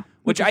 Yeah.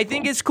 Which I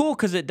think is cool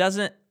because it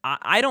doesn't,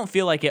 I don't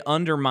feel like it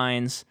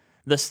undermines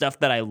the stuff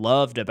that I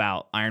loved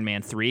about Iron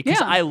Man 3,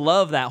 because I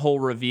love that whole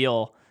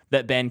reveal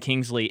that Ben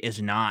Kingsley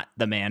is not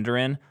the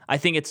Mandarin. I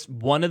think it's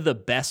one of the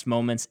best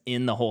moments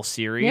in the whole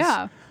series.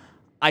 Yeah.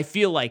 I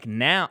feel like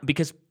now,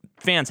 because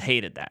fans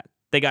hated that.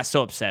 They got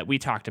so upset. We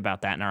talked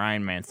about that in our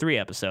Iron Man 3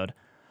 episode.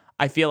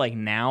 I feel like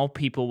now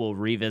people will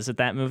revisit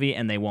that movie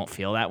and they won't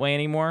feel that way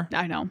anymore.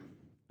 I know.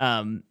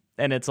 And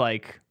it's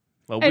like,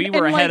 well, we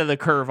were ahead of the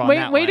curve on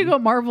that way to go,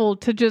 Marvel,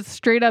 to just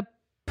straight up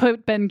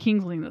put Ben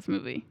Kingsley in this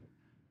movie.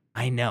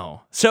 I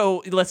know.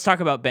 So let's talk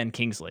about Ben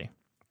Kingsley.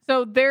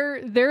 So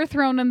they're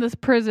thrown in this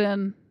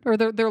prison, or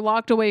they're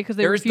locked away because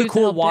there's the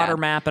cool water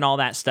map and all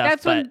that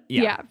stuff. That's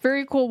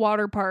very cool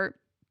water part.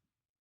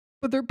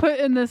 But they're put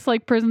in this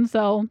like prison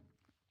cell,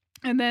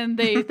 and then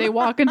they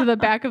walk into the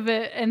back of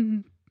it,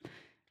 and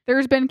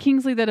there's Ben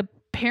Kingsley that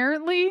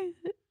apparently,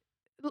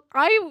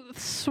 I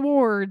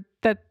swore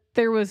that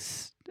there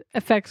was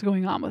effects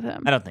going on with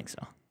him. I don't think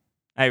so.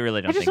 I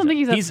really don't. I just don't think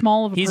he's that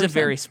small of a person. He's a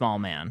very small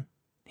man.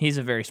 He's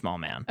a very small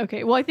man.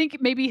 Okay, well, I think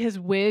maybe his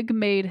wig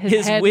made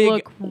his head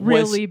look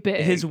really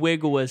big. His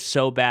wig was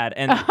so bad,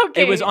 and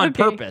it was on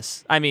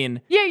purpose. I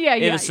mean,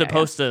 it was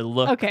supposed to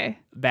look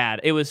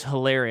bad. It was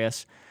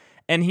hilarious.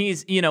 And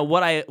he's,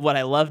 what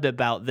I loved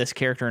about this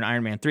character in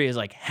Iron Man 3 is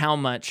like how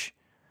much,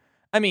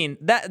 I mean,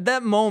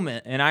 that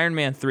moment in Iron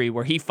Man 3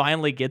 where he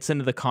finally gets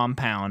into the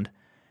compound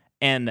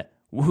and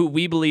who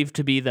we believe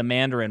to be the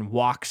Mandarin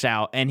walks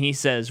out and he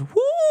says,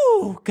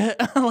 "Woo!"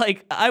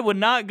 Like, I would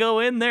not go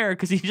in there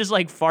because he just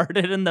like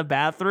farted in the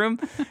bathroom.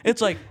 It's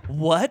like,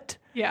 what?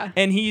 Yeah.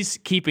 And he's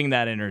keeping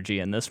that energy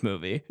in this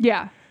movie.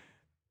 Yeah.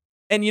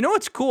 And you know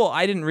what's cool?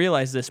 I didn't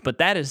realize this, but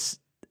that is,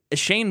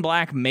 Shane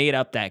Black made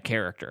up that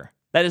character.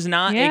 That is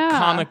not a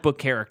comic book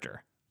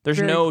character. There's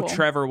Very no cool.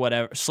 Trevor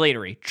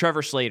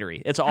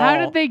Slattery. It's all. How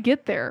did they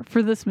get there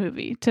for this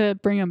movie to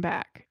bring him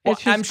back? Well,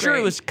 I'm sure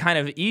it was kind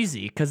of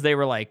easy because they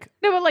were like,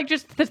 no, but like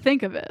just to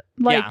think of it,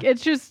 like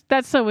it's just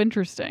that's so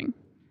interesting.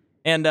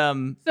 And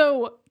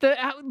so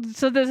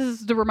this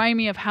is to remind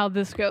me of how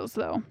this goes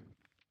though.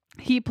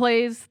 He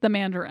plays the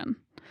Mandarin,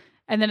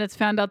 And then it's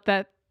found out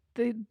that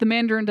the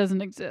Mandarin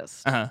doesn't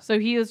exist. So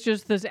he is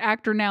just this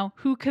actor now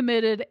who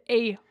committed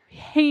a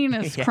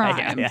heinous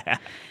crime. Yeah.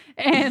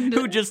 And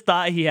who just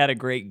thought he had a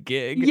great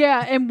gig.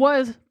 Yeah, and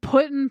was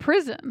put in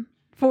prison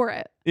for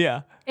it.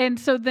 Yeah. And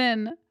so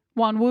then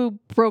Wan Wu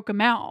broke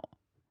him out.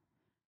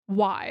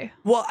 Why?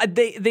 Well,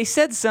 they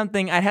said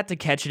something. I'd have to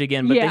catch it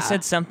again, but they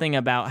said something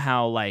about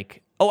how,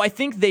 like, I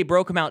think they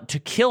broke him out to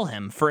kill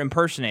him for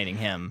impersonating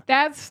him.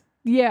 That's,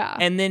 yeah.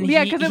 And then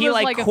he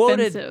like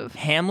quoted offensive.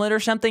 Hamlet or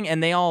something,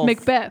 and they all...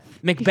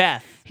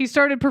 Macbeth. He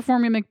started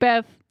performing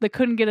Macbeth. They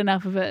couldn't get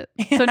enough of it.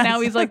 So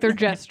now he's like their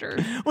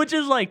jester. Which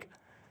is like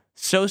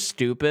so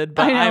stupid,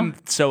 but I'm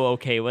so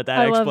okay with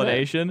that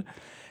explanation.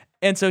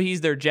 And so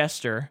he's their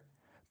jester,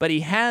 but he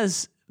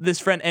has this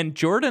friend, and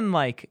Jordan,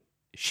 like,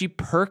 she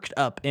perked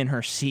up in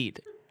her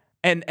seat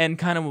and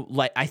kind of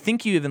like, I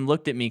think you even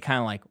looked at me kind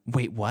of like,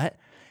 wait, what?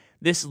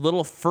 This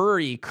little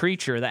furry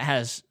creature that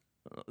has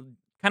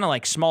kind of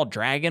like small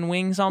dragon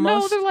wings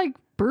almost. No, they're like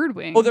bird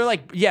wings. Oh, they're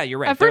like, yeah, you're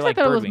right. At first like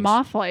I thought it was wings.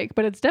 moth-like,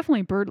 but it's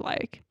definitely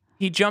bird-like.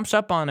 He jumps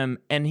up on him,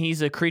 and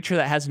he's a creature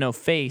that has no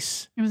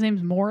face. His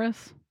name's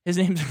Morris.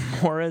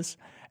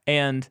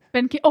 And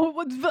Ben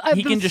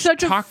he can just such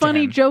talk a funny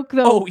to him. joke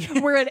though,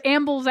 where it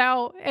ambles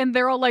out and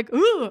they're all like,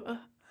 "Ooh,"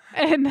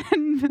 and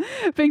then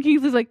Ben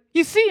Kingsley's like,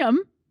 "You see him?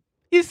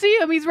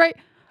 He's right."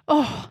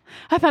 Oh,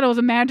 I thought I was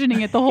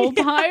imagining it the whole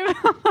time.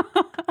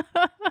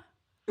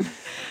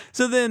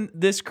 So then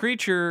this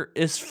creature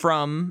is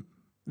from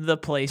the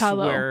place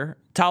where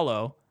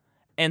Talo,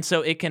 and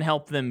so it can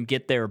help them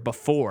get there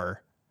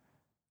before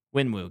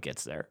Wenwu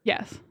gets there.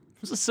 Yes.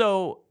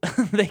 So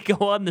they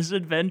go on this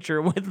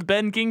adventure with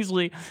Ben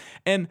Kingsley,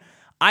 and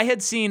I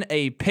had seen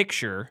a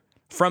picture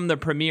from the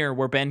premiere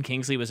where Ben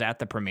Kingsley was at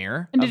the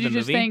premiere and of the movie. Did you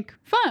just think,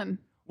 fun?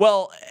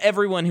 Well,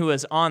 everyone who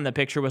was on the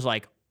picture was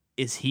like,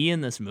 is he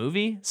in this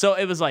movie? So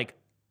it was like,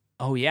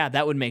 oh yeah,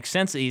 that would make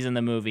sense that he's in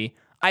the movie.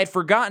 I had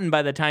forgotten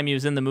by the time he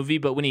was in the movie,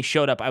 but when he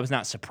showed up, I was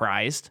not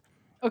surprised.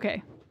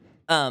 Okay.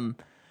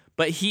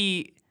 But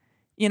he,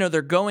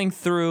 they're going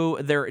through,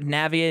 they're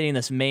navigating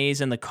this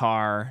maze in the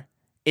car.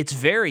 It's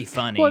very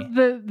funny. Well,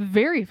 the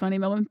very funny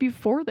moment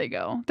before they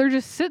go, they're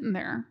just sitting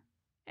there.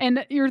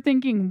 And you're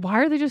thinking, why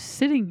are they just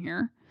sitting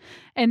here?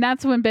 And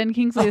that's when Ben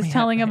Kingsley is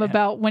telling him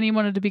about when he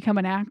wanted to become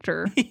an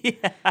actor.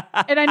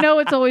 And I know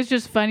it's always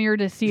just funnier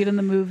to see it in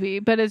the movie,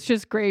 but it's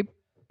just great.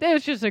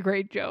 It's just a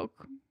great joke.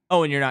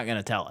 Oh, and you're not going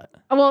to tell it.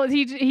 Well,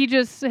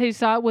 he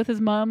saw it with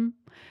his mom,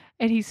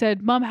 and he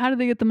said, "Mom, how did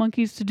they get the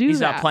monkeys to do that?" He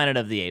saw Planet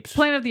of the Apes.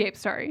 Planet of the Apes,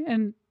 sorry.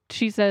 And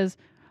she says,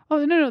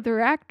 "Oh, no, they're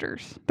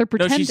actors. They're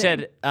pretending." No, she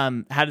said,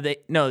 how did they...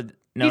 No.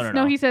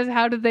 No, he says,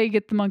 "How did they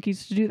get the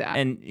monkeys to do that?"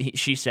 And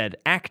she said,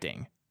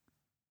 acting.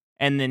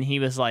 And then he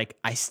was like,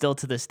 I still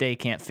to this day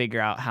can't figure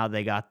out how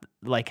they got,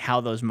 like,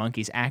 how those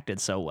monkeys acted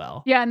so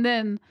well. Yeah, and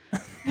then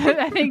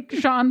I think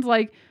Sean's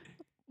like,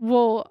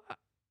 well,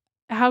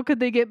 how could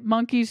they get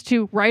monkeys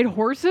to ride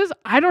horses?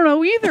 I don't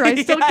know either. I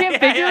still can't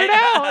figure it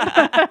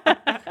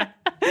out.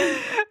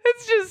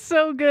 It's just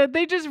so good.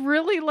 They just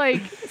really,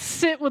 like,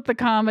 sit with the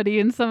comedy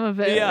in some of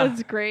it. Yeah.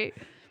 It's great.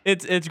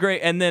 It's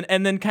great. And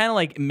then kind of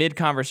like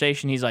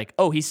mid-conversation, he's like,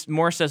 oh,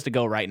 Morris says to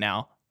go right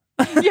now.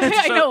 Yeah,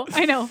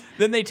 I know.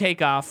 Then they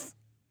take off.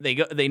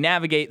 They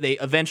navigate. They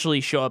eventually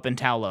show up in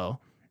Talo.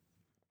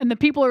 And the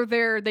people are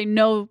there. They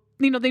know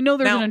there's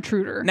an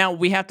intruder. Now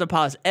we have to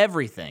pause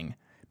everything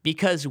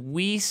because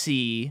we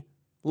see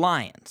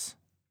lions.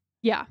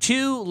 Yeah.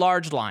 2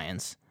 large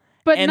lions.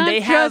 But and not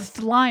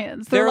just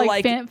lions. They're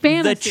like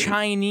fantasy. The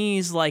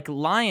Chinese like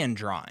lion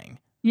drawing.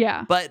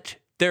 Yeah. But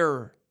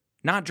they're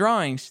not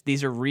drawings.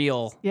 These are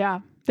real.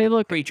 Yeah. They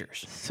look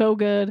creatures. So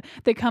good.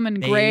 They come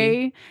in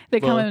gray. They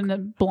come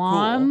in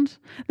blonde.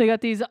 Cool. They got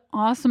these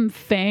awesome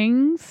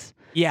fangs.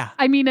 Yeah.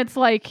 I mean, it's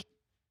like,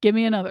 give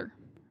me another.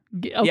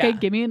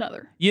 Give me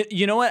another.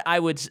 You know what? I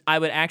would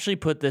actually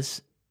put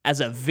this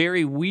as a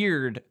very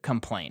weird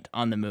complaint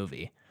on the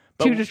movie.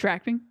 But too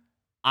distracting?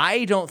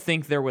 I don't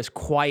think there was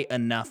quite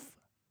enough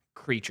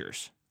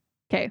creatures.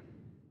 Okay.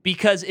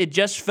 Because it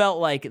just felt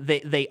like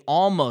they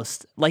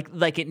almost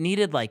like it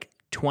needed like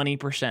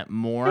 20%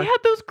 more. They had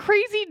those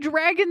crazy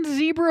dragon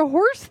zebra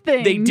horse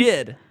things.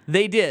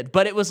 They did.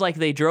 But it was like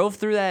they drove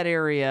through that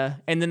area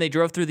and then they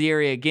drove through the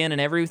area again and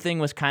everything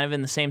was kind of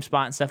in the same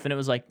spot and stuff. And it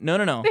was like, no.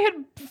 They had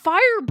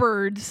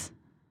firebirds.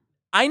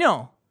 I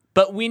know.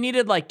 But we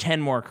needed like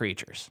 10 more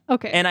creatures.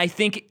 Okay. And I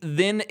think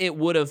then it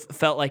would have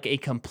felt like a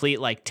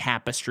complete like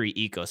tapestry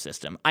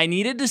ecosystem. I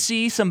needed to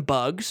see some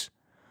bugs.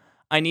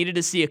 I needed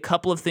to see a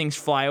couple of things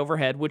fly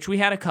overhead, which we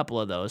had a couple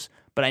of those,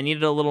 but I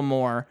needed a little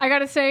more. I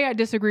gotta say, I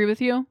disagree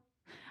with you.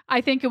 I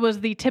think it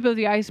was the tip of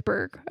the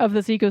iceberg of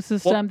this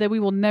ecosystem that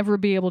we will never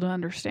be able to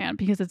understand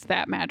because it's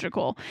that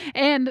magical.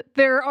 And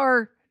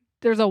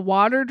there's a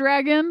water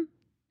dragon,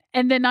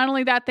 and then not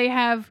only that, they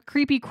have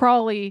creepy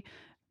crawly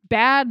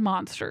bad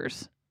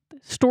monsters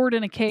stored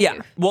in a cave.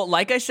 Yeah, well,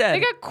 like I said, they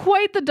got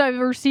quite the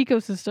diverse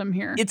ecosystem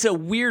here. It's a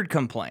weird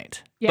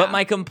complaint, yeah. But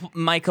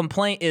my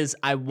complaint is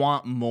I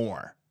want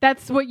more.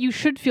 That's what you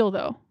should feel,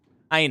 though.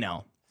 I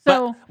know.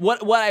 So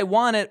But what I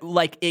wanted,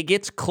 like, it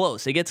gets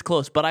close,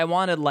 but I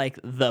wanted, like,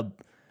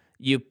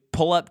 you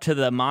pull up to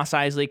the Mos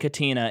Eisley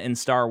Katina in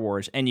Star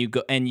Wars, and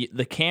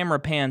the camera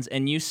pans,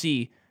 and you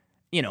see,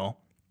 you know,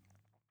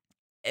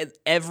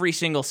 every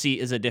single seat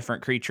is a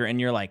different creature,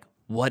 and you're like,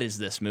 what is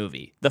this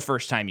movie? The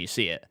first time you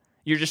see it.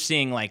 You're just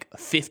seeing, like,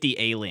 50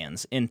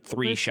 aliens in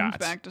 3 shots.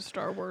 Comes back to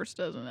Star Wars,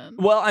 doesn't it?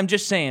 Well, I'm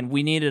just saying,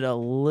 we needed a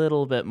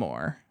little bit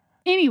more.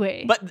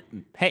 Anyway. But,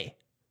 hey,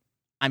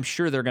 I'm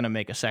sure they're going to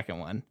make a second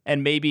one.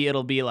 And maybe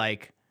it'll be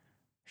like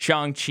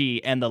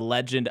Shang-Chi and the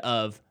Legend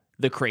of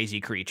the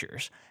Crazy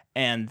Creatures.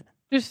 And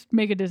just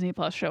make a Disney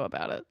Plus show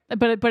about it.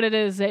 But it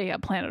is a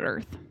Planet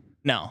Earth.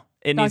 No,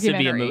 it needs to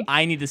be a movie.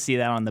 I need to see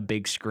that on the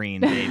big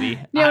screen, baby.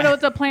 No,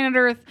 it's a Planet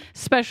Earth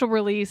special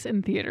release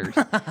in theaters.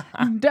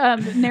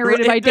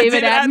 Narrated by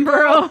David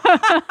Attenborough.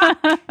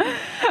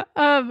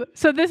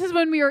 So this is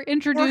when we are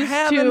introduced We're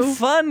having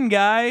fun,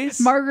 guys.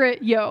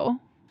 Margaret Yo.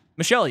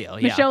 Michelle Yeoh,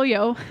 yeah. Michelle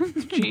Yeoh.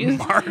 Jeez.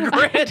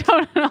 Margaret. I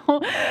don't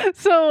know.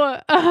 So,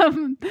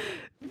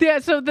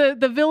 so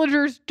the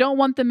villagers don't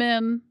want them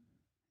in.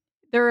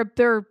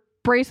 They're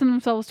bracing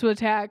themselves to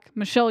attack.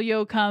 Michelle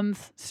Yeoh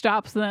comes,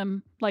 stops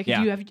them. Like,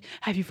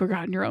 have you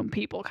forgotten your own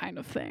people kind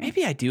of thing.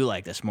 Maybe I do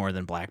like this more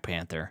than Black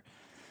Panther.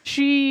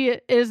 She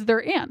is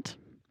their aunt.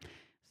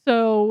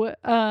 So,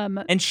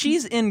 and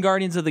she's in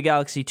Guardians of the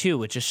Galaxy too,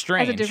 which is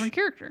strange. As a different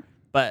character.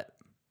 But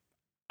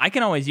I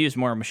can always use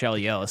more Michelle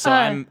Yeoh, so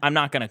I'm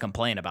not going to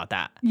complain about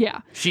that.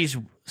 Yeah. She's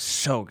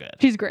so good.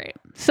 She's great.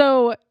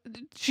 So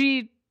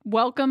she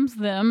welcomes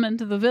them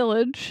into the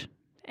village,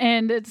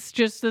 and it's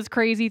just this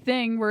crazy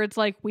thing where it's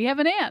like, we have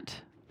an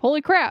aunt. Holy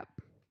crap.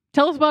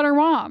 Tell us about our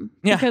mom.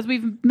 Yeah. Because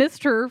we've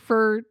missed her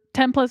for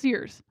 10 plus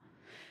years.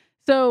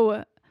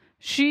 So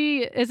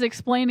she is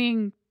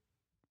explaining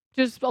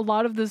just a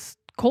lot of this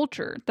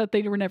culture that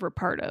they were never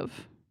part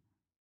of.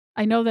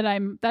 I know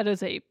that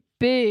is a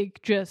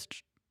big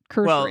just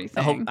cursory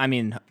thing. I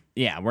mean,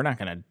 yeah, we're not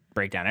going to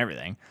break down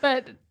everything.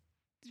 But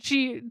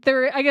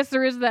I guess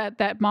there is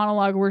that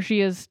monologue where she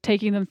is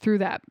taking them through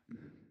that,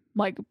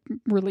 like,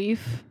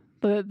 relief,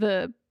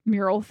 the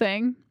mural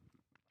thing.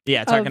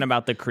 Yeah, talking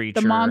about the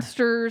creature. The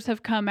monsters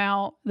have come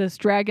out. This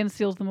dragon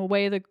steals them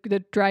away.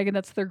 The dragon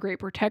that's their great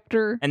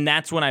protector. And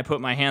that's when I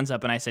put my hands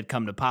up and I said,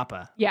 come to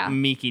Papa. Yeah.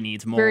 Miki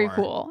needs more. Very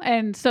cool.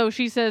 And so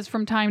she says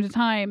from time to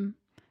time,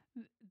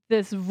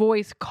 this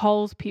voice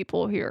calls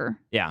people here.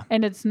 Yeah.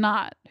 And it's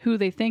not who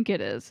they think it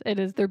is. It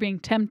is they're being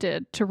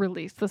tempted to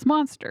release this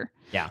monster.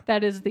 Yeah.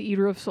 That is the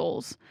Eater of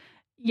Souls.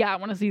 Yeah, I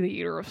want to see the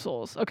Eater of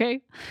Souls.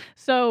 Okay.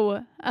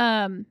 So,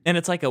 and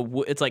it's like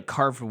it's like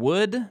carved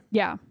wood.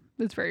 Yeah.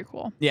 It's very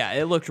cool. Yeah,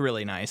 it looked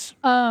really nice.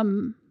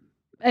 And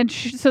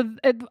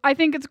I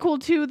think it's cool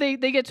too. They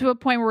get to a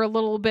point where a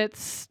little bit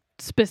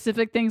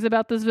specific things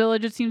about this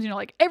village. It seems,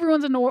 like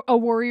everyone's a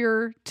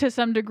warrior to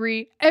some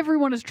degree.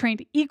 Everyone is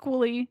trained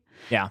equally.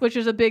 Yeah. Which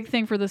is a big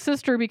thing for the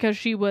sister because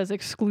she was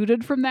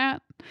excluded from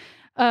that.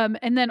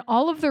 And then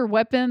all of their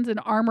weapons and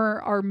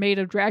armor are made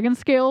of dragon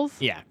scales.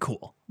 Yeah,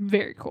 cool.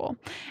 Very cool.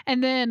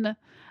 And then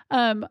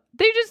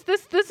this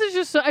is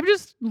just, I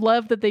just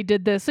love that they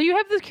did this. So you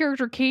have this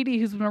character, Katie,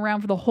 who's been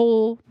around for the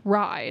whole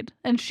ride,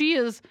 and she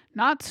is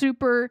not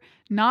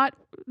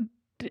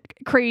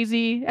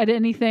crazy at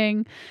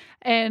anything,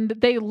 and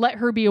they let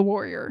her be a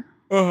warrior.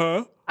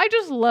 Uh-huh. I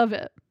just love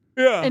it.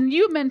 Yeah. And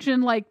you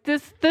mentioned, like,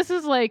 this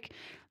is like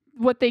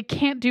what they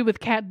can't do with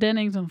Kat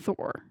Dennings and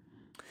Thor.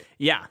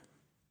 Yeah.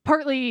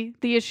 Partly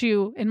the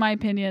issue, in my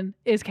opinion,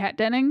 is Kat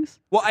Dennings.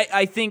 Well,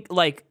 I think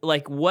like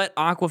what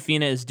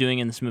Awkwafina is doing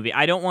in this movie,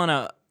 I don't want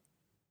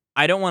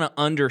to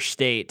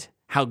understate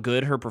how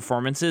good her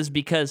performance is,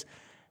 because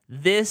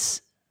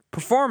this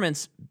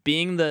performance,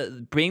 being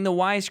the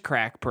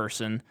wisecrack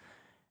person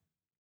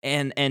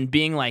and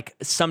being like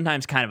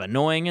sometimes kind of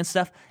annoying and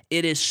stuff,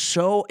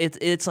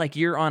 it's like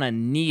you're on a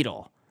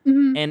needle.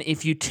 Mm-hmm. And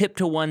if you tip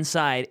to one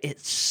side, it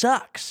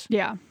sucks.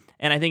 Yeah.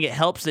 And I think it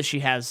helps that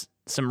she has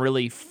some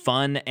really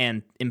fun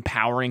and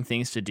empowering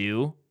things to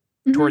do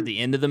toward the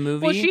end of the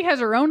movie. Well, she has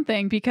her own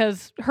thing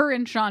because her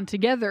and Sean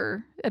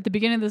together at the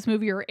beginning of this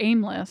movie are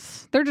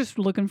aimless. They're just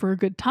looking for a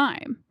good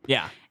time.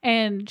 Yeah.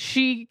 And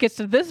she gets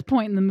to this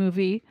point in the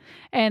movie,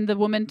 and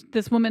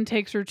this woman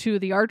takes her to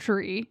the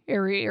archery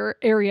area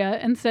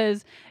and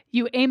says,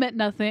 "You aim at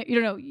nothing.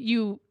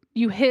 You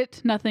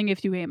hit nothing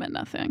if you aim at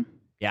nothing."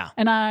 Yeah.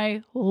 And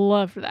I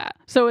loved that.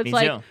 So it's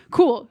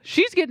cool.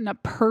 She's getting a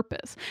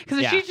purpose.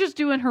 Because she's just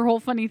doing her whole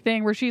funny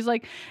thing where she's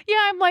like, yeah,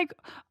 I'm like,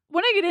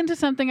 when I get into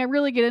something, I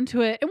really get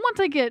into it. And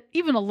once I get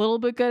even a little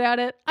bit good at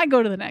it, I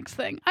go to the next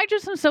thing. I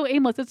just am so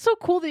aimless. It's so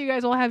cool that you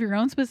guys all have your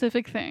own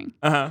specific thing.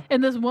 Uh-huh.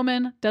 And this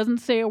woman doesn't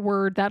say a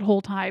word that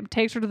whole time,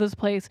 takes her to this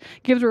place,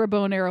 gives her a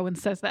bow and arrow, and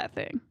says that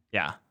thing.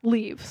 Yeah.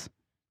 Leaves.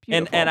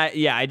 Beautiful. And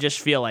I just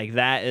feel like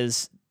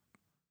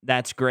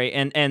that's great.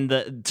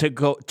 And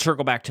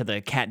circle back to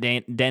the Kat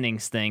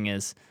Dennings thing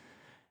is,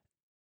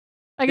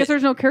 I guess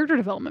there's no character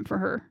development for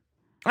her.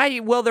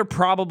 Well, there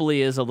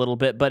probably is a little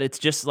bit, but it's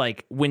just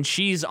like when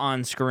she's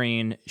on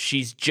screen,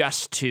 she's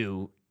just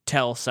to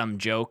tell some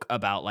joke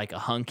about like a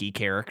hunky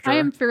character. I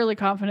am fairly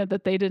confident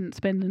that they didn't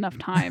spend enough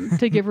time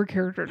to give her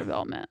character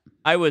development.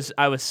 I was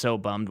so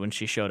bummed when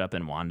she showed up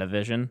in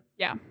WandaVision.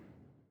 Yeah.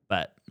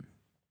 But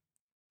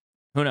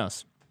who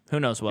knows?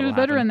 Who knows what She was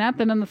better in that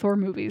than in the Thor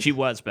movies. She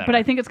was better. But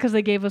I think it's because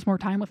they gave us more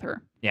time with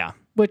her. Yeah.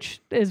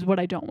 Which is what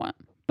I don't want.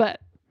 But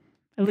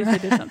at least they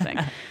did something.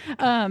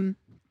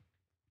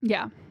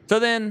 Yeah. So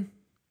then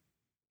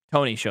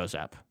Tony shows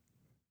up.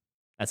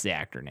 That's the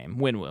actor name,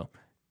 Winwoo.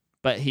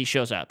 But he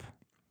shows up.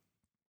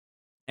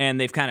 And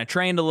they've kind of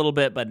trained a little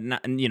bit, but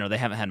not, they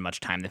haven't had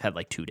much time. They've had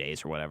like 2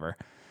 days or whatever.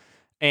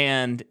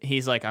 And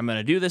he's like, I'm going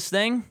to do this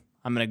thing.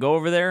 I'm going to go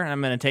over there and I'm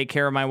going to take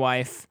care of my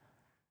wife.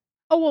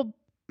 Oh, well.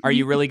 Are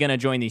you really going to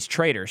join these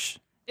traitors?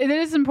 It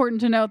is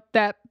important to note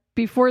that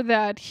before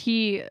that,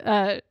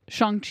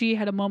 Shang-Chi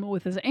had a moment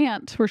with his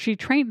aunt where she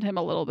trained him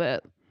a little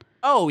bit.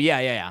 Oh,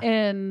 yeah.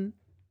 And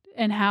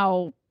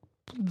how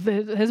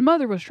his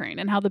mother was trained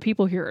and how the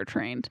people here are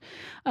trained.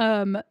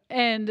 And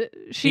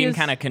she can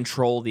kind of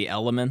control the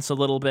elements a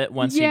little bit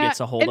once he gets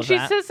a hold of that.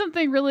 And she says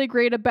something really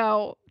great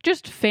about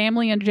just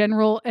family in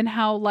general and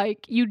how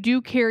like you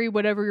do carry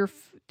whatever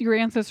your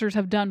ancestors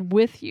have done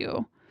with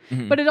you.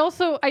 Mm-hmm. But it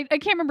also, I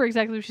can't remember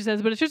exactly what she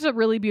says, but it's just a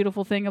really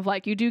beautiful thing of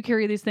like, you do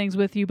carry these things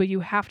with you, but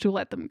you have to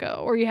let them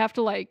go. Or you have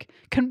to like,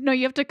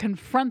 you have to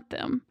confront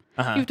them.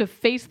 You have to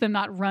face them,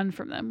 not run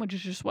from them, which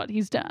is just what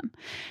he's done.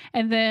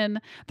 And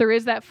then there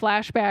is that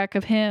flashback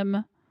of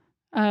him.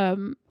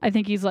 I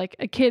think he's like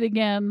a kid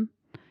again.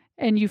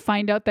 And you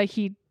find out that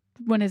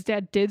when his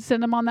dad did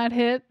send him on that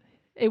hit,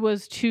 it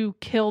was to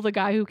kill the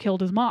guy who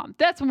killed his mom.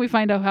 That's when we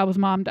find out how his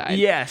mom died.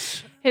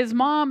 Yes. His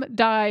mom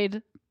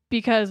died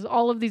because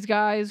all of these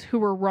guys who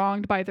were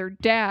wronged by their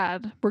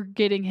dad were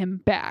getting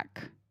him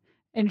back.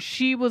 And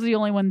she was the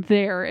only one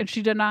there, and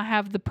she did not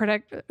have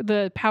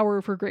the power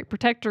of her great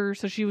protector,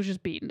 so she was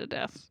just beaten to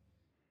death.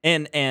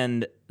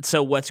 And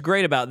so what's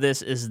great about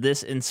this is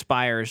this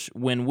inspires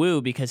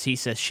Winwoo because she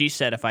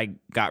said if I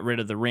got rid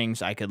of the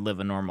rings, I could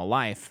live a normal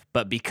life.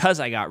 But because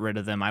I got rid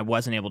of them, I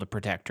wasn't able to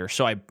protect her,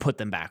 so I put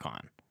them back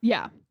on.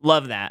 Yeah.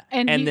 Love that.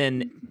 And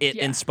then it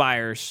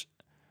inspires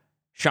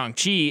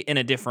Shang-Chi in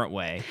a different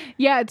way.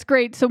 Yeah, it's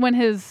great. So when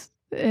his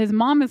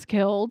mom is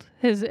killed,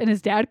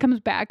 his dad comes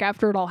back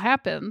after it all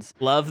happens.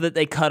 Love that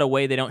they cut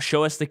away. They don't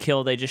show us the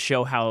kill. They just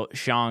show how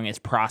Shang is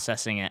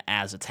processing it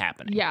as it's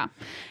happening. Yeah.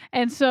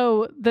 And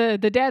so the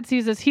dad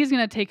sees this. He's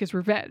going to take his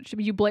revenge.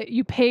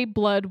 You pay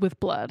blood with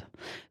blood.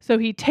 So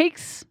he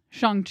takes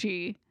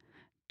Shang-Chi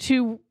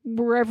to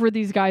wherever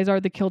these guys are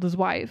that killed his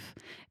wife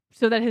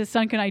so that his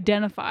son can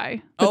identify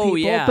the people.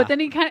 Yeah. But then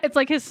it's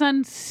like his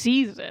son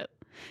sees it.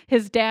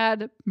 His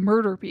dad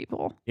murder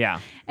people.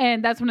 Yeah.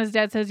 And that's when his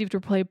dad says you have to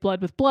play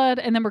blood with blood.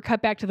 And then we're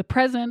cut back to the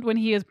present when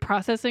he is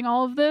processing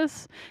all of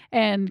this.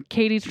 And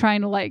Katie's trying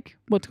to like,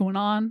 what's going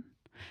on?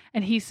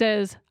 And he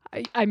says,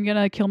 I'm going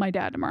to kill my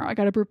dad tomorrow. I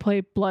got to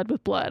play blood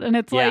with blood. And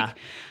it's like,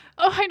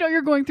 oh, I know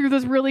you're going through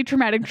this really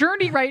traumatic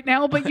journey right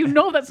now, but you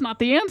know that's not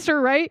the answer,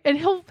 right? And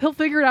he'll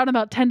figure it out in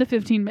about 10 to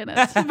 15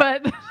 minutes.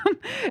 But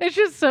it's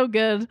just so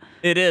good.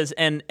 It is.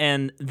 And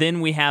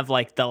then we have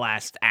like the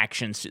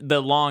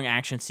long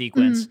action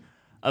sequence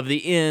of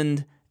the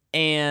end.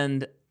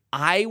 And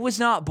I was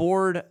not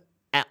bored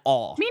at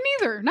all. Me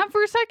neither. Not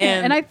for a second.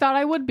 And I thought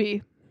I would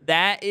be.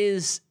 That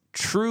is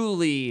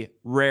truly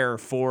rare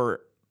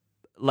for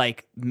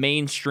like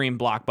mainstream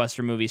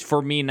blockbuster movies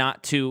for me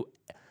not to,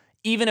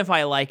 even if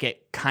I like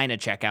it, kind of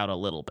check out a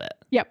little bit.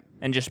 Yep.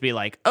 And just be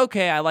like,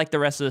 okay, I like the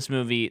rest of this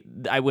movie.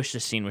 I wish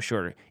this scene was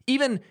shorter.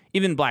 Even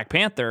Black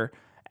Panther,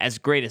 as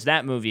great as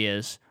that movie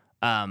is,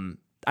 I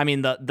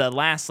mean the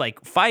last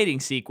like fighting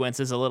sequence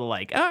is a little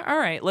like, all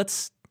right,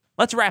 let's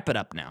wrap it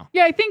up now.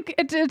 Yeah, I think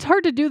it's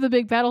hard to do the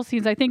big battle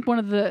scenes. I think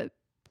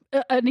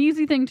an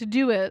easy thing to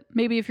do it,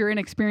 maybe if you're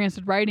inexperienced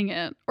at writing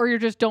it, or you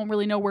just don't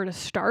really know where to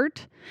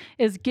start,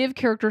 is give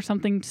characters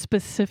something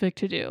specific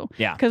to do.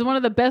 Yeah. Because one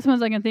of the best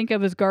ones I can think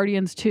of is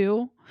Guardians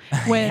 2,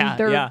 when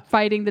they're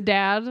fighting the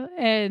dad,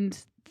 and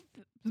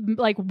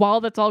like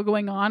while that's all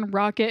going on,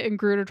 Rocket and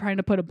Groot are trying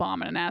to put a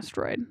bomb in an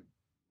asteroid.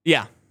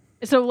 Yeah.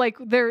 So like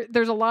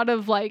there's a lot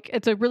of like,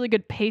 it's a really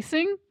good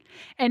pacing,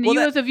 and you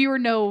as a viewer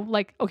know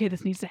like, okay,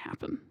 this needs to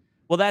happen.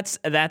 Well,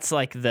 that's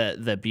like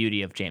the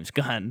beauty of James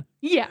Gunn.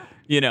 Yeah.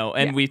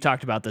 And we've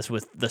talked about this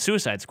with the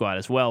Suicide Squad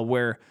as well,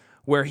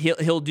 where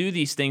he'll do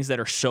these things that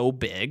are so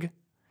big,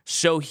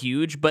 so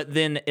huge, but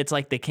then it's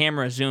like the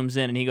camera zooms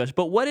in and he goes,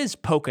 but what is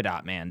Polka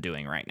Dot Man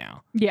doing right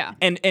now? Yeah.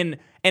 And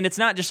it's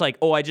not just like,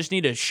 oh, I just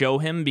need to show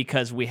him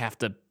because we have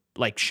to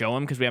like show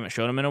him because we haven't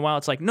shown him in a while.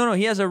 It's like, no,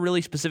 he has a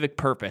really specific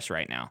purpose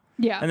right now.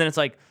 Yeah. And then it's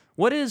like,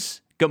 what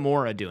is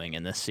Gamora doing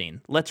in this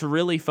scene? Let's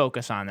really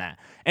focus on that.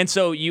 And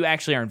so you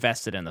actually are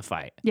invested in the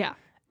fight. Yeah.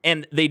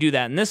 And they do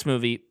that in this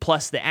movie,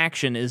 plus the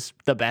action is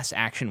the best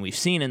action we've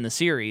seen in the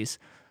series.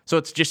 So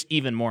it's just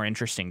even more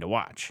interesting to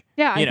watch.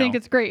 Yeah, I think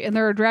it's great. And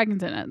there are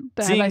dragons in it.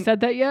 Have I said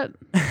that yet?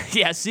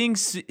 Yeah, seeing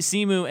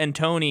Simu and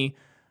Tony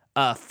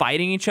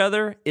fighting each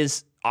other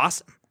is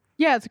awesome.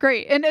 Yeah, it's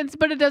great.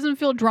 But it doesn't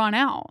feel drawn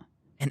out.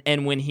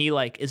 And when he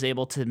like is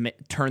able to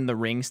turn the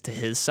rings to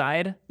his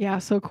side, Yeah,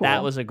 so cool.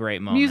 that was a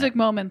great moment. Music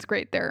moment's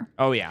great there.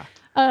 Oh yeah.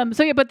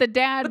 So yeah, but the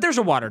dad, But there's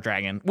a water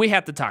dragon. We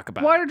have to talk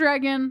about water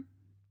dragon,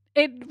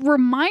 it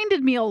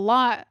reminded me a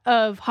lot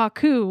of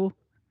Haku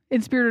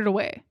in Spirited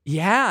Away.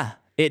 Yeah,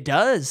 it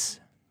does.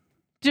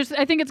 Just,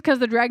 I think it's because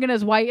the dragon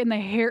is white and the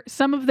hair,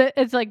 some of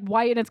it's like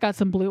white and it's got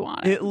some blue on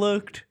it. It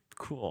looked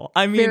cool.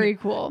 I mean, Very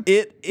cool.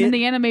 And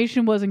the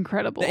animation was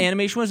incredible. The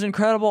animation was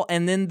incredible,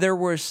 and then there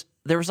was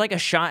like a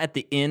shot at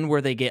the end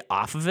where they get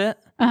off of it.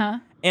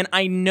 And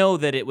I know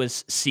that it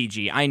was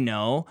CG. I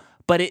know,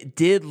 but it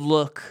did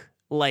look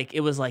like it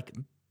was like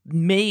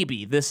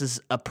maybe this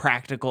is a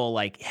practical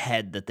like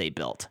head that they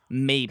built.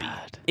 Maybe.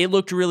 God. It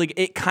looked really.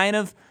 It kind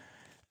of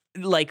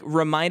like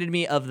reminded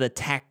me of the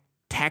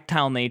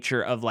tactile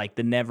nature of like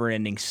the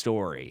Never-Ending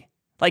Story.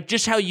 Like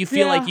just how you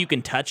feel like you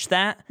can touch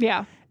that.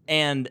 Yeah.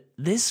 And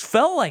this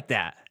felt like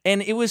that,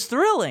 and it was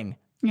thrilling.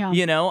 Yeah,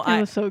 you know, it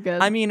was so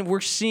good. I mean, we're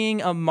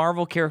seeing a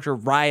Marvel character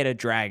ride a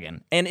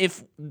dragon, and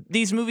if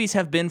these movies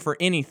have been for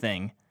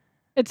anything,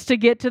 it's to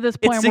get to this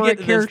point where a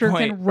character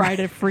can ride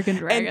a freaking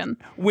dragon. And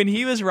when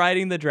he was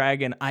riding the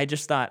dragon, I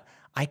just thought,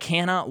 I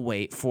cannot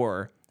wait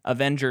for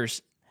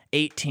Avengers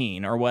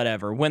 18 or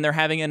whatever, when they're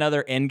having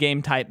another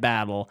Endgame type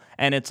battle,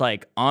 and it's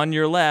like, on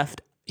your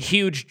left,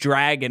 huge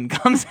dragon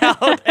comes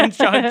out, and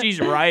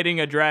Shang-Chi's riding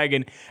a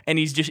dragon, and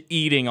he's just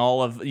eating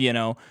all of,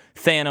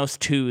 Thanos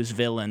 2's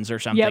villains or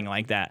something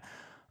like that.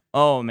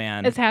 Oh,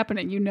 man. It's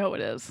happening. You know it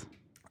is.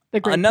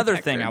 Another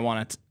thing I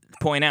want to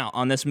point out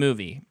on this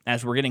movie,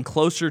 as we're getting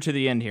closer to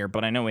the end here,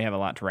 but I know we have a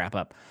lot to wrap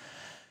up.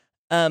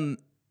 A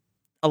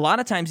lot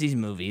of times these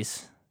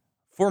movies,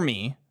 for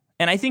me,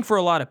 and I think for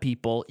a lot of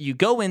people, you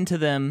go into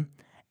them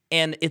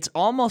and it's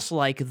almost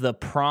like the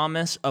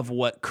promise of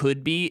what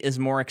could be is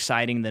more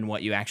exciting than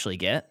what you actually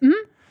get.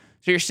 Mm-hmm.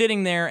 So you're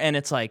sitting there and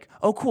it's like,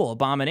 oh, cool,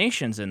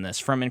 Abomination's in this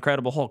from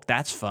Incredible Hulk.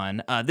 That's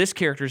fun. This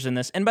character's in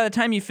this. And by the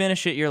time you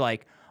finish it, you're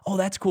like, oh,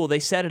 that's cool. They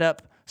set it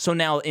up. So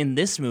now in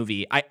this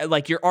movie,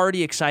 you're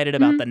already excited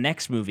about the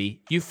next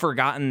movie. You've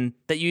forgotten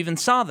that you even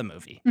saw the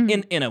movie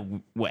in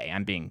a way.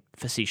 I'm being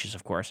facetious,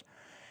 of course.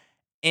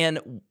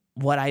 And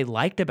what I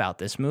liked about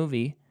this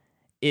movie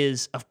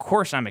is, of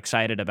course, I'm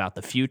excited about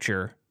the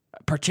future,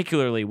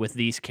 particularly with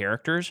these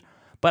characters.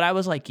 But I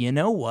was like, you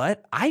know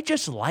what? I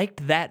just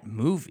liked that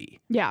movie.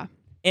 Yeah.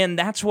 And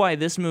that's why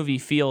this movie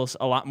feels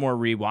a lot more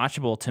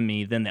rewatchable to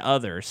me than the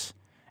others.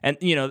 And,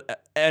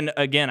 and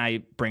again,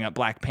 I bring up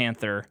Black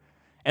Panther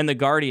and the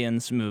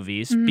Guardians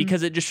movies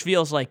because it just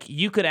feels like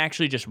you could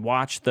actually just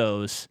watch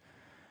those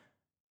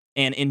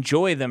and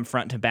enjoy them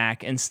front to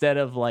back instead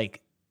of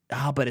like,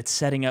 but it's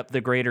setting up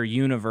the greater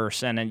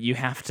universe and you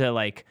have to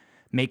like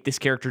make this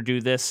character do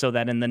this so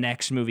that in the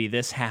next movie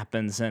this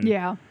happens. And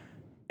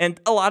And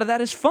a lot of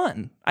that is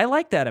fun. I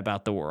like that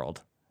about the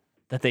world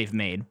that they've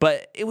made.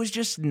 But it was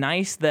just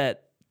nice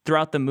that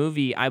throughout the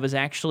movie, I was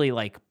actually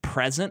like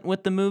present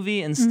with the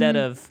movie instead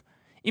of,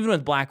 even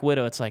with Black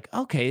Widow, it's like,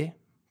 okay,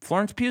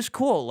 Florence Pugh's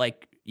cool.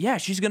 Like, yeah,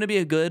 she's going to be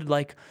a good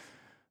like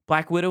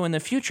Black Widow in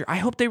the future. I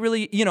hope they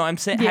really, I'm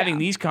having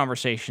these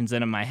conversations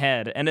in my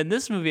head. And in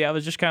this movie, I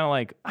was just kind of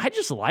like, I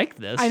just like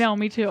this. I know,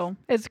 me too.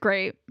 It's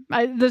great.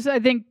 I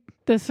think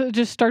this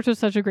just starts with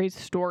such a great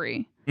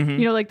story.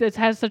 Like this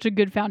has such a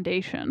good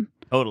foundation.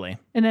 Totally.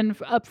 And then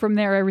up from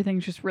there,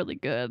 everything's just really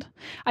good.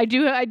 I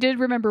did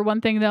remember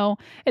one thing though.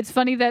 It's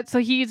funny that so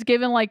he's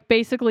given like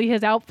basically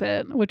his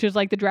outfit, which is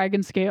like the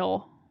dragon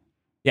scale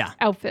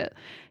outfit.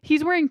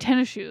 He's wearing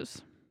tennis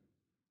shoes.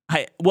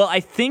 I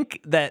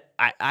think that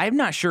I'm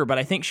not sure, but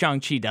I think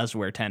Shang-Chi does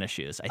wear tennis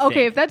shoes. I think.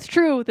 If that's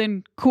true,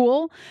 then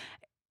cool.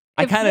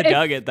 I kind of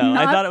dug it though.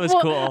 I thought it was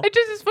cool. It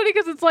just is funny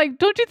because it's like,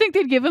 don't you think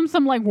they'd give him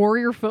some like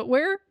warrior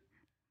footwear?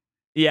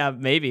 Yeah,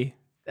 maybe.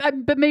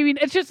 But maybe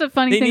it's just a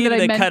funny thing that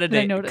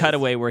I noticed.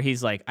 Cutaway where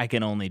he's like, I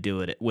can only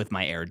do it with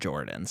my Air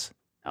Jordans.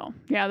 Oh,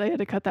 yeah, they had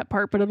to cut that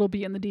part, but it'll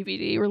be in the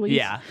DVD release.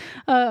 Yeah.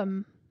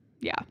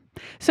 Yeah.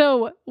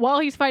 So while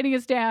he's fighting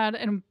his dad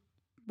and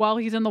while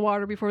he's in the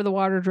water before the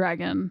water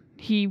dragon,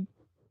 he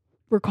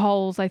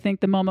recalls, I think,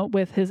 the moment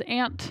with his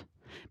aunt,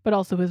 but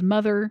also his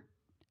mother,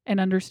 and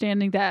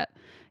understanding that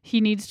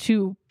he needs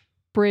to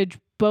bridge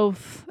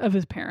both of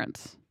his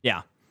parents.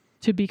 Yeah.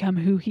 To become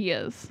who he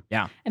is.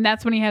 Yeah. And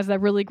that's when he has that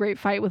really great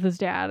fight with his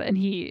dad and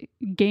he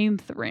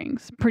gains the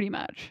rings, pretty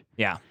much.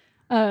 Yeah.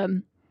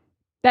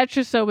 That's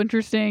just so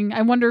interesting.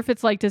 I wonder if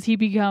it's like, does he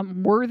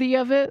become worthy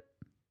of it?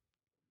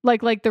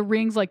 Like the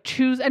rings like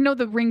choose. I know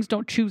the rings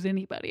don't choose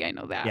anybody. I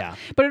know that. Yeah.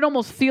 But it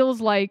almost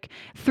feels like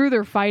through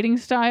their fighting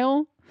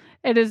style,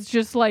 it is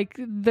just like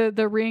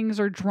the rings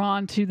are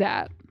drawn to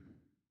that.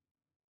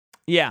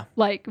 Yeah.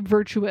 Like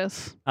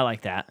virtuous. I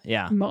like that.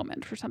 Yeah.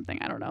 Moment or something.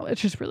 I don't know. It's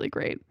just really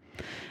great.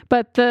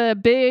 But the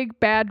big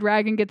bad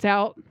dragon gets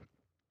out.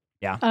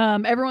 Yeah.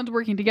 Everyone's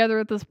working together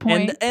at this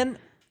point. And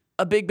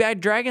a big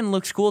bad dragon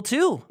looks cool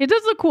too. It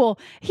does look cool.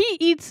 He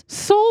eats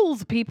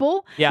souls,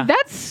 people. Yeah.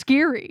 That's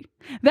scary.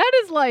 That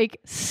is like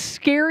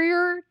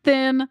scarier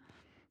than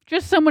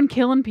just someone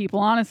killing people,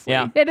 honestly.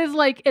 Yeah. It is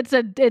like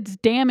it's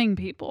damning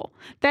people.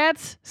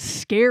 That's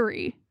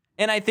scary.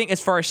 And I think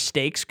as far as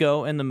stakes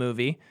go in the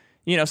movie,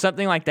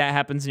 something like that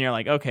happens and you're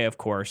like, okay, of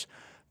course.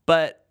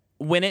 But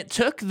when it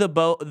took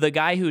the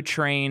guy who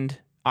trained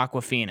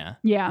Aquafina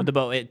with the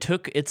bow, it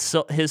took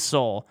his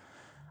soul.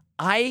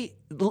 I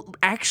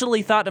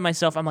actually thought to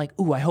myself, I'm like,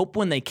 ooh, I hope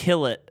when they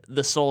kill it,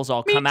 the souls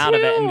all come out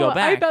of it and go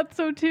back. I thought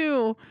so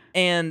too.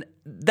 And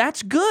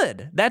that's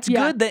good. That's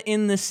good that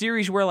in this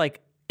series where like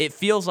it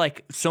feels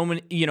like so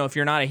many, if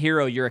you're not a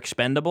hero, you're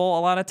expendable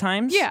a lot of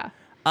times. Yeah.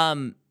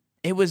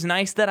 It was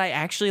nice that I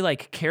actually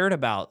like cared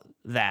about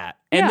that.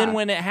 And then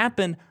when it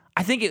happened,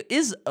 I think it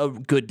is a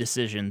good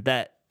decision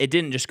that it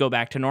didn't just go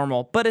back to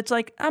normal, but it's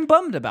like, I'm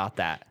bummed about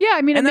that. Yeah.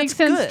 I mean, and it makes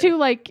sense too.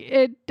 Like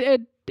it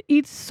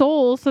eats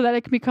souls so that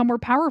it can become more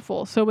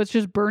powerful. So it's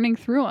just burning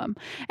through them.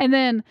 And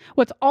then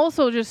what's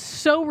also just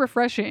so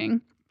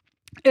refreshing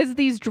is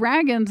these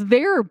dragons,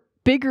 they're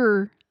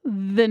bigger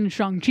than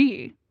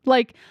Shang-Chi.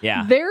 Like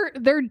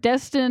their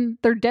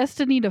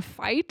destiny to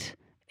fight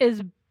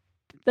is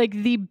like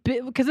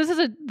because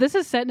this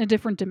is set in a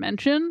different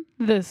dimension,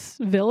 this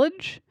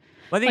village.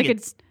 Well, I think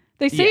like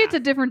they say it's a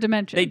different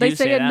dimension. They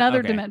say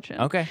another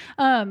dimension. Okay.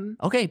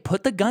 Okay,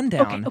 put the gun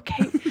down.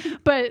 Okay.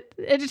 But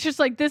it's just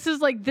like this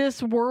is like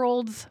this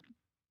world's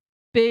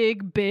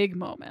big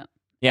moment.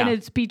 Yeah. And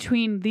it's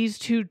between these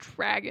two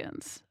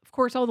dragons. Of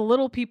course, all the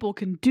little people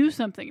can do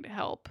something to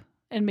help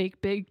and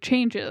make big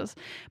changes.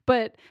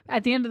 But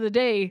at the end of the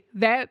day,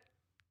 that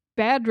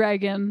bad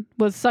dragon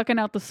was sucking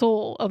out the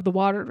soul of the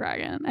water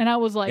dragon. And I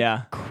was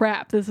like,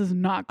 crap, this is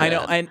not good.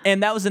 I know.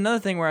 And that was another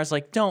thing where I was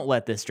like, don't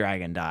let this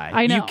dragon die.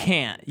 I know.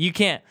 You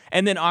can't.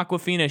 And then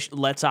Aquafina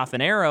lets off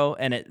an arrow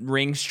and it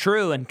rings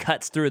true and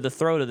cuts through the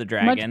throat of the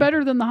dragon. Much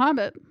better than the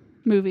Hobbit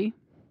movie.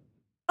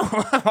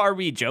 Are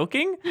we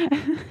joking?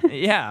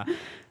 Yeah.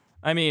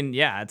 I mean,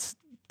 that's...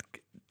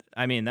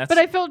 But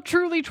I felt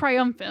truly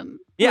triumphant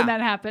when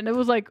that happened. It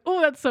was like,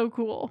 oh, that's so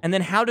cool. And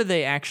then how do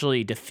they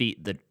actually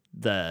defeat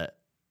the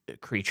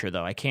creature,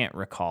 though? I can't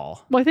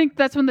recall. Well, I think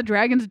that's when the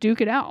dragons duke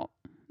it out.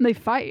 And they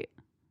fight.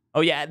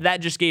 Oh, yeah.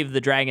 That just gave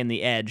the dragon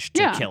the edge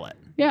to kill it.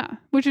 Yeah.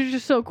 Which is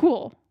just so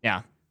cool.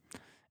 Yeah.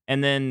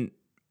 And then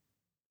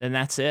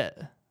that's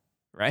it.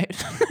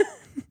 Right?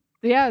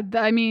 Yeah.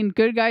 I mean,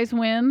 good guys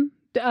win.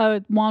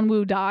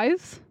 Wanwu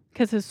dies.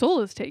 Because his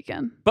soul is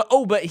taken.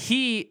 But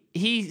he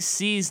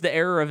sees the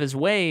error of his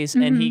ways,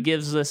 and he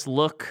gives this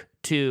look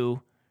to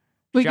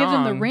Shang. He gives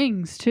him the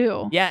rings,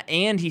 too. Yeah,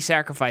 and he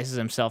sacrifices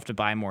himself to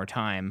buy more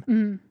time.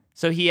 Mm-hmm.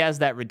 So he has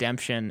that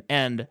redemption.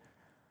 And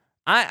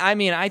I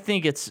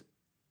think it's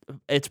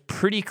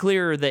pretty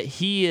clear that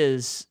he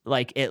is,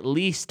 like, at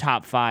least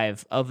top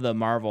 5 of the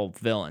Marvel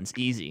villains.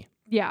 Easy.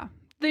 Yeah.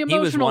 The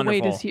emotional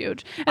weight is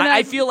huge. And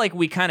I feel like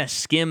we kind of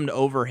skimmed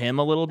over him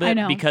a little bit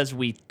because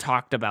we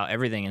talked about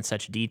everything in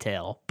such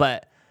detail.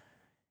 But,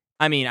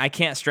 I mean, I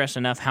can't stress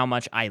enough how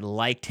much I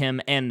liked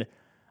him. And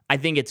I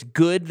think it's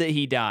good that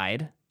he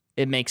died.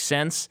 It makes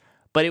sense.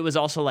 But it was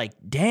also like,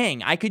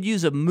 dang, I could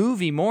use a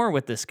movie more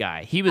with this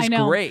guy. He was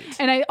great.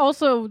 And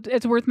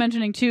it's worth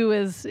mentioning, too,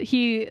 is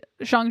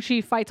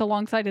Shang-Chi fights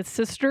alongside his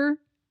sister.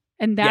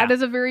 And that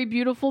is a very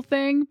beautiful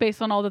thing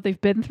based on all that they've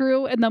been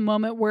through. And the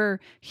moment where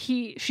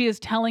she is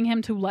telling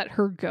him to let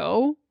her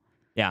go.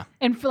 Yeah.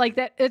 And for like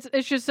that, it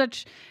was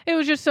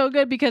just so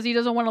good because he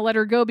doesn't want to let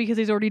her go because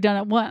he's already done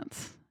it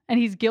once. And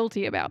he's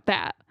guilty about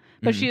that.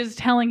 But she is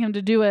telling him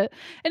to do it.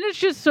 And it's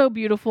just so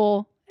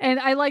beautiful. And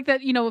I like that,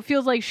 it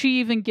feels like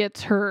she even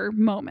gets her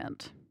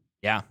moment.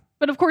 Yeah.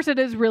 But of course it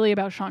is really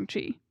about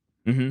Shang-Chi.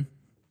 Mm-hmm.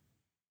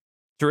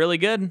 It's really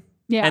good.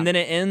 Yeah. And then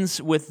it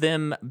ends with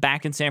them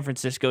back in San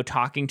Francisco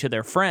talking to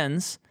their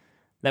friends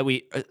that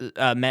we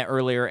met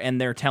earlier,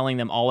 and they're telling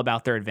them all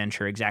about their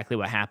adventure, exactly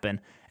what happened.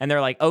 And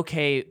they're like,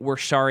 okay, we're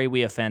sorry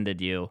we offended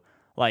you.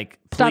 Like,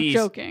 please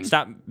stop joking.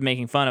 Stop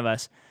making fun of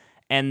us.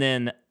 And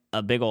then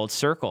a big old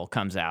circle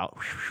comes out,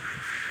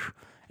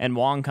 and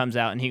Wong comes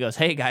out, and he goes,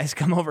 hey, guys,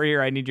 come over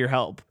here. I need your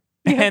help.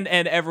 Yeah. And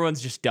everyone's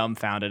just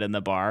dumbfounded in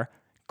the bar.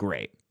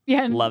 Great.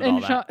 Yeah, Loved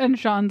all that. And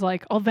Sean's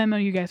like, I'll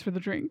Venmo you guys for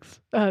the drinks.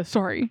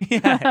 Sorry.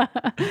 Yeah.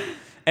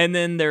 And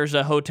then there's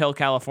a Hotel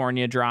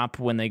California drop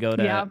when they go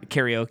to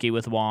karaoke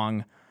with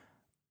Wong.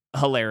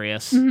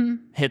 Hilarious.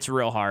 Mm-hmm. Hits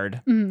real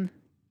hard. Mm-hmm.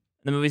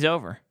 The movie's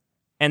over.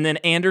 And then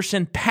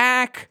Anderson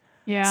 .Paak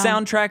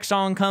soundtrack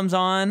song comes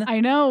on.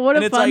 I know.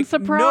 What a fun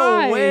surprise.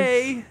 No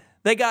way.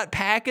 They got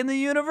 .Paak in the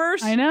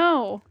universe? I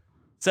know.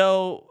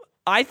 So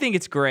I think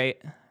it's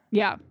great.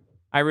 Yeah.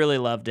 I really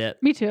loved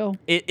it. Me too.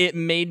 It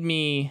made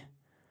me...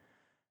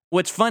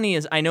 What's funny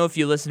is I know if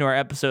you listen to our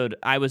episode,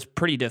 I was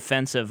pretty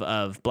defensive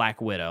of Black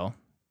Widow.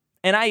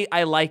 And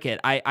I like it.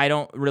 I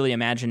don't really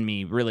imagine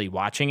me really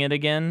watching it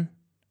again,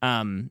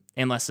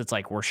 unless it's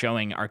like we're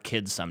showing our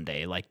kids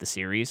someday, like the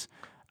series.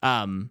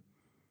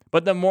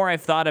 But the more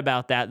I've thought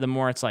about that, the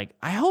more it's like,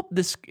 I hope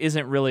this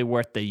isn't really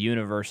what the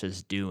universe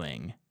is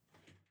doing.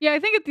 Yeah, I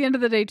think at the end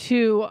of the day,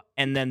 too.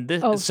 And then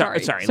this... Oh,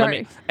 sorry. Let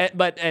me...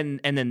 But, and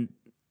then...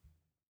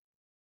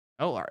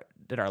 Oh,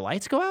 did our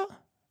lights go out?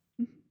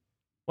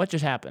 What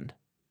just happened?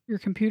 Your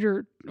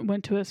computer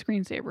went to a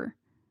screensaver.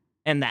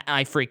 And that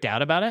I freaked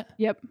out about it?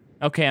 Yep.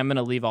 Okay, I'm going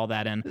to leave all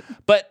that in.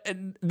 But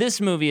this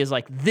movie is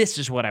like, this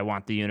is what I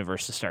want the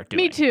universe to start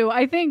doing. Me too.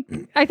 I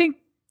think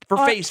For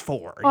phase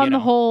 4. On the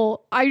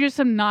whole, I just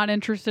am not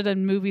interested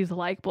in movies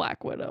like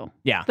Black Widow.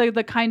 Yeah.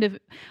 The kind of,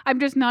 I'm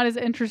just not as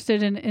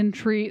interested in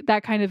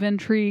that kind of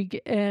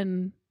intrigue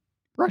in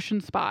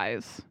Russian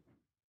spies.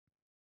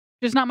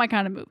 Just not my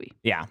kind of movie.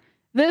 Yeah.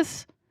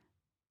 This,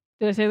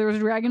 did I say there was a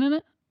dragon in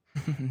it?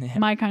 Yeah.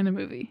 My kind of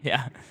movie.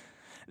 Yeah.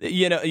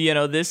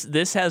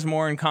 This has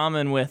more in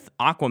common with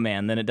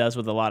Aquaman than it does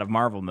with a lot of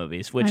Marvel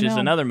movies, which is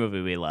another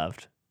movie we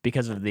loved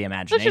because of the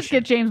imagination. Let's just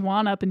get James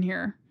Wan up in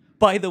here.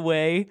 By the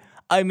way,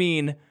 I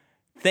mean,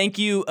 thank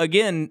you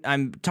again.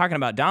 I'm talking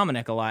about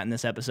Dominic a lot in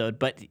this episode,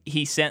 but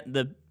he sent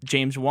the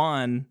James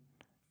Wan,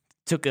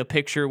 took a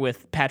picture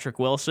with Patrick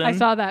Wilson. I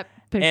saw that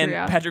picture, and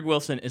yeah. Patrick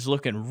Wilson is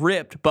looking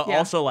ripped, but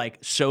also like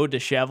so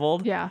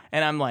disheveled. Yeah.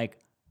 And I'm like,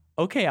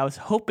 okay, I was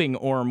hoping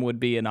Orm would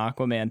be in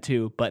Aquaman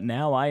too, but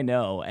now I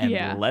know,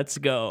 and let's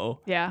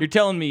go. Yeah. You're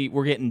telling me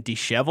we're getting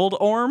disheveled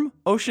Orm,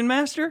 Ocean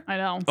Master? I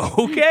know.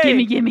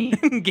 Okay. Gimme.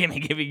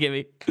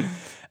 gimme.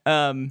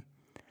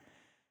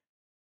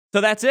 So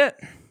that's it.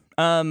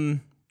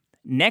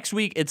 Next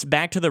week, it's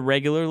back to the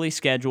regularly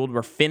scheduled.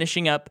 We're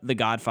finishing up The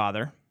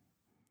Godfather.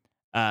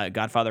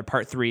 Godfather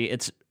Part 3.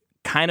 It's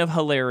kind of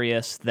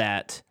hilarious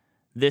that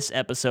this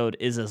episode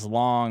is as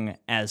long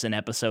as an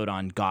episode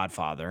on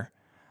Godfather.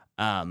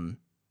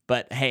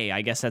 But hey,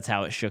 I guess that's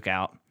how it shook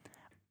out.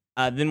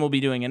 Then we'll be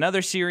doing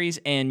another series,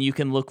 and you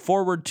can look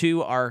forward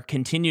to our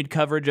continued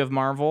coverage of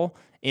Marvel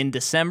in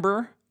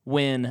December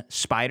when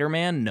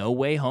Spider-Man No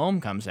Way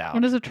Home comes out.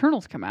 When does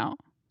Eternals come out?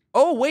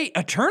 Oh, wait,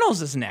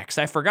 Eternals is next.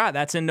 I forgot.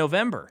 That's in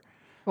November.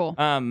 Cool.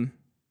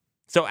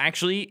 So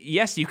actually,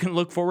 yes, you can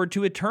look forward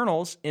to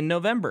Eternals in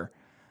November.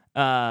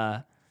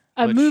 A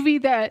movie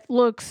that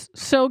looks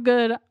so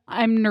good,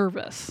 I'm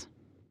nervous.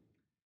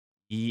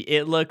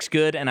 It looks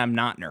good, and I'm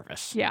not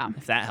nervous. Yeah.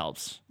 If that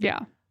helps. Yeah.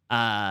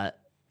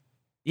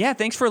 Yeah,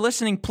 thanks for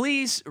listening.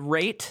 Please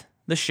rate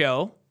the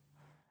show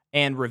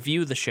and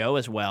review the show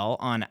as well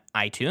on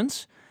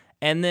iTunes.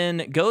 And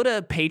then go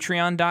to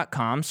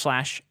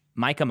patreon.com/MicahMcCaw,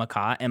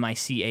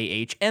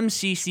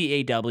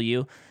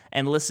 MICAHMCCAW,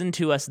 and listen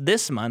to us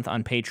this month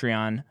on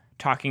Patreon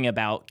talking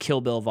about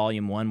Kill Bill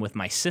Volume 1 with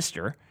my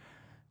sister.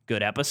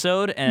 Good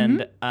episode.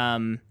 And,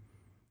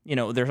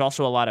 there's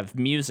also a lot of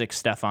music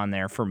stuff on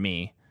there for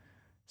me.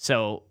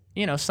 So,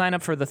 sign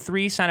up for the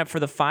 3, sign up for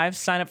the 5,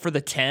 sign up for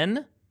the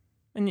 10.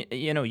 And,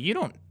 you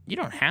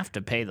don't have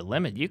to pay the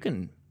limit. You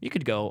could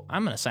go,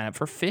 I'm going to sign up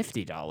for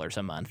 $50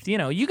 a month.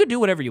 You could do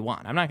whatever you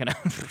want. I'm not going to.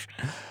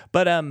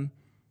 But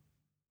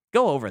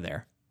go over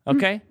there,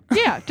 okay?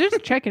 Yeah,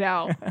 just check it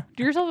out.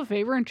 Do yourself a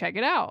favor and check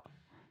it out.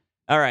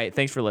 All right,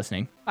 thanks for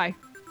listening. Bye.